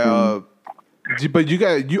 Yeah, but you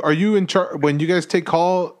guys, are you in charge when you guys take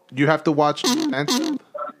call? You have to watch.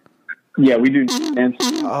 Yeah, we do. And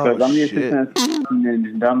I'm the assistant, and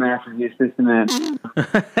then dumbass is the assistant.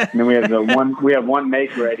 And then we have one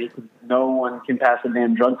make ready because no one can pass a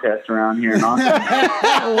damn drug test around here in Austin.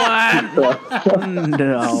 What?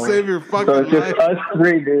 No. Save your fucking So it's just life. us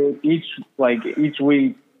 3, dude. Each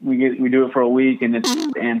week we do it for a week, and it's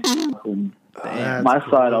my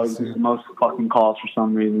side always gets the most fucking calls for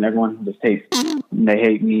some reason. Everyone just hates. They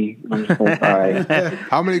hate me. I'm just like, all right.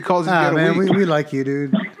 How many calls do you get a man, week? we like you,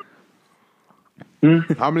 dude.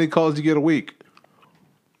 How many calls do you get a week?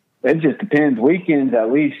 It just depends. Weekends,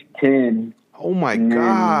 at least 10. Oh my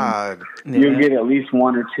God! You'll get at least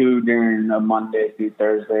 1 or 2 during a Monday through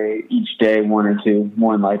Thursday. Each day, 1 or 2,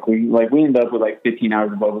 more than likely. Like we end up with like 15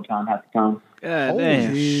 hours of overtime half the time. God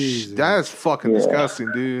damn. That's fucking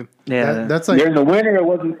disgusting, dude. Yeah, that's like during the winter. It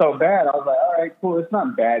wasn't so bad. I was like, all right, cool. It's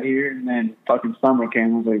not bad here. And then fucking summer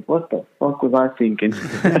came. I was like, what the fuck was I thinking?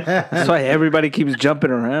 That's why everybody keeps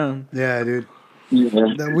jumping around. Yeah, dude.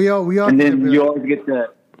 Yeah. We all. And then you always get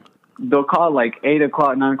they'll call like 8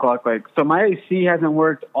 o'clock, 9 o'clock. Like, so my AC hasn't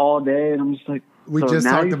worked all day, and I'm just like, we just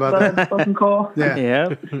talked about that fucking call.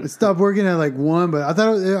 Yeah. It stopped working at like 1, but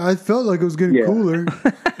I felt like it was getting cooler.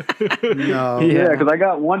 No. Yeah, because I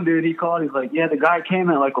got one dude. He called. He's like, yeah, the guy came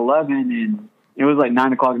at like 11, and it was like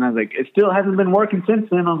 9 o'clock, and I was like, it still hasn't been working since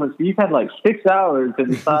then. I was like, so you've had like 6 hours to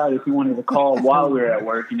decide if you wanted to call while we were at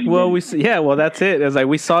work. And well, that's it. It's like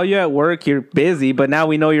we saw you at work, you're busy, but now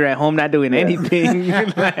we know you're at home not doing anything.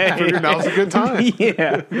 That was a good time.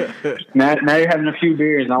 Yeah. Now you're having a few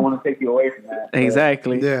beers, and I want to take you away from that.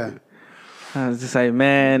 Exactly. Yeah. I was just like,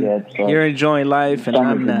 man, you're enjoying life, and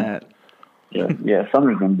I'm not. Yeah,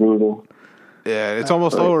 summer's been brutal. Yeah, it's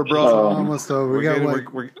almost over, bro. Almost over. We're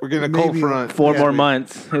getting a cold front. 4 more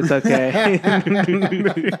months. It's okay.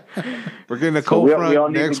 We're getting a cold front we all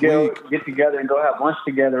need next to week. get together and go have lunch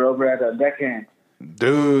together over at a deckhand.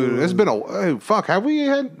 Dude, it's been fuck. Have we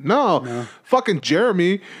had? No. Fucking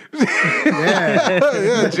Jeremy.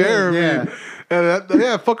 Yeah. Jeremy. Yeah. And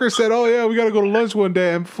fucker said, "Oh yeah, we gotta go to lunch one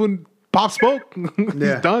day." And Pop spoke.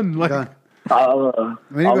 He's done. Done. I'll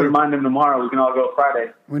remind him tomorrow. We can all go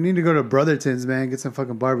Friday. We need to go to Brotherton's, man. Get some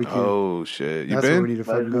fucking barbecue. Oh shit! That's where we need to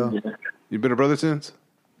fucking go. You been to Brotherton's?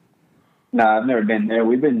 Nah, I've never been there.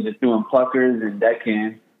 We've been just doing pluckers and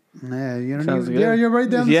deckhand. Yeah, you're right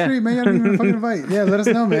down the Yeah. street, man. You don't even fucking invite. Yeah, let us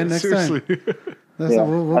know, man. Next time. I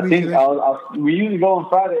think we usually go on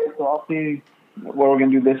Friday, so I'll see what we're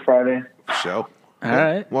gonna do this Friday. Show. All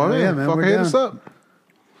right. Well, yeah, man, fucking we're hit down. us up.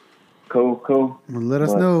 Cool. Well, let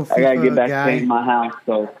us know. I gotta get back guy. to painting my house,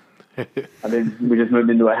 so we just moved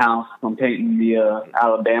into a house. I'm painting the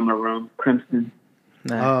Alabama room crimson.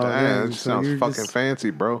 Nah. Oh, Damn, yeah, that so sounds you're fucking just fancy,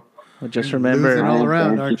 bro. Well, just losing remember, all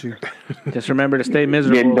around, aren't you? just remember to stay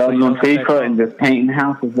miserable. Getting so done you on don't affect- FIFA and just painting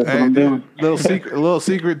houses. That's what I'm doing. Little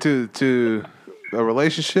secret to a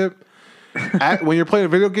relationship. When you're playing a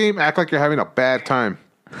video game, act like you're having a bad time.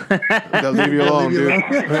 They'll leave you alone, dude.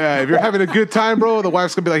 Yeah, if you're having a good time, bro, the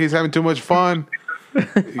wife's gonna be like, he's having too much fun. You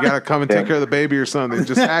gotta come and take care of the baby or something.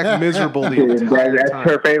 Just act miserable the entire That's time.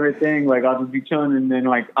 her favorite thing. Like, I'll just be chilling, and then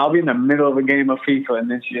I'll be in the middle of a game of FIFA, and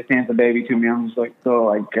then she just hands the baby to me. I'm just like, so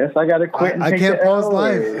I guess I gotta quit. And I take can't the pause L,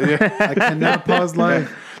 life. or- I cannot pause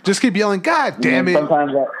life. Just keep yelling, God damn it.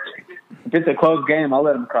 Sometimes if it's a close game, I'll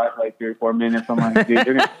let him cry for like 3 or 4 minutes. I'm like, dude,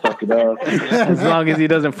 you're gonna fuck it up. As long as he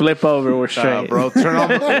doesn't flip over, we're straight. Bro, turn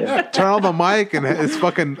on the mic and it's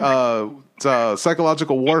fucking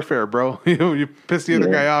psychological warfare, bro. You piss the other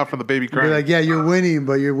guy off from the baby crying. You're like, yeah, you're winning,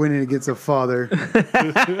 but you're winning against a father.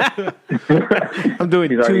 I'm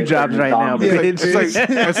doing He's 2 already jobs right now. Yeah, bitch.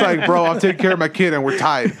 it's like, bro, I'm taking care of my kid and we're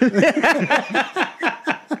tied.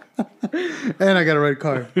 And I got a red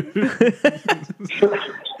car. All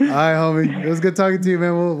right, homie. It was good talking to you,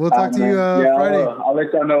 man. We'll talk to you Friday. I'll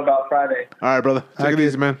let y'all know about Friday. All right, brother. Take it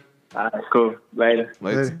easy, man. All right, cool. Later.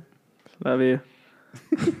 Later. Love you.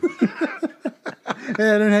 Hey,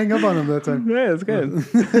 I didn't hang up on him that time. Yeah, it's good.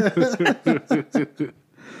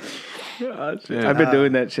 Oh, shit. I've been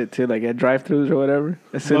doing that shit too, like at drive-thrus or whatever.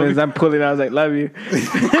 As soon as I'm pulling out, I was like, love you.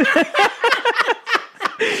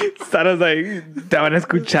 So I was like, te van a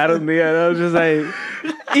escuchar un día. And I was just like,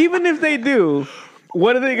 even if they do,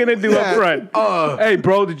 what are they going to do up front? Hey,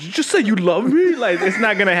 bro, did you just say you love me? Like, it's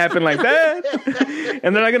not going to happen like that.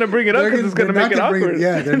 And they're not going to bring it up because it's going to make it awkward.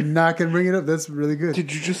 They're not going to bring it up. That's really good.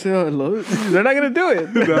 Did you just say I love you? They're not going to do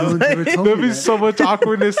it. No one's ever told There'd me be that. so much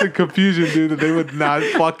awkwardness and confusion, dude, that they would not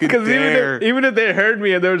fucking Because dare. even if they heard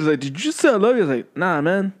me and they were just like, did you just say I love you? I was like, nah,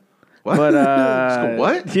 man. What? But,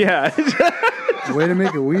 what? Yeah. Way to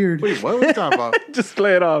make it weird. Wait, what are we talking about? Just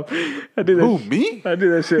play it off. I do that. Who, me? I do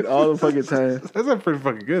that shit all the fucking time. That's not pretty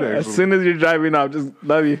fucking good, As actually. soon as you're driving off, just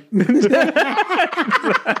love you.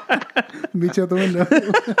 Meet you out the window.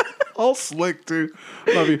 All slick, dude.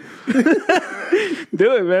 Love you.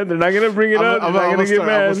 Do it, man. They're not gonna bring it up. They're not gonna get I'm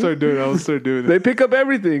mad. gonna start doing it. They pick up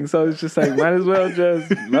everything, so it's just like, might as well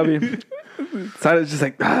just love you. So it's just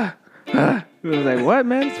like, I was like, what,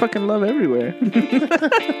 man? It's fucking love everywhere.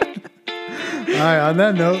 All right, on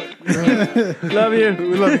that note, Love you.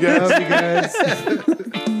 We love you guys. love you guys.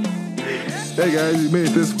 Hey guys, you made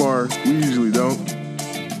it this far. We usually don't.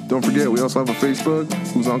 Don't forget, we also have a Facebook,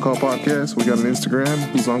 Who's On Call Podcast. We got an Instagram,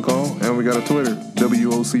 Who's On Call, and we got a Twitter,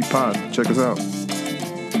 WOC Pod. Check us out.